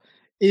hell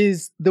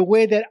is the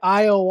way that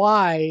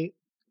IOI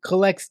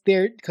collects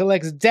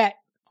debt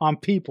on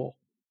people.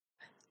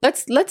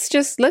 Let's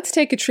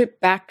take a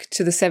trip back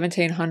to the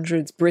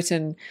 1700s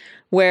Britain,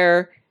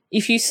 where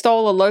if you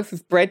stole a loaf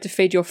of bread to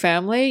feed your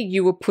family,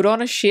 you were put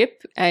on a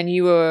ship and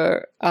you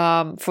were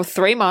for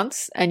 3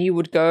 months, and you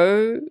would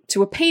go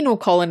to a penal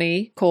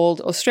colony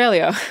called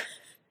Australia.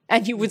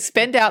 And you would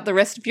spend out the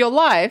rest of your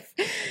life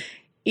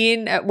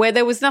in where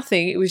there was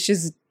nothing. It was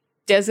just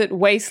desert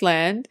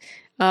wasteland.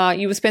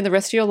 You would spend the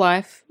rest of your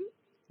life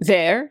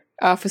there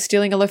for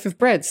stealing a loaf of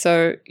bread.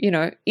 So, you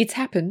know, it's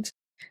happened.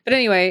 But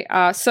anyway,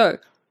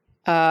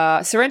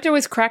 Sorrento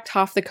has cracked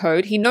half the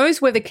code. He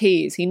knows where the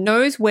key is. He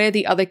knows where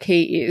the other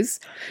key is.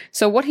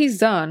 So what he's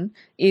done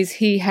is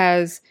he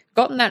has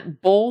gotten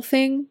that ball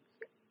thing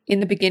in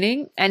the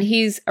beginning, and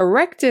he's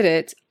erected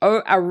it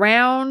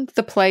around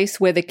the place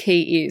where the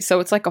key is.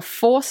 So it's like a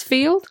force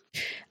field,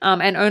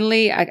 and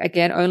only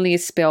a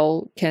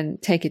spell can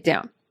take it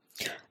down.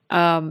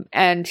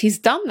 And he's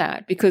done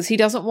that because he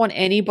doesn't want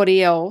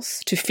anybody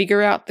else to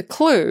figure out the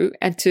clue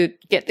and to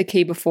get the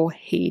key before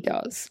he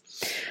does.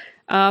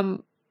 I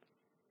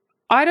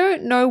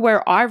don't know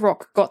where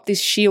IROC got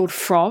this shield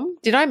from.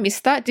 Did I miss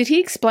that? Did he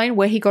explain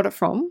where he got it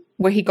from?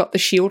 Where he got the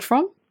shield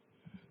from?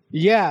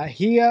 Yeah,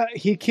 he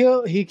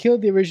killed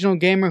the original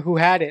gamer who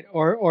had it,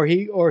 or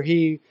he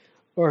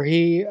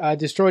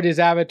destroyed his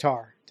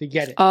avatar to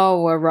get it.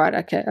 Oh, right.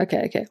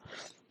 Okay.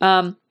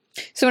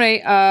 So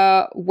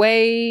anyway,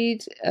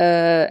 Wade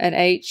and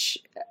H,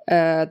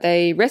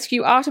 they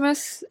rescue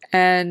Artemis,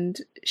 and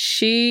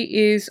she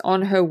is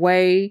on her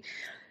way.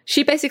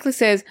 She basically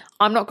says,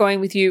 "I'm not going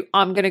with you.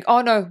 I'm gonna."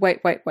 Oh no!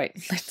 Wait.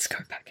 Let's go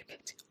back a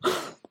bit.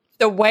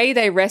 The way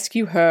they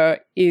rescue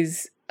her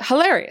is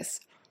hilarious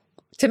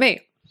to me.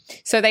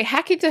 So they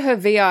hack into her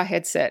VR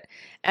headset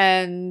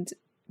and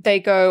they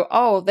go,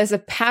 oh, there's a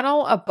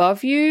panel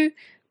above you,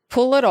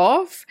 pull it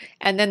off,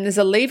 and then there's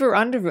a lever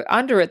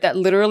under it that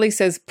literally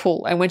says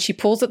pull. And when she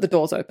pulls it, the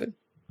doors open.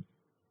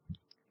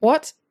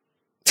 What?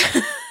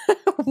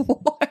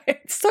 What?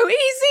 It's so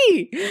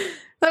easy.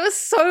 That was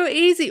so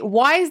easy.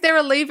 Why is there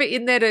a lever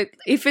in there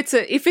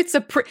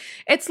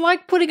it's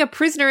like putting a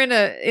prisoner in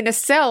a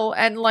cell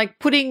and like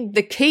putting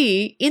the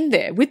key in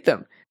there with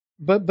them.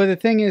 But the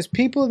thing is,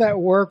 people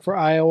that work for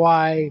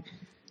IOI,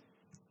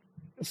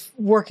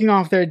 working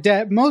off their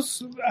debt,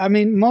 most of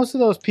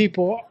those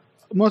people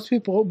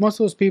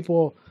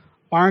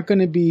aren't going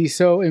to be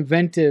so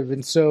inventive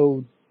and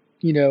so,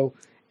 you know,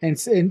 and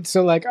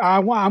so like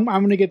I'm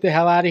going to get the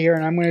hell out of here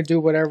and I'm going to do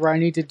whatever I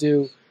need to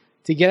do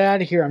to get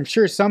out of here. I'm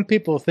sure some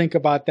people think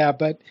about that,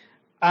 but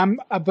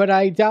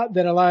I doubt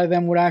that a lot of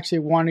them would actually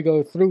want to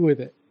go through with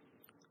it.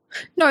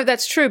 No,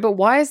 that's true. But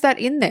why is that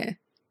in there?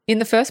 In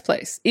the first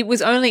place, it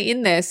was only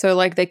in there so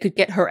like they could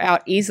get her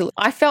out easily.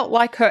 I felt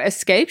like her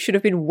escape should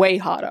have been way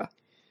harder.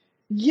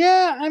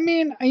 Yeah, I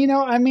mean, I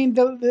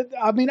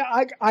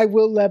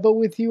will level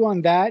with you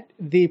on that.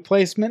 The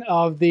placement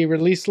of the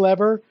release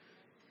lever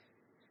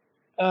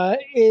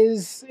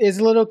is a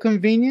little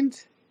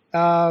convenient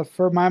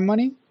for my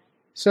money.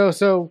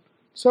 So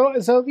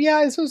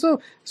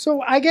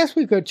I guess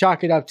we could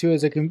chalk it up to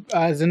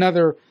as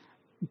another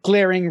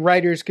glaring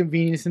writer's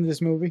convenience in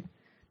this movie.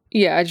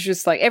 Yeah, it's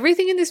just like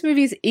everything in this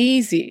movie is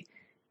easy.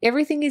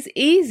 Everything is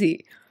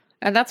easy.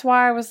 And that's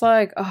why I was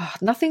like, oh,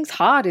 nothing's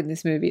hard in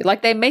this movie.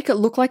 Like they make it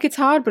look like it's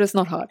hard, but it's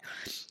not hard.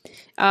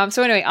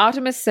 So anyway,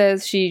 Artemis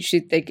says they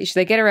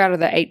get her out of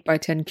the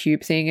 8x10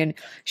 cube thing, and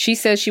she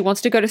says she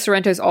wants to go to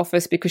Sorrento's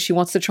office because she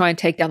wants to try and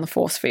take down the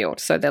force field.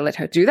 So they let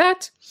her do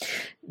that.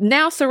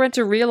 Now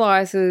Sorrento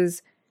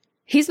realizes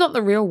he's not in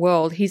the real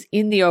world. He's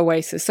in the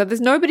OASIS. So there's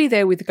nobody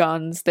there with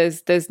guns.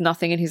 There's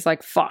nothing, and he's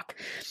like, fuck.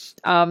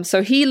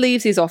 So he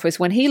leaves his office.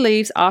 When he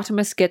leaves,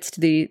 Artemis gets to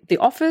the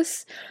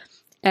office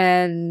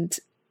and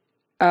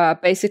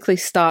basically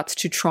starts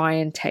to try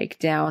and take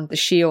down the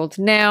shield.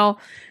 Now,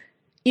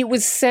 it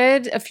was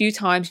said a few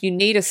times you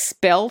need a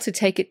spell to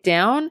take it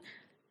down.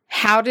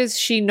 How does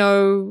she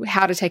know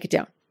how to take it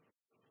down?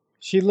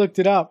 She looked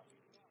it up.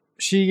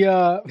 She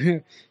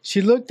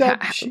looked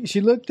up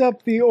she looked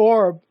up the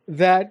orb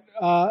that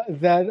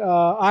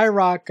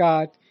Iraq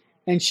got,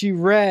 and she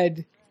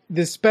read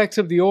the specs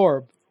of the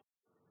orb.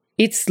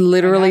 It's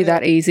literally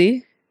that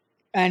easy.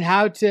 And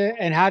how to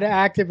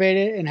activate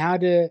it, and how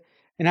to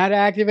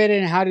activate it,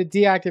 and how to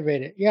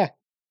deactivate it. Yeah.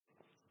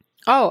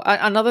 Oh,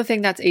 another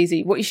thing that's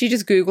easy. What, she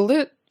just Googled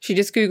it? She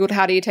just Googled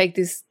how do you take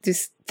this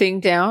thing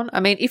down?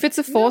 I mean, if it's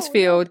a force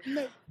field,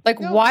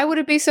 why would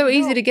it be so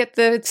easy to get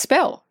the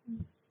spell?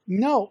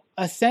 No,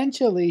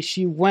 essentially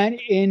she went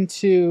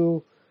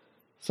into,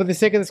 for the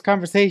sake of this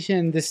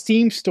conversation, the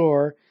Steam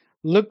store,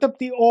 looked up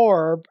the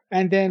orb,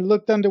 and then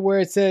looked under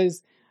where it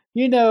says,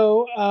 she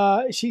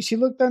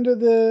looked under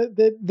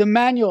the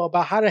manual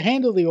about how to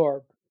handle the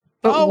orb.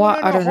 But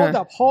what? I don't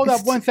know. Hold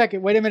up 1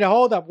 second. Wait a minute.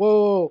 Hold up.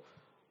 Whoa.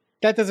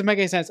 That doesn't make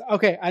any sense.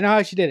 Okay, I know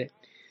how she did it.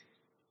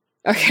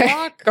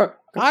 Okay.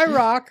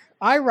 Iraq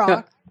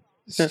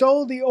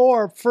stole the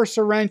orb for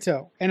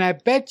Sorrento. And I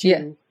bet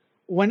you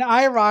when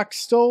Iraq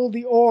stole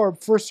the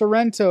orb for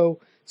Sorrento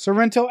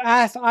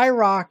asked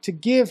Iraq to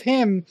give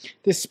him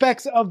the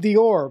specs of the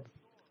orb.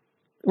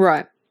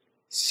 Right.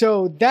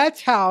 So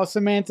that's how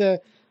Sam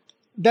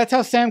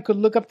could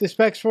look up the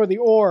specs for the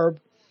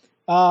orb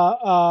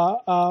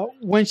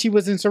when she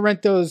was in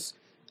Sorrento's,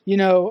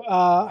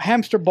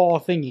 hamster ball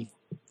thingy.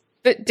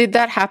 But did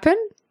that happen?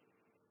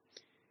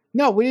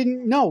 No, we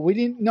didn't. No, we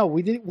didn't. No,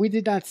 we didn't. We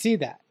did not see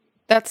that.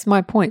 That's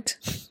my point.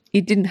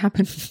 It didn't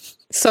happen.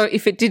 So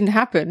if it didn't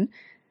happen,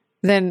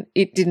 then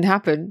it didn't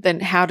happen.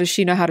 Then how does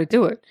she know how to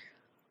do it?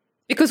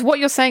 Because what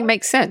you're saying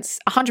makes sense.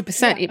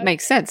 100% it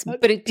makes sense,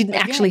 but it didn't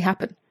actually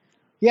happen.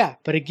 Yeah,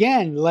 but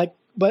again, look,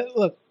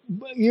 what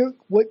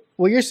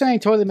you're saying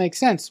totally makes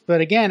sense.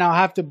 But again, I'll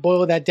have to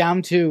boil that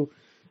down to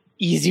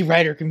easy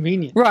writer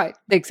convenience. Right,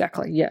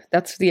 exactly. Yeah,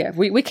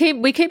 we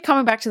keep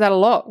coming back to that a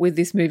lot with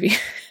this movie.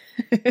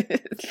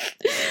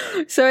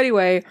 So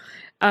anyway,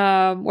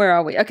 where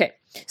are we? Okay.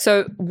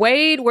 So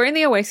Wade, we're in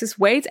the OASIS.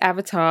 Wade's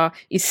avatar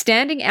is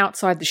standing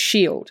outside the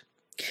shield,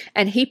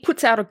 and he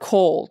puts out a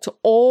call to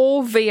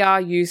all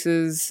VR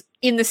users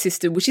in the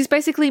system, which is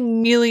basically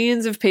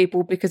millions of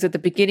people, because at the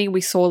beginning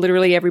we saw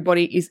literally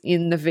everybody is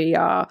in the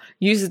VR,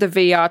 uses the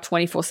VR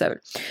 24/7.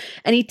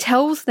 And he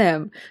tells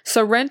them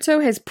Sorrento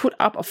has put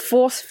up a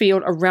force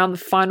field around the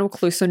final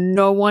clue so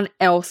no one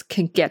else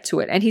can get to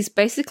it. And he's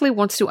basically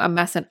wants to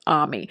amass an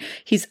army.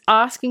 He's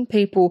asking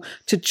people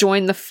to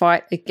join the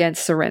fight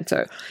against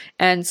Sorrento.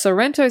 And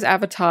Sorrento's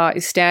avatar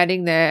is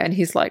standing there and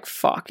he's like,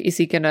 fuck, is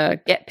he gonna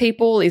get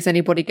people? Is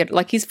anybody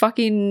he's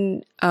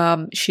fucking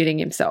shitting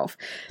himself.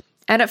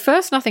 And at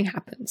first, nothing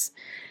happens.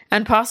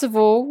 And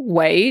Parsifal,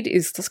 Wade,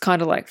 is just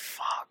kind of like,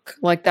 fuck,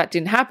 like that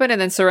didn't happen.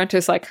 And then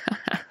Sorrento's like,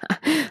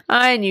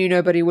 I knew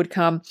nobody would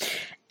come.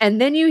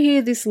 And then you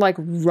hear this like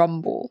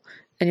rumble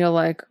and you're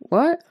like,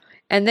 what?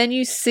 And then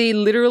you see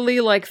literally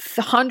like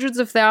hundreds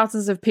of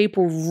thousands of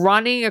people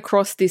running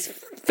across this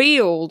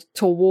field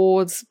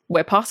towards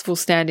where Parsifal's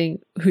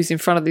standing, who's in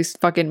front of this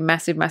fucking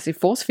massive, massive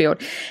force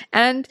field.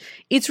 And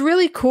it's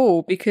really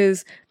cool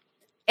because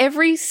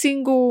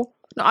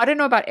I don't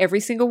know about every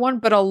single one,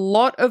 but a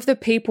lot of the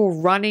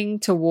people running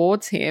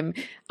towards him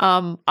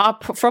are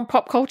from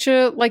pop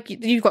culture. Like,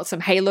 you've got some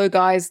Halo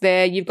guys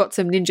there. You've got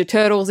some Ninja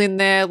Turtles in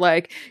there.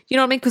 Like, you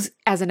know what I mean? Because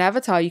as an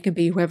avatar, you can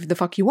be whoever the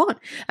fuck you want.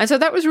 And so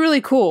that was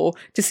really cool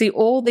to see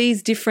all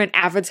these different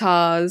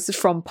avatars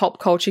from pop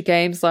culture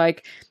games,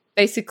 like,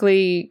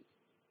 basically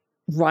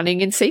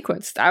running in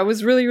sequence. That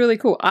was really, really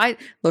cool. I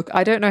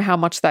don't know how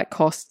much that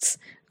costs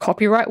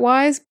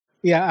copyright-wise.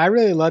 Yeah, I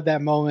really love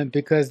that moment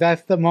because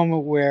that's the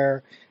moment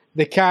where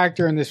the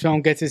character in this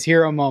film gets his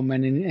hero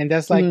moment, and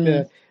that's like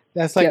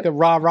the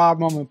rah-rah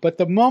moment. But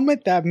the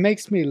moment that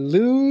makes me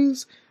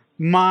lose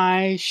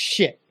my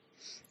shit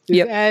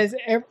is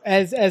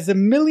as the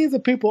millions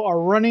of people are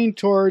running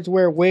towards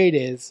where Wade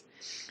is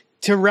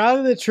to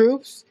rally the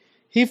troops,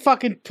 he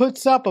fucking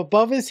puts up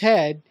above his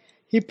head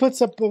he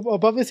puts up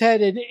above his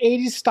head an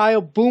 80s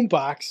style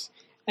boombox,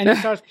 and he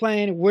starts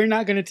playing "We're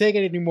Not Gonna Take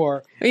It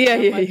Anymore."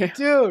 Yeah.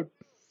 Dude.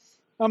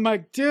 I'm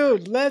like,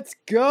 dude, let's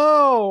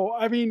go.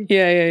 I mean,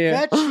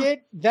 Yeah.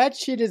 that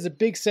shit is a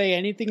big say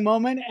anything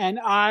moment, and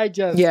I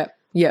just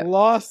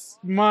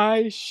lost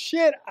my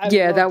shit.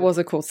 That was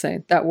a cool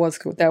scene. That was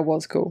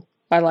cool.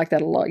 I like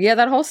that a lot. Yeah,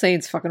 that whole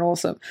scene's fucking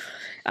awesome.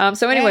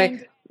 So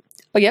anyway,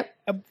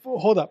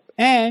 hold up.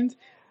 And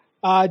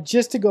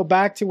just to go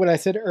back to what I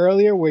said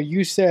earlier, where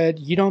you said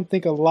you don't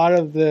think a lot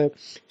of the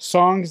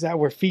songs that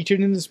were featured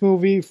in this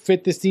movie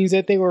fit the scenes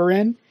that they were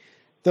in.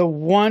 The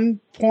one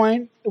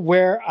point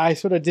where I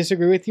sort of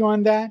disagree with you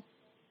on that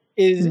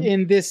is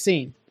in this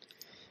scene.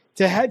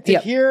 To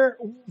hear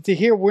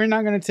 "We're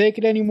Not Gonna Take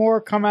It Anymore"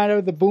 come out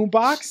of the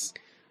boombox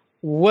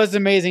was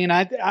amazing, and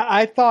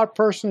I thought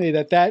personally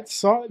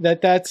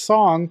that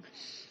song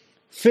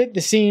fit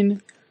the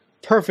scene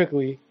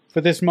perfectly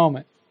for this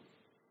moment.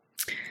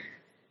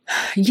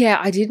 Yeah,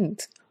 I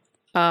didn't.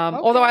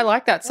 Although I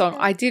like that song,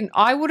 I didn't.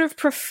 I would have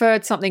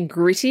preferred something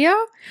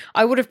grittier.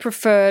 I would have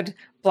preferred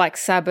Black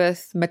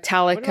Sabbath,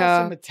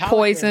 Metallica,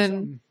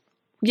 Poison.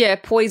 Yeah,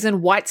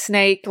 Poison,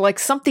 Whitesnake, like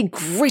something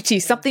gritty,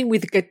 something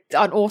with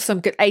an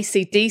awesome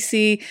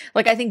AC/DC.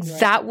 Like, I think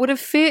that would have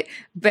fit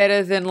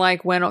better than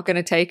like "We're Not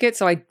Gonna Take It."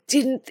 So I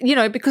didn't,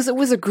 because it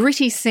was a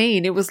gritty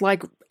scene. It was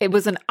like, it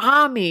was an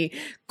army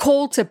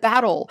called to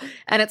battle.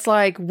 And it's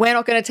like, "We're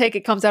Not Gonna Take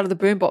It" comes out of the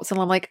boombox. And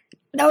I'm like,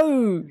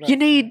 no, you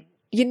need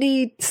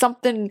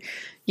something,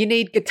 you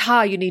need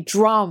guitar, you need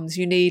drums,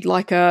 you need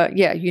I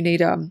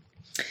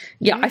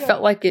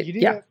felt like it.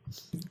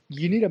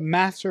 You need a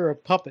Master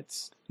of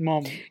Puppets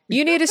moment.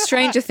 You need a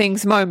Stranger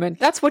Things moment.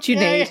 That's what you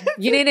need.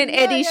 You need an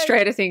Eddie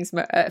Stranger Things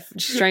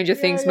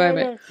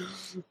moment.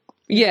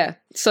 Yeah.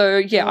 So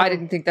I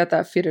didn't think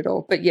that fit at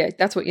all. But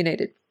that's what you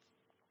needed.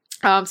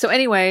 So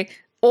anyway,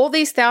 all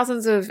these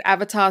thousands of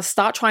avatars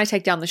start trying to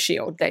take down the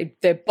shield.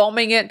 They're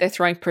bombing it. They're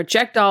throwing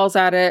projectiles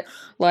at it.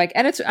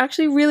 And it's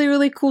actually a really,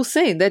 really cool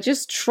scene. They're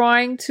just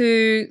trying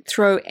to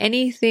throw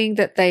anything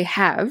that they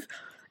have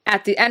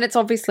and it's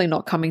obviously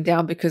not coming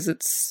down but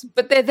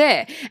they're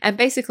there. And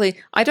basically,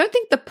 I don't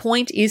think the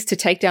point is to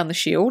take down the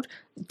shield.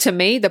 To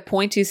me, the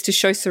point is to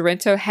show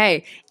Sorrento,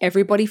 hey,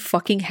 everybody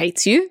fucking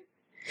hates you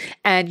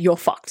and you're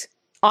fucked.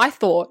 I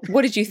thought,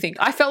 what did you think?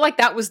 I felt like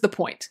that was the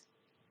point.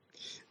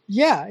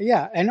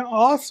 Yeah. And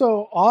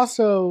also I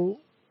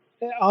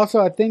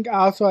think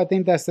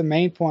that's the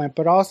main point,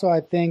 but also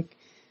I think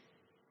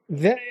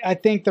the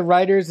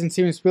writers and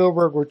Steven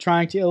Spielberg were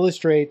trying to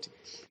illustrate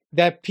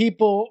that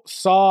people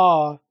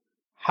saw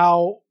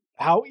how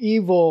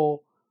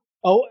evil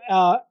how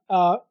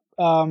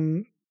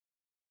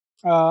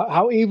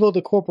evil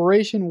the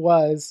corporation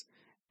was,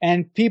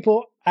 and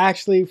people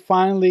actually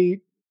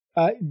finally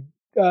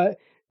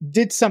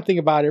did something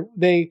about it.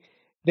 They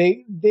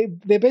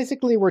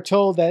basically were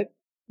told that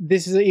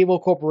this is an evil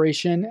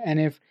corporation, and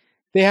if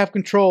they have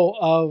control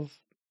of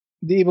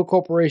the evil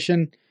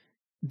corporation,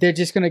 they're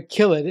just going to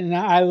kill it. And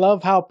I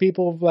love how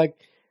people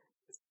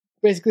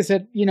basically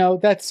said,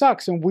 that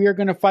sucks, and we are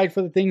going to fight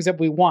for the things that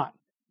we want.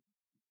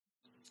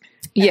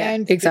 Yeah,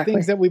 and exactly. The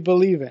things that we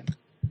believe in.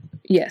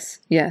 Yes,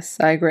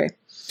 I agree.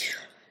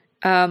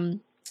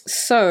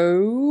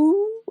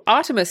 So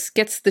Artemis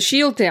gets the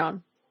shield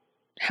down.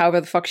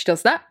 However the fuck she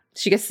does that.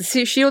 She gets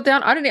the shield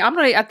down.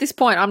 At this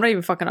point, I'm not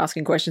even fucking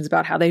asking questions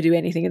about how they do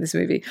anything in this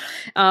movie.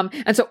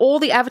 And so all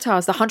the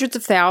avatars, the hundreds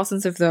of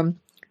thousands of them,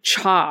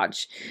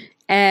 charge.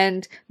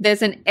 And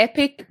there's an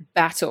epic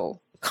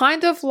battle.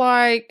 Kind of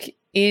like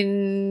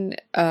in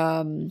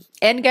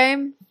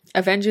Endgame,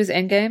 Avengers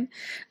Endgame.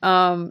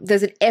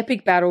 There's an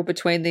epic battle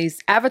between these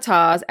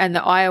avatars and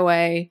the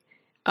IOA.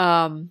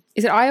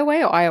 Is it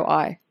IOA or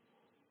IOI?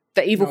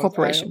 The evil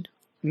corporation.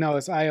 No,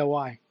 it's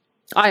IOI.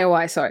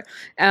 IOI, sorry.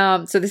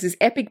 So this is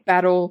epic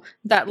battle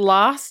that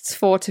lasts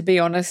for, to be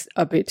honest,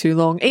 a bit too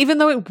long. Even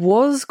though it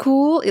was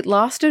cool, it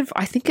lasted,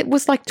 I think it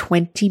was like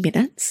 20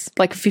 minutes,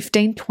 like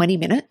 15, 20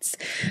 minutes.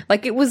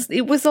 Like it was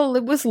long.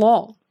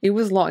 It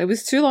was long. It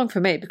was too long for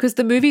me because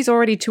the movie's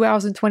already 2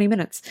 hours and 20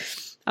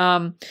 minutes.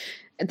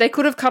 They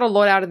could have cut a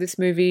lot out of this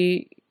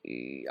movie,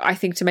 I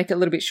think, to make it a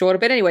little bit shorter.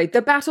 But anyway,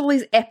 the battle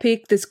is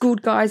epic. There's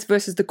good guys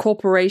versus the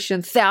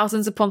corporation,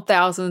 thousands upon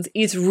thousands.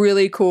 It's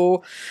really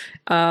cool.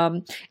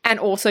 And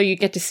also you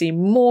get to see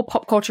more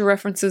pop culture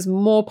references,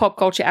 more pop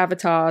culture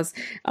avatars.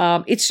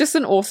 It's just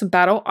an awesome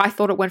battle. I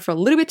thought it went for a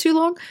little bit too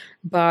long,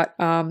 but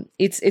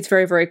it's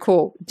very, very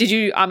cool.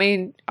 You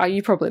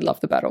probably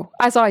loved the battle,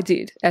 as I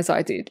did.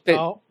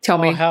 But tell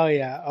me.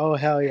 Oh,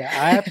 hell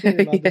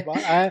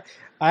yeah.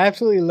 I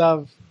absolutely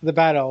love the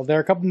battle. There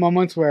are a couple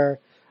moments where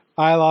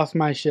I lost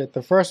my shit.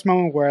 The first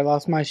moment where I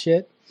lost my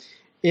shit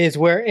is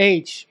where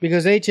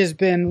because H has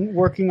been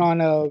working on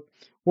a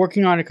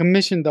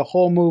commission the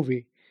whole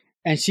movie,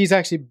 and she's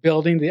actually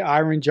building the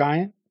Iron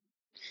Giant.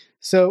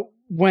 So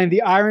when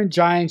the Iron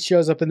Giant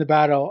shows up in the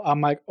battle,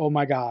 I'm like, oh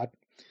my God.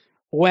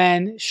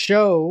 When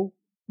Sho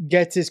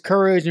gets his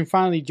courage and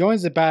finally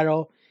joins the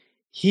battle,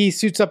 he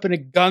suits up in a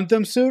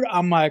Gundam suit.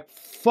 I'm like,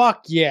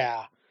 fuck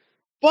yeah.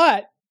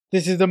 But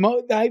this is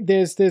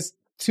there's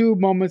two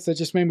moments that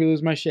just made me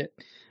lose my shit.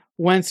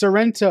 When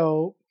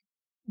Sorrento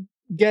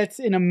gets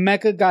in a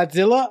Mecha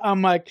Godzilla,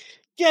 I'm like,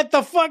 get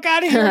the fuck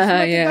out of here, it's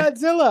Mecha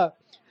Godzilla.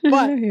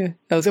 But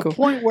that was the cool.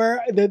 point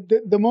where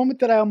the moment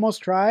that I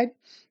almost cried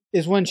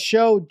is when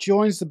Sho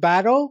joins the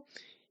battle.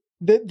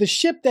 The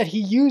ship that he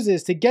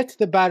uses to get to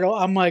the battle,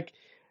 I'm like,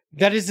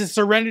 that is the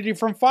Serenity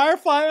from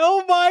Firefly.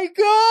 Oh my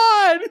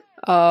god!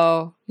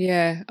 Oh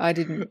yeah, I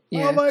didn't.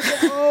 Yeah.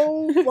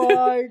 Oh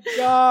my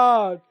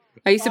god!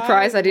 Are you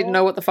surprised I didn't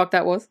know what the fuck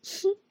that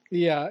was?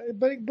 Yeah,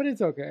 but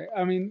it's okay.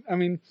 I mean,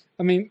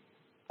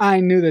 I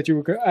knew that you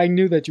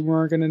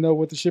weren't going to know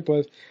what the ship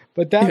was,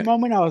 but that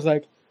moment I was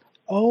like,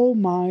 oh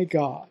my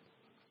god.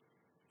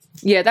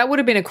 Yeah, that would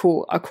have been a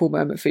cool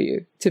moment for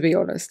you, to be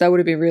honest. That would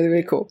have been really,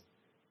 really cool.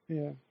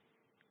 Yeah.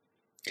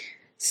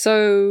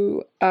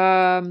 So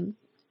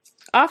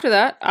after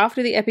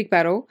the epic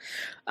battle,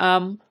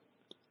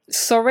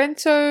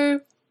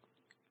 Sorrento,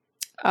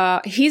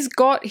 he's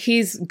got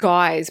his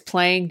guys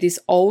playing this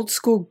old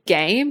school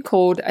game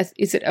called,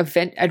 is it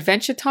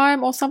Adventure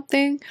Time or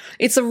something?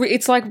 It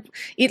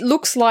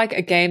looks like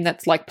a game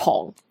that's like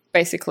Pong,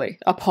 basically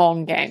a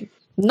Pong game.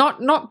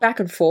 Not back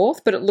and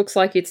forth, but it looks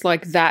like it's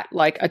like that,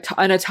 like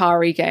an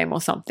Atari game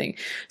or something.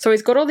 So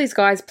he's got all these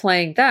guys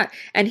playing that,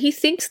 and he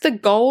thinks the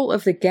goal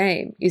of the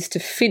game is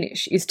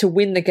to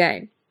win the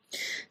game.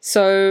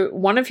 So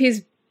one of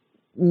his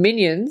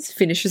minions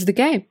finishes the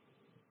game.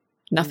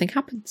 Nothing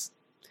happens.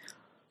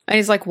 And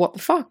he's like, what the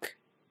fuck?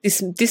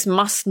 This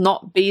must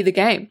not be the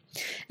game.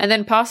 And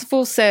then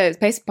Percival's, I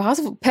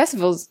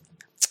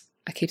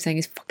keep saying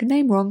his fucking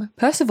name wrong.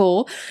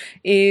 Percival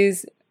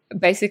is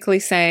basically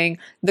saying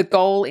the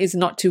goal is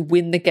not to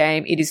win the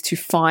game, it is to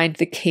find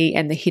the key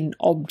and the hidden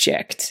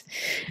object.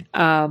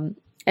 And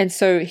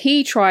so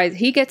he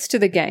gets to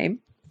the game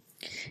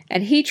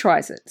and he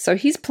tries it. So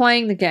he's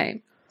playing the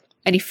game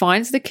and he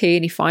finds the key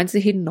and he finds the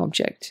hidden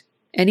object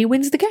and he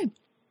wins the game.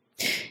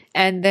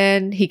 And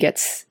then he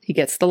gets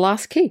the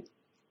last key.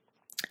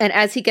 And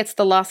as he gets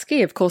the last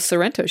key, of course,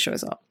 Sorrento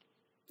shows up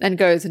and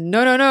goes,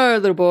 no,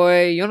 little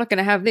boy, you're not going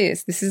to have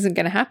this. This isn't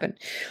going to happen.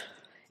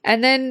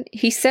 And then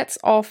he sets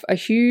off a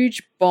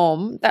huge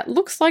bomb that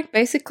looks like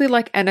basically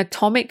like an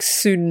atomic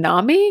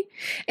tsunami.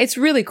 It's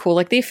really cool.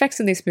 Like the effects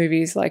in this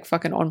movie is like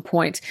fucking on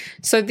point.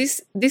 So this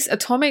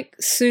atomic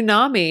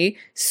tsunami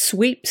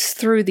sweeps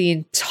through the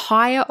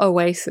entire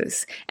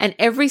Oasis, and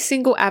every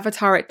single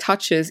avatar it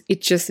touches,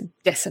 it just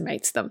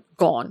decimates them.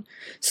 Gone.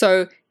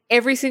 So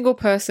every single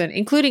person,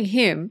 including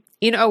him,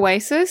 in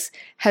Oasis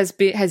has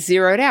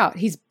zeroed out.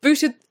 He's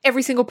booted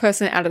every single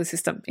person out of the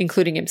system,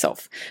 including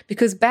himself.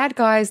 Because bad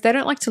guys, they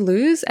don't like to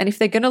lose, and if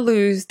they're gonna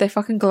lose, they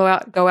fucking go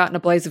out in a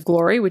blaze of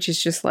glory, which is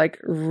just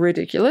like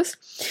ridiculous.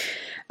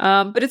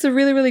 But it's a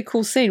really, really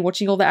cool scene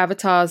watching all the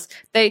avatars.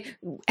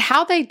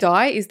 How they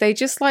die is they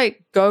just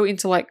like go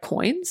into like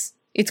coins.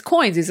 It's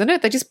coins, isn't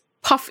it? They just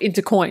puff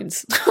into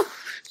coins,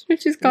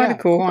 which is kind of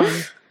cool.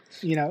 Coins.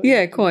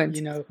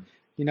 Coins.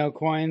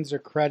 Coins or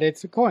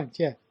credits or coins.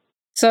 Yeah.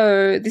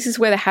 So this is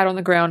where the hat on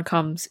the ground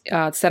comes,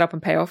 setup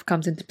and payoff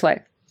comes into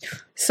play.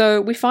 So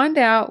we find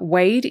out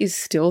Wade is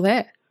still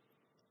there.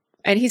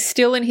 And he's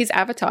still in his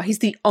avatar. He's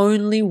the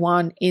only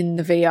one in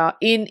the VR,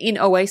 in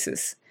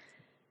Oasis.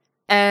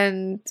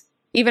 And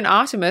even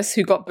Artemis,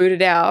 who got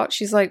booted out,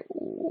 she's like,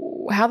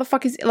 how the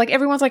fuck is, like,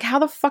 everyone's like, how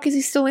the fuck is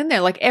he still in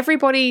there? Like,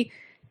 everybody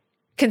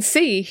can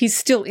see he's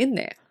still in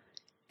there.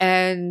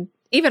 And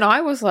even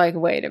I was like,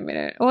 wait a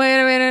minute,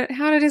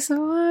 how did he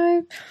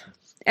survive?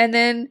 And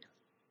then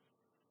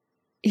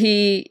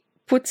he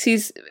puts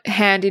his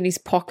hand in his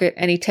pocket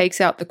and he takes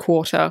out the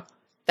quarter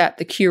that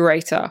the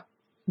curator,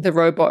 the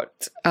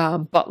robot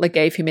butler,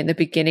 gave him in the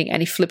beginning,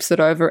 and he flips it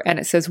over and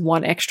it says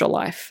 1 extra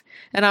life.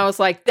 And I was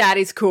like, that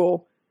is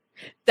cool.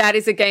 That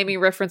is a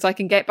gaming reference I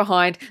can get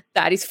behind.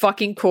 That is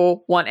fucking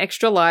cool. 1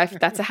 extra life.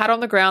 That's a hat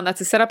on the ground.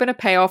 That's a setup and a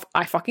payoff.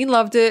 I fucking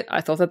loved it.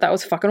 I thought that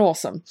was fucking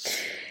awesome.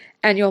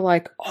 And you're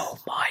like, oh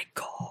my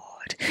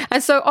God.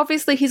 And so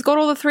obviously he's got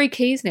all the 3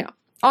 keys now.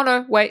 Oh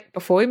no, wait,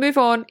 before we move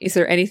on, is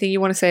there anything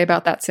you want to say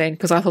about that scene?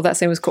 Because I thought that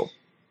scene was cool.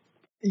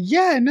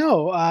 Yeah,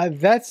 no,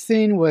 that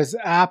scene was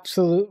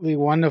absolutely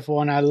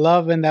wonderful. And I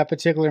love in that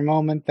particular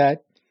moment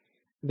that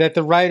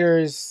the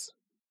writers,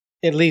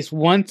 at least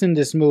once in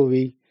this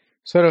movie,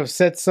 sort of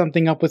set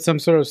something up with some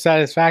sort of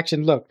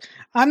satisfaction. Look,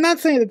 I'm not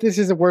saying that this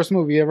is the worst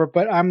movie ever,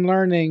 but I'm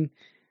learning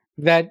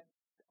that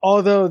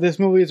although this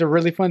movie is a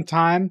really fun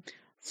time,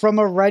 from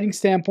a writing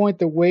standpoint,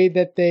 the way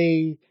that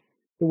they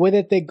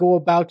go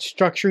about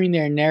structuring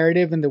their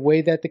narrative and the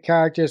way that the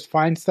characters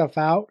find stuff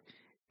out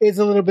is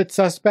a little bit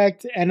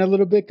suspect and a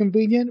little bit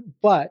convenient.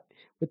 But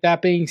with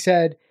that being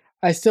said,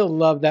 I still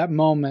love that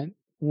moment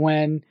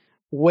when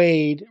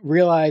Wade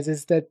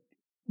realizes that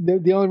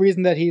the only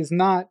reason that he's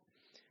not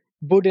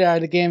booted out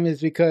of the game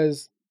is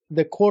because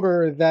the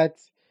quarter that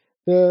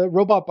the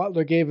robot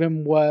butler gave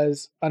him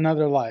was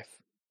another life.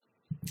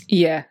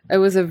 Yeah, it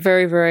was a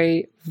very,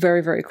 very,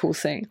 very, very cool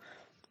scene.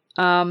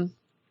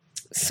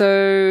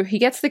 So he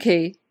gets the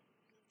key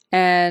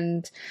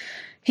and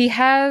He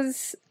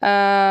has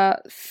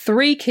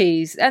 3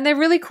 keys, and they're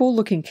really cool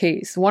looking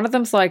keys. One of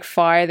them's like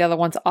fire, the other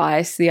one's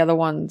ice, the other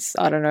one's,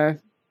 I don't know,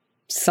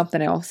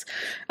 something else.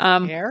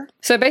 Air?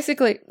 So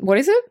basically, what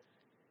is it?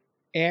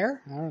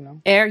 Air? I don't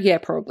know. Air? Yeah,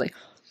 probably.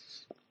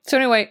 So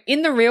anyway,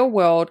 in the real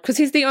world, because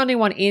he's the only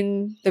one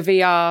in the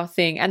VR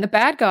thing, and the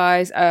bad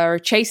guys are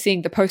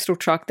chasing the postal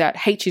truck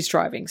that H is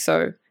driving.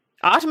 So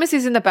Artemis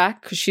is in the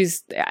back because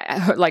she's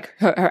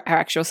her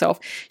actual self.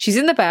 She's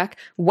in the back.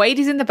 Wade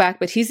is in the back,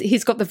 but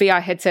he's got the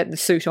VR headset and the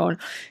suit on.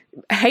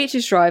 H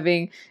is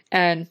driving,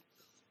 and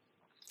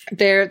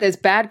there's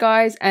bad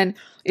guys, and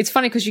it's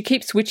funny because you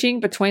keep switching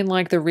between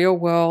like the real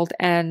world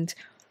and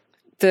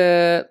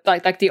the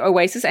like the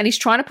OASIS, and he's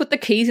trying to put the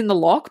keys in the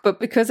lock, but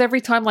because every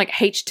time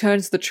like H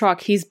turns the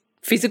truck, his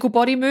physical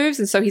body moves,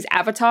 and so his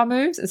avatar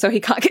moves, and so he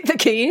can't get the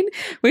key in,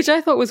 which I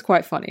thought was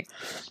quite funny.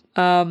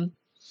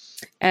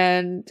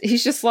 And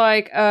he's just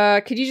like,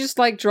 could you just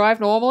like drive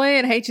normally?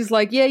 And H is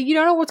like, yeah, you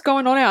don't know what's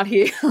going on out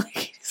here. He's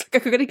like,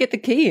 I'm gonna get the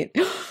key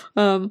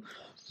in.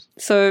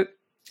 So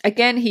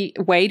again,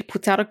 Wade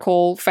puts out a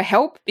call for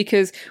help,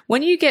 because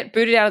when you get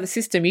booted out of the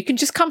system, you can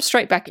just come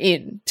straight back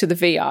in to the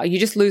VR. You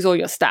just lose all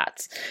your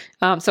stats.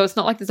 So it's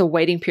not like there's a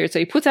waiting period. So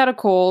he puts out a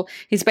call.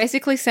 He's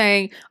basically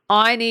saying,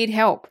 I need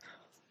help.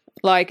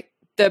 Like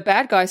the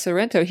bad guy,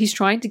 Sorrento, he's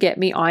trying to get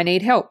me, I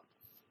need help.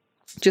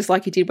 Just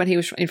like he did when he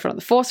was in front of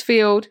the force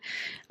field.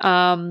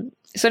 So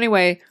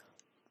anyway,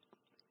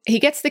 he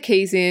gets the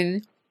keys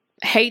in.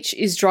 H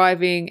is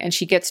driving, and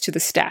she gets to the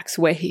stacks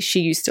where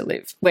she used to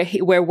live,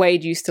 where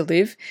Wade used to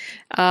live.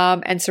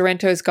 And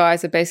Sorrento's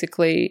guys are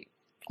basically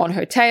on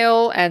her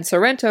tail, and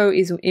Sorrento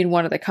is in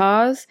one of the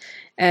cars,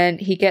 and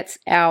he gets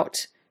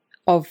out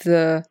of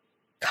the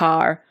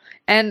car.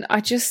 And I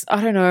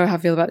don't know how I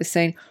feel about this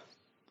scene.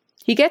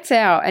 He gets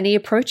out and he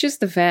approaches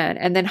the van,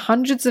 and then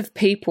hundreds of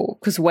people,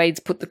 because Wade's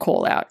put the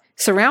call out,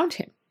 surround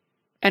him.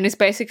 And it's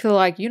basically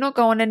like, you're not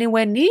going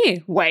anywhere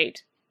near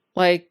Wade.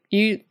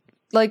 You're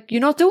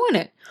not doing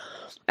it.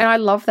 And I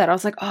love that. I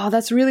was like, oh,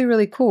 that's really,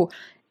 really cool.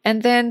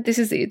 And then this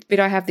is the bit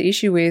I have the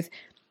issue with.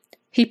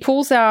 He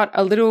pulls out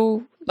a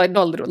little,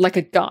 like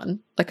a gun,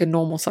 like a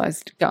normal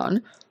sized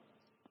gun.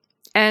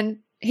 And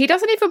he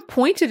doesn't even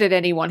point it at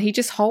anyone. He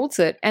just holds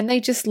it, and they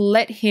just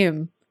let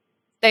him.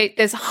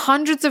 There's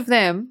hundreds of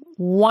them,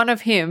 one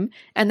of him,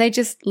 and they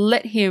just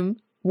let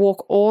him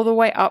walk all the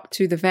way up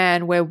to the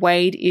van where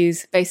Wade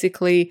is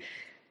basically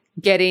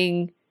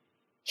getting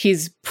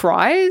his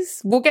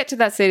prize. We'll get to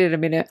that scene in a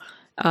minute,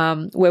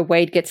 where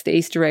Wade gets the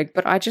Easter egg.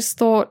 But I just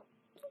thought,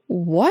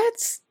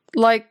 what?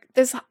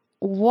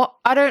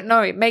 I don't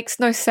know. It makes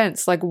no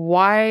sense. Like,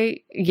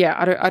 why? Yeah,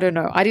 I don't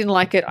know. I didn't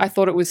like it. I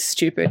thought it was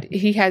stupid.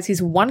 He has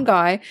his one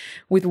guy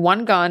with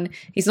one gun.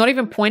 He's not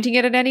even pointing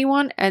it at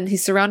anyone, and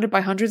he's surrounded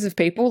by hundreds of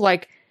people.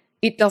 Like,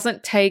 it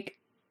doesn't take,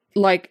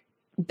 like,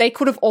 they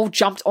could have all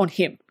jumped on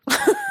him.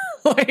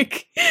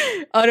 Like,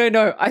 I don't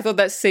know. I thought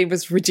that scene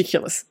was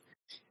ridiculous.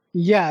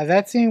 Yeah,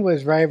 that scene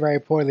was very, very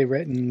poorly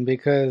written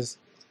because,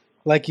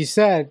 like you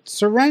said,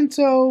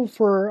 Sorrento,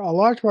 for a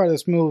large part of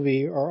this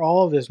movie, or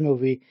all of this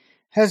movie,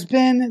 has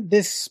been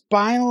this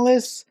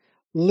spineless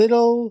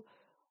little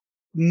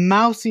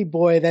mousy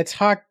boy that's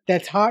hocked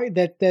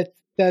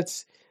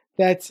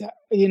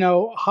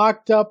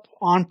up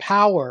on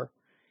power.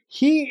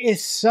 He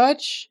is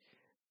such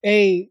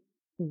a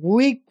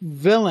weak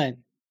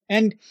villain,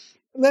 I'm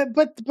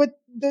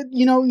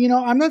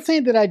not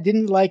saying that I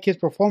didn't like his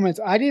performance.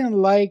 I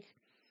didn't like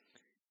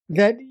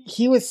that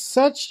he was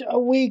such a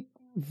weak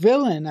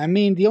villain. I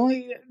mean, the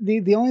only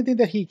thing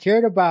that he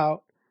cared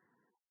about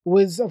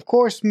was, of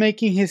course,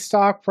 making his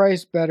stock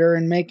price better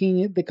and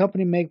making the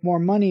company make more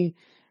money.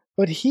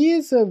 But he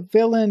is a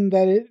villain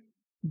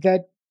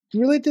that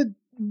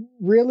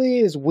really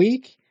is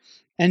weak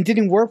and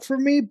didn't work for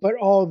me. But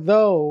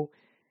although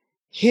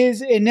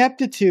his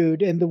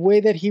ineptitude and the way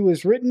that he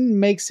was written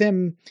made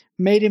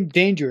him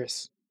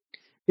dangerous,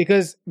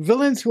 because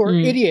villains who are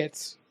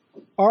idiots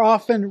are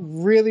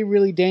often really,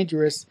 really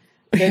dangerous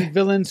than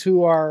villains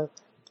who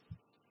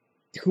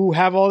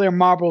have all their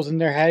marbles in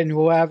their head and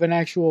who have an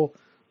actual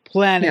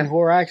plan and who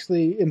are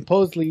actually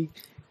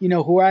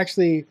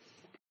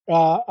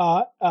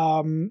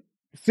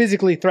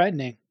physically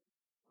threatening.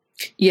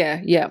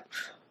 Yeah,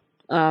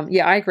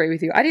 I agree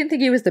with you. I didn't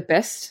think he was the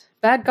best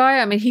bad guy.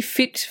 I mean, he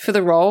fit for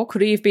the role.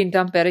 Could he have been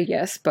done better?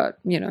 Yes, but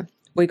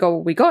we got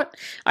what we got.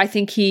 I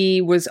think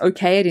he was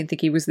okay. I didn't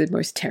think he was the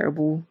most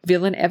terrible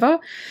villain ever.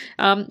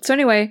 So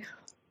anyway,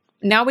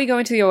 now we go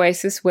into the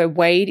OASIS where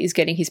Wade is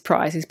getting his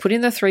prize. He's put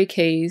in the 3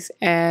 keys,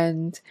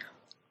 and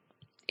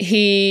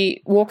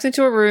he walks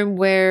into a room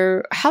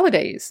where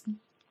Halliday is.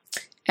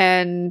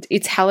 And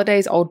it's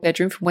Halliday's old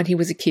bedroom from when he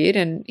was a kid,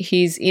 and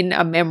he's in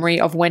a memory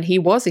of when he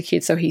was a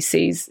kid. So he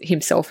sees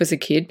himself as a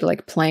kid,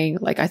 like playing,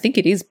 like I think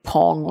it is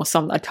Pong or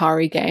some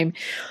Atari game.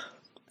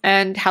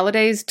 And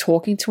Halliday's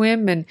talking to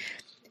him, and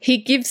he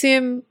gives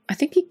him a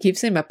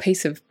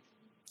piece of.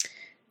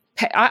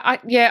 I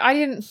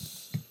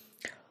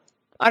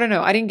don't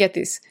know. I didn't get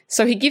this.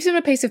 So he gives him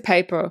a piece of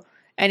paper,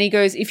 and he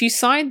goes, "If you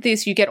sign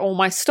this, you get all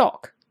my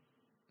stock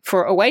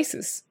for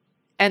OASIS."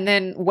 And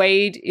then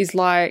Wade is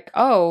like,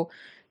 oh,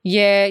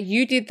 yeah,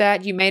 you did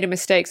that. You made a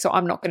mistake, so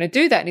I'm not going to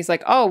do that. And he's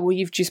like, oh, well,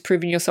 you've just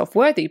proven yourself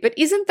worthy. But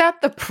isn't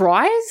that the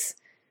prize?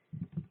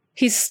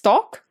 His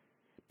stock?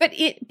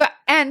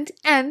 And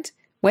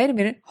wait a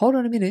minute, hold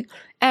on a minute.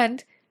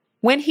 And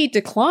when he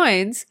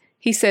declines,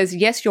 he says,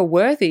 yes, you're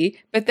worthy.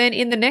 But then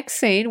in the next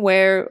scene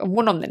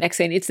not the next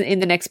scene, it's in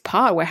the next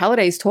part where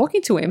Halliday is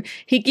talking to him,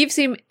 he gives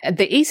him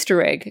the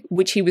Easter egg,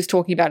 which he was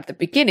talking about at the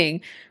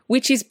beginning,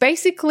 which is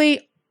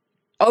basically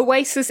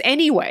OASIS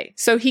anyway.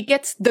 So he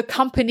gets the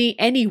company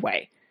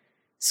anyway.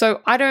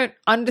 So I don't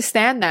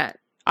understand that.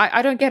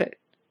 I don't get it.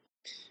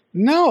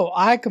 No,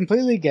 I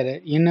completely get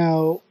it.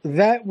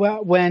 That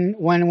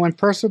when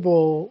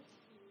Percival,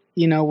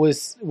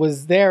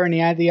 was there and he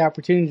had the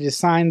opportunity to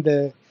sign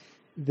the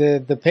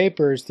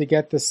papers to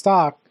get the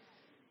stock,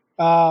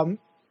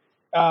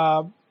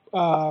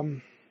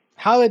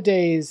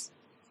 Halliday's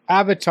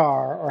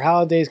avatar or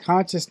Halliday's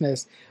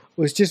consciousness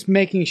was just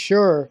making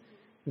sure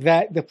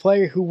that the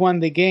player who won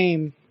the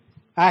game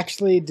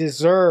actually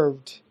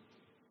deserved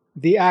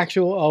the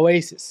actual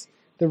OASIS.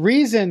 The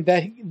reason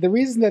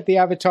that the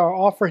avatar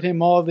offered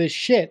him all this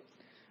shit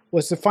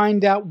was to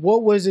find out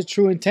what was the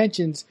true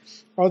intentions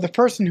of the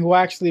person who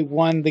actually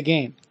won the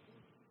game.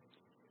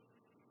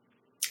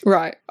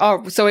 Right.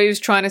 Oh, so he was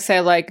trying to say,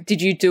 like,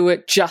 did you do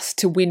it just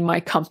to win my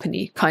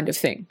company kind of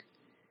thing?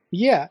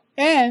 Yeah.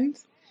 And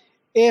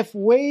if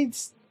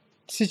Wade's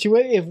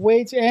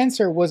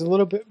answer was a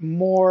little bit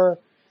more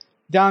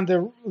down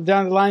the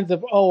lines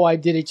of, oh, I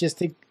did it just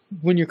to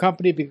win your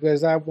company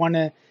because I want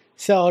to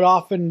sell it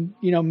off and,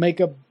 make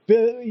 $1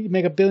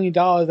 billion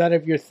out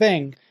of your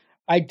thing.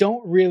 I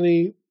don't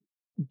really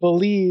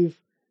believe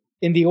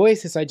in the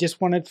OASIS. I just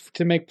wanted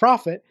to make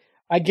profit.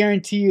 I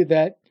guarantee you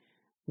that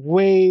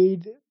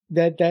Wade,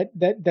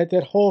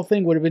 that whole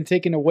thing would have been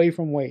taken away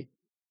from Wade.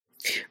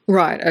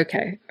 Right.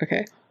 Okay.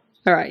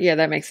 All right. Yeah,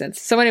 that makes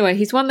sense. So anyway,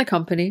 he's won the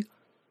company.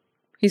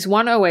 He's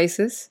won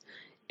OASIS,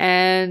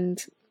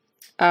 and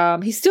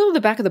he's still in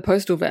the back of the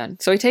postal van.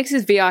 So he takes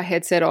his VR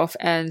headset off,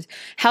 and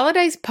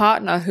Halliday's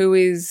partner,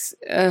 who's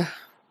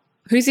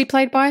he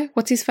played by?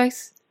 What's his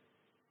face?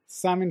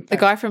 Simon Pegg. The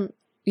guy from,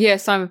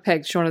 Simon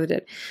Pegg, Shaun of the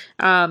Dead.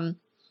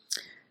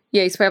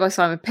 He's played by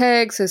Simon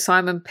Pegg. So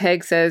Simon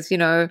Pegg says,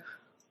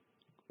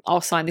 I'll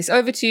sign this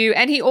over to you.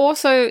 And he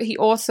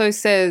also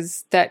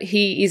says that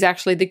he is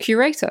actually the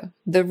curator,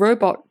 the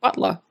robot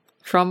butler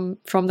from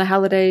the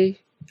Halliday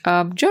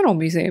Journal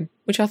Museum,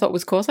 which I thought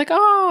was cool. I was like,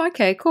 oh,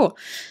 okay, cool.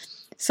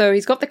 So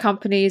he's got the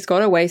company, he's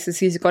got OASIS,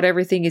 he's got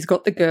everything, he's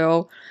got the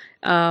girl.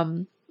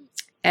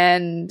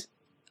 And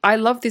I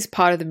love this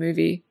part of the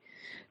movie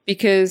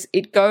because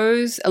it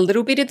goes a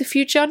little bit in the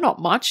future,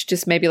 not much,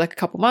 just maybe like a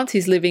couple months.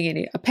 He's living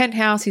in a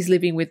penthouse. He's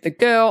living with the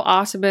girl,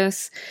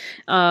 Artemis.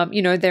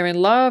 They're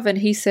in love. And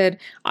he said,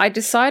 I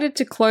decided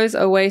to close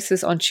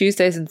OASIS on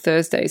Tuesdays and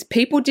Thursdays.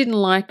 People didn't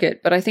like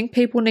it, but I think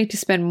people need to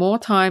spend more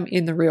time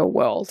in the real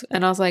world.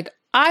 And I was like,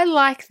 I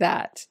like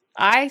that.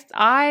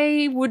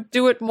 I would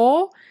do it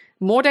more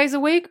days a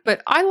week,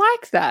 but I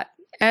like that.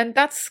 And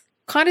that's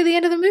kind of the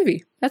end of the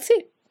movie. That's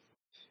it.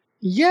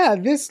 Yeah,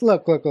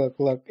 look.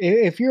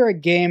 If you're a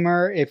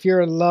gamer, if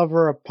you're a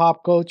lover of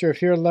pop culture, if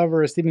you're a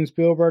lover of Steven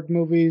Spielberg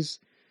movies,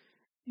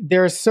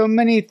 there are so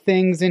many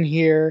things in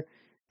here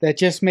that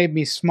just made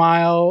me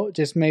smile,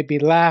 just made me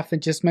laugh,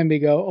 and just made me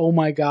go, oh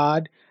my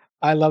God,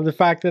 I love the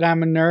fact that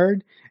I'm a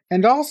nerd.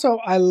 And also,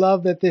 I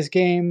love that this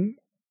game,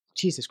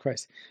 Jesus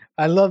Christ,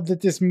 I love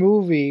that this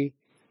movie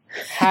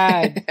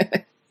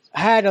had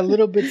a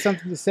little bit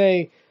something to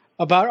say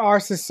about our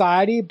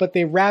society, but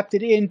they wrapped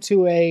it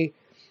into a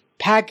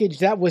package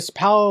that was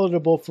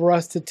palatable for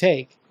us to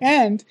take.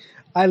 And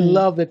I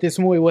love that this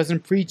movie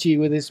wasn't preachy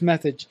with its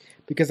message,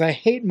 because I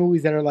hate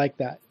movies that are like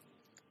that.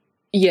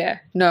 Yeah,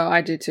 no,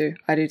 I do too.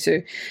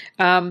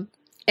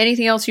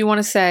 Anything else you want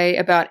to say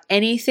about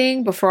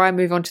anything before I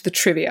move on to the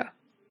trivia?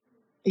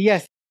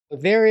 Yes,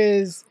 there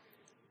is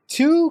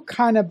 2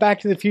 kind of Back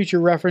to the Future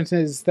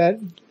references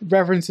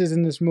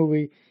in this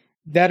movie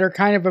that are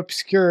kind of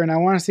obscure, and I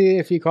want to see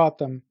if you caught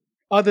them,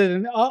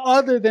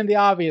 other than the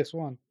obvious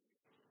one.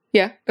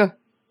 Yeah, go.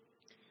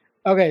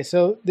 Okay,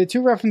 so the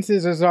 2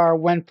 references are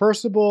when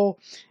Percival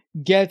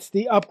gets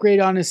the upgrade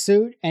on his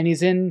suit and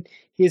he's in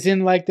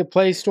like the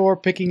Play Store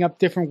picking up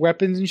different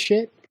weapons and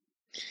shit.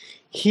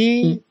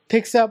 He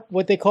picks up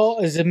what they call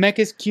a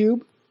Zemeckis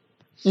cube.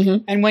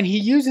 Mm-hmm. And when he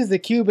uses the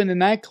cube in the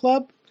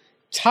nightclub,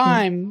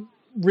 time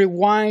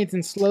rewinds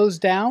and slows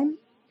down.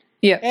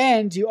 Yeah.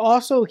 And you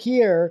also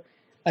hear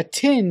a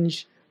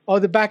tinge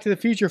of the Back to the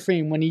Future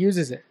theme when he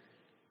uses it.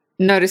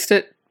 Noticed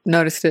it.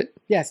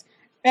 Yes.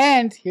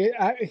 And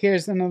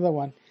here's another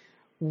one.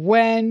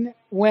 When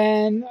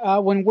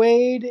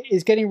Wade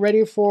is getting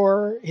ready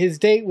for his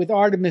date with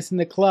Artemis in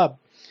the club,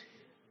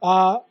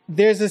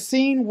 there's a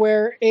scene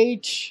where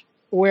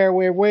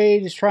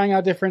Wade is trying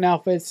out different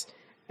outfits,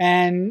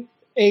 and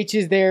H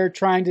is there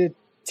trying to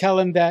tell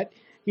him that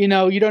you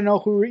don't know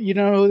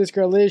who this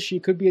girl is.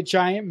 She could be a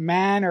giant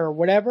man or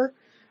whatever.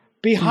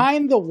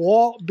 Behind the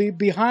wall,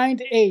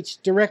 behind H,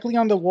 directly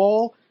on the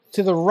wall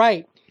to the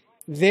right,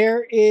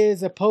 there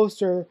is a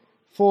poster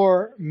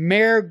for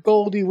Mayor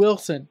Goldie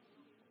Wilson,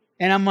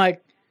 and I'm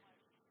like,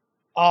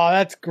 oh,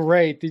 that's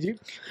great. Did you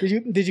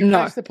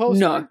catch the poster?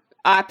 No,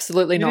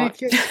 absolutely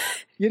not. You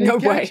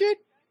didn't catch it?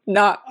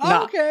 No.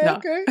 Okay.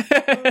 Okay.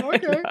 No.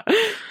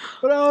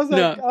 But I was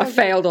like, I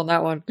failed on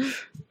that one.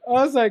 I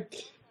was like,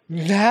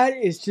 that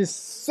is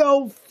just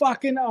so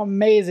fucking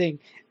amazing.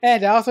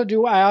 And I also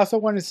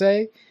want to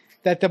say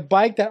that the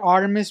bike that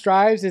Artemis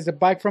drives is a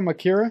bike from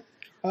Akira.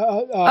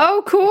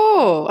 Oh,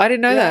 cool! I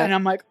didn't know that. And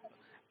I'm like,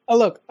 oh,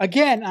 look,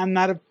 again, I'm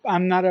not a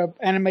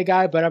anime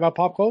guy, but I'm a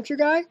pop culture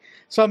guy.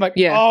 So I'm like,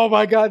 oh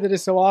my god, that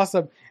is so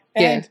awesome.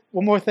 And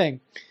one more thing,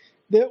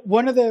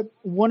 one of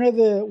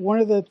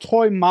the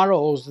toy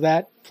models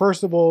that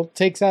Percival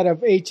takes out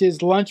of H's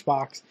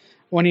lunchbox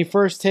when he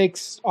first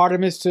takes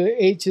Artemis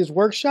to H's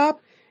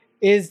workshop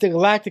is the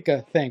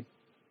Galactica thing.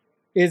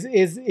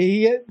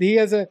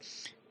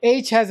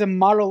 H has a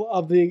model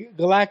of the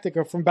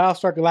Galactica from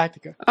Battlestar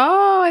Galactica.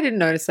 Oh, I didn't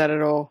notice that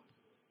at all.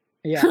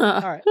 Yeah,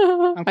 all right.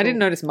 Cool. I didn't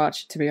notice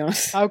much, to be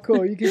honest. How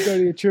cool. You can go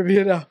to your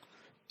trivia now.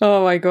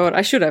 Oh my god.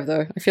 I should have,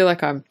 though. I feel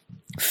like I'm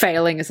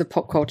failing as a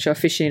pop culture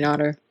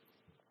aficionado.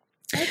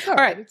 That's all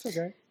right. It's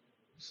okay.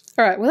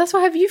 All right. Well, that's what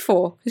I have you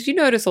for, because you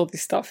notice all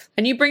this stuff.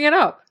 And you bring it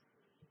up,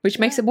 which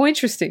makes it more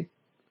interesting.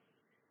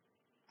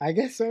 I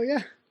guess so,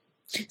 yeah.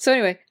 So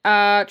anyway,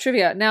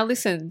 trivia. Now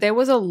listen, there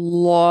was a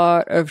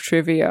lot of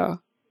trivia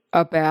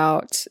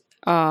about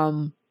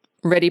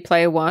Ready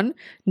Player One.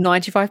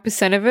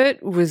 95% of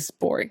it was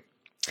boring.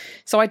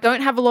 So I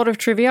don't have a lot of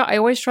trivia. I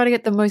always try to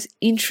get the most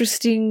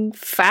interesting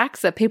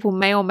facts that people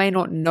may or may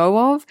not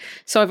know of.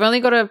 So I've only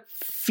got a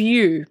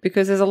few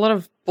because there's a lot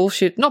of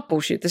bullshit. Not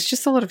bullshit. There's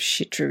just a lot of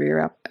shit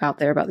trivia out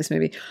there about this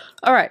movie.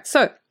 All right.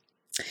 So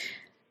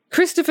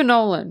Christopher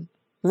Nolan,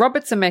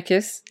 Robert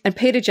Zemeckis, and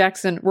Peter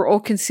Jackson were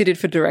all considered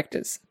for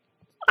directors.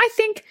 I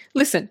think,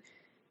 listen,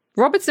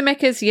 Robert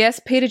Zemeckis,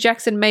 yes. Peter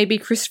Jackson, maybe.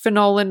 Christopher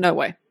Nolan, no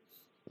way.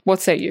 What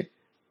say you?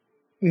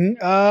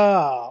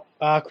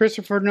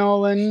 Christopher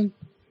Nolan,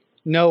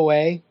 no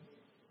way.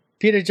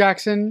 Peter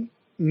Jackson,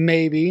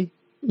 maybe.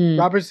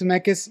 Robert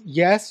Zemeckis,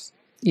 yes.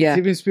 Yeah.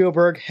 Steven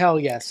Spielberg, hell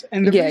yes.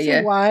 And the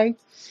reason why,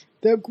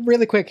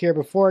 really quick here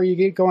before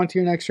you go on to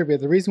your next trivia,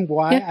 the reason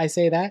why I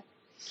say that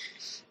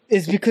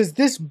is because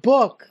this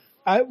book,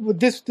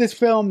 this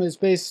film is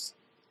based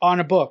on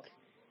a book.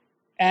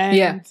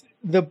 And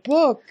the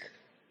book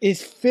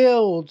is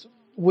filled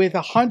with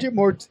 100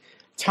 more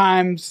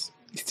times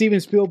Steven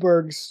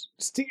Spielberg's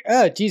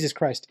Jesus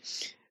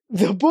Christ.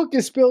 The book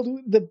is filled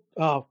with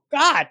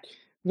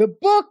the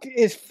book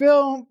is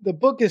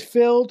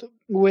filled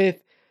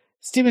with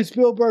Steven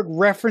Spielberg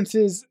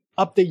references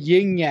up the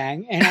yin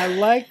yang, and I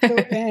like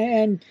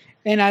and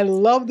I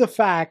love the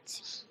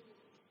fact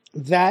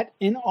that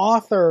an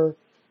author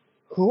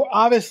who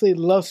obviously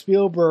loved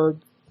Spielberg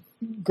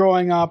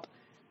growing up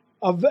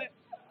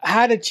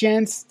had a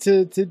chance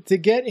to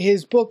get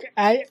his book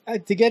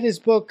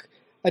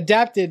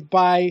adapted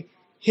by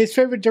his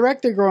favorite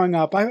director growing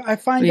up. I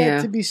find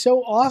that to be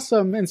so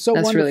awesome and so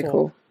wonderful. That's really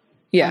cool.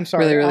 Yeah, I'm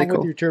sorry, really cool.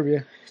 With your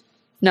trivia.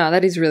 No,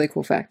 that is a really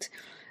cool fact.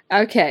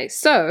 Okay,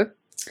 so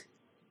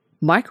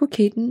Michael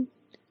Keaton,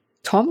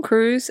 Tom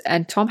Cruise,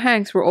 and Tom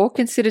Hanks were all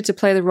considered to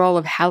play the role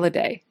of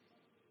Halliday.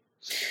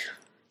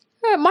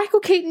 Michael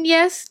Keaton,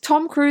 yes.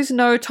 Tom Cruise,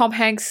 no. Tom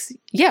Hanks,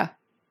 yeah.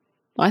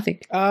 I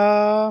think.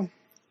 No,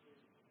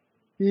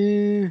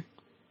 and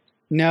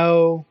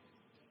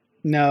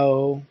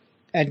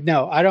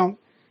no. I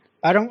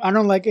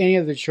don't like any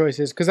of the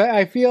choices because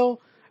I feel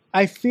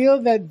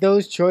that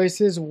those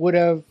choices would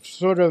have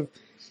sort of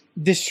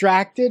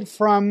distracted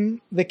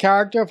from the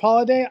character of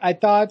Holiday. I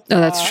thought. Oh,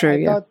 that's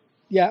true.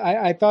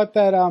 I thought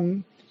that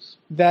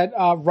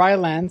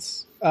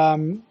Rylance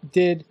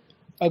did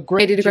a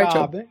great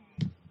job.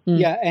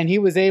 Yeah, and he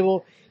was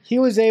able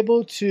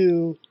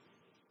to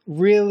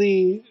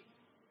really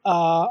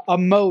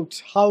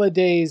emote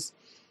Holiday's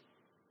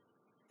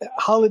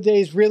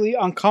really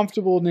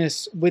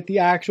uncomfortableness with the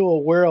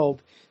actual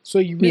world. So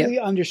you really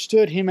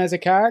understood him as a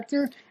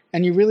character,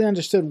 and you really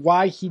understood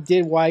why he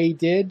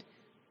did.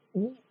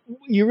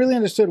 You really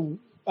understood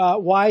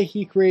why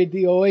he created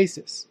the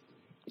OASIS.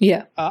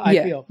 Yeah. I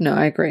feel. No,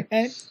 I agree.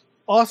 And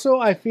also,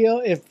 I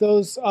feel if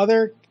those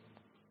other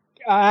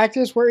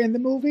actors were in the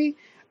movie,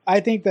 I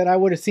think that I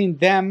would have seen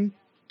them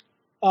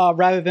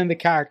rather than the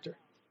character.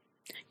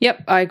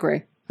 Yep, I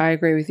agree. I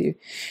agree with you.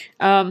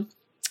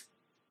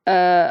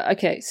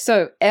 Okay,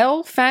 so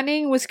Elle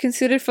Fanning was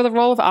considered for the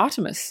role of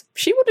Artemis.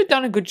 She would have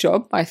done a good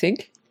job, I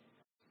think.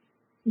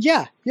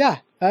 That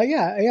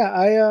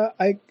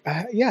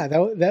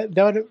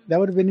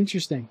would have been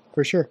interesting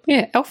for sure.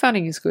 Yeah, Elle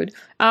Fanning is good.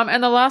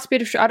 And the last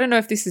bit of I don't know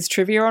if this is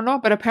trivia or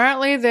not, but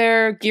apparently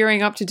they're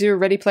gearing up to do a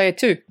Ready Player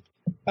 2.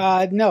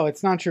 No,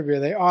 it's not trivia.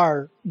 They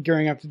are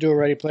gearing up to do a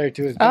Ready Player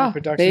 2. It's been in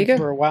production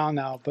for a while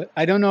now, but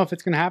I don't know if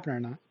it's going to happen or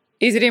not.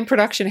 Is it in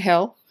production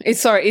hell?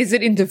 Is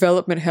it in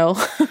development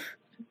hell?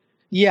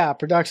 Yeah,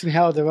 production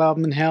hell,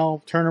 development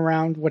hell,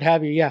 turnaround, what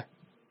have you. Yeah.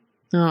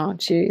 Oh,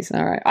 jeez.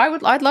 All right.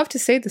 I'd love to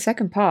see the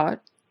second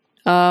part.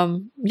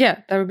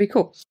 Yeah, that would be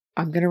cool.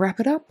 I'm going to wrap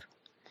it up.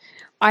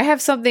 We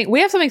have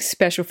something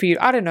special for you.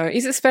 I don't know.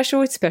 Is it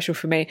special? It's special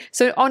for me.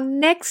 So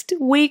on next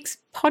week's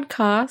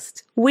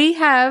podcast, we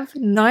have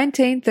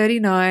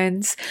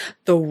 1939's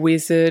The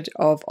Wizard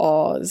of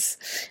Oz.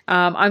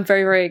 I'm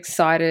very, very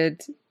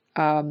excited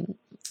to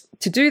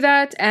do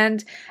that.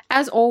 And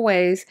as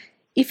always,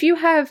 if you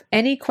have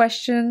any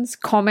questions,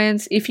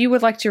 comments, if you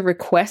would like to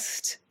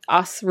request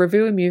us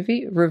review a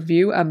movie,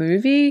 you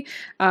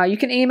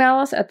can email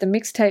us at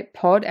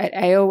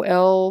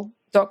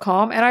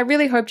themixtapepod@aol.com. And I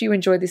really hope you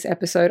enjoyed this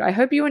episode. I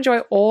hope you enjoy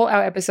all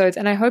our episodes,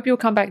 and I hope you'll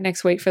come back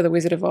next week for The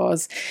Wizard of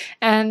Oz.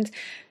 And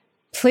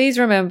please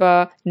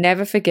remember,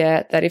 never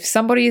forget that if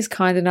somebody is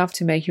kind enough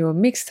to make you a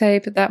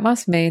mixtape, that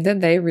must mean that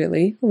they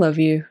really love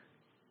you.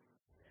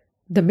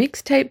 The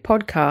Mixtape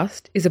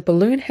Podcast is a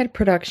Balloonhead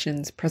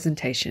Productions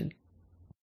presentation.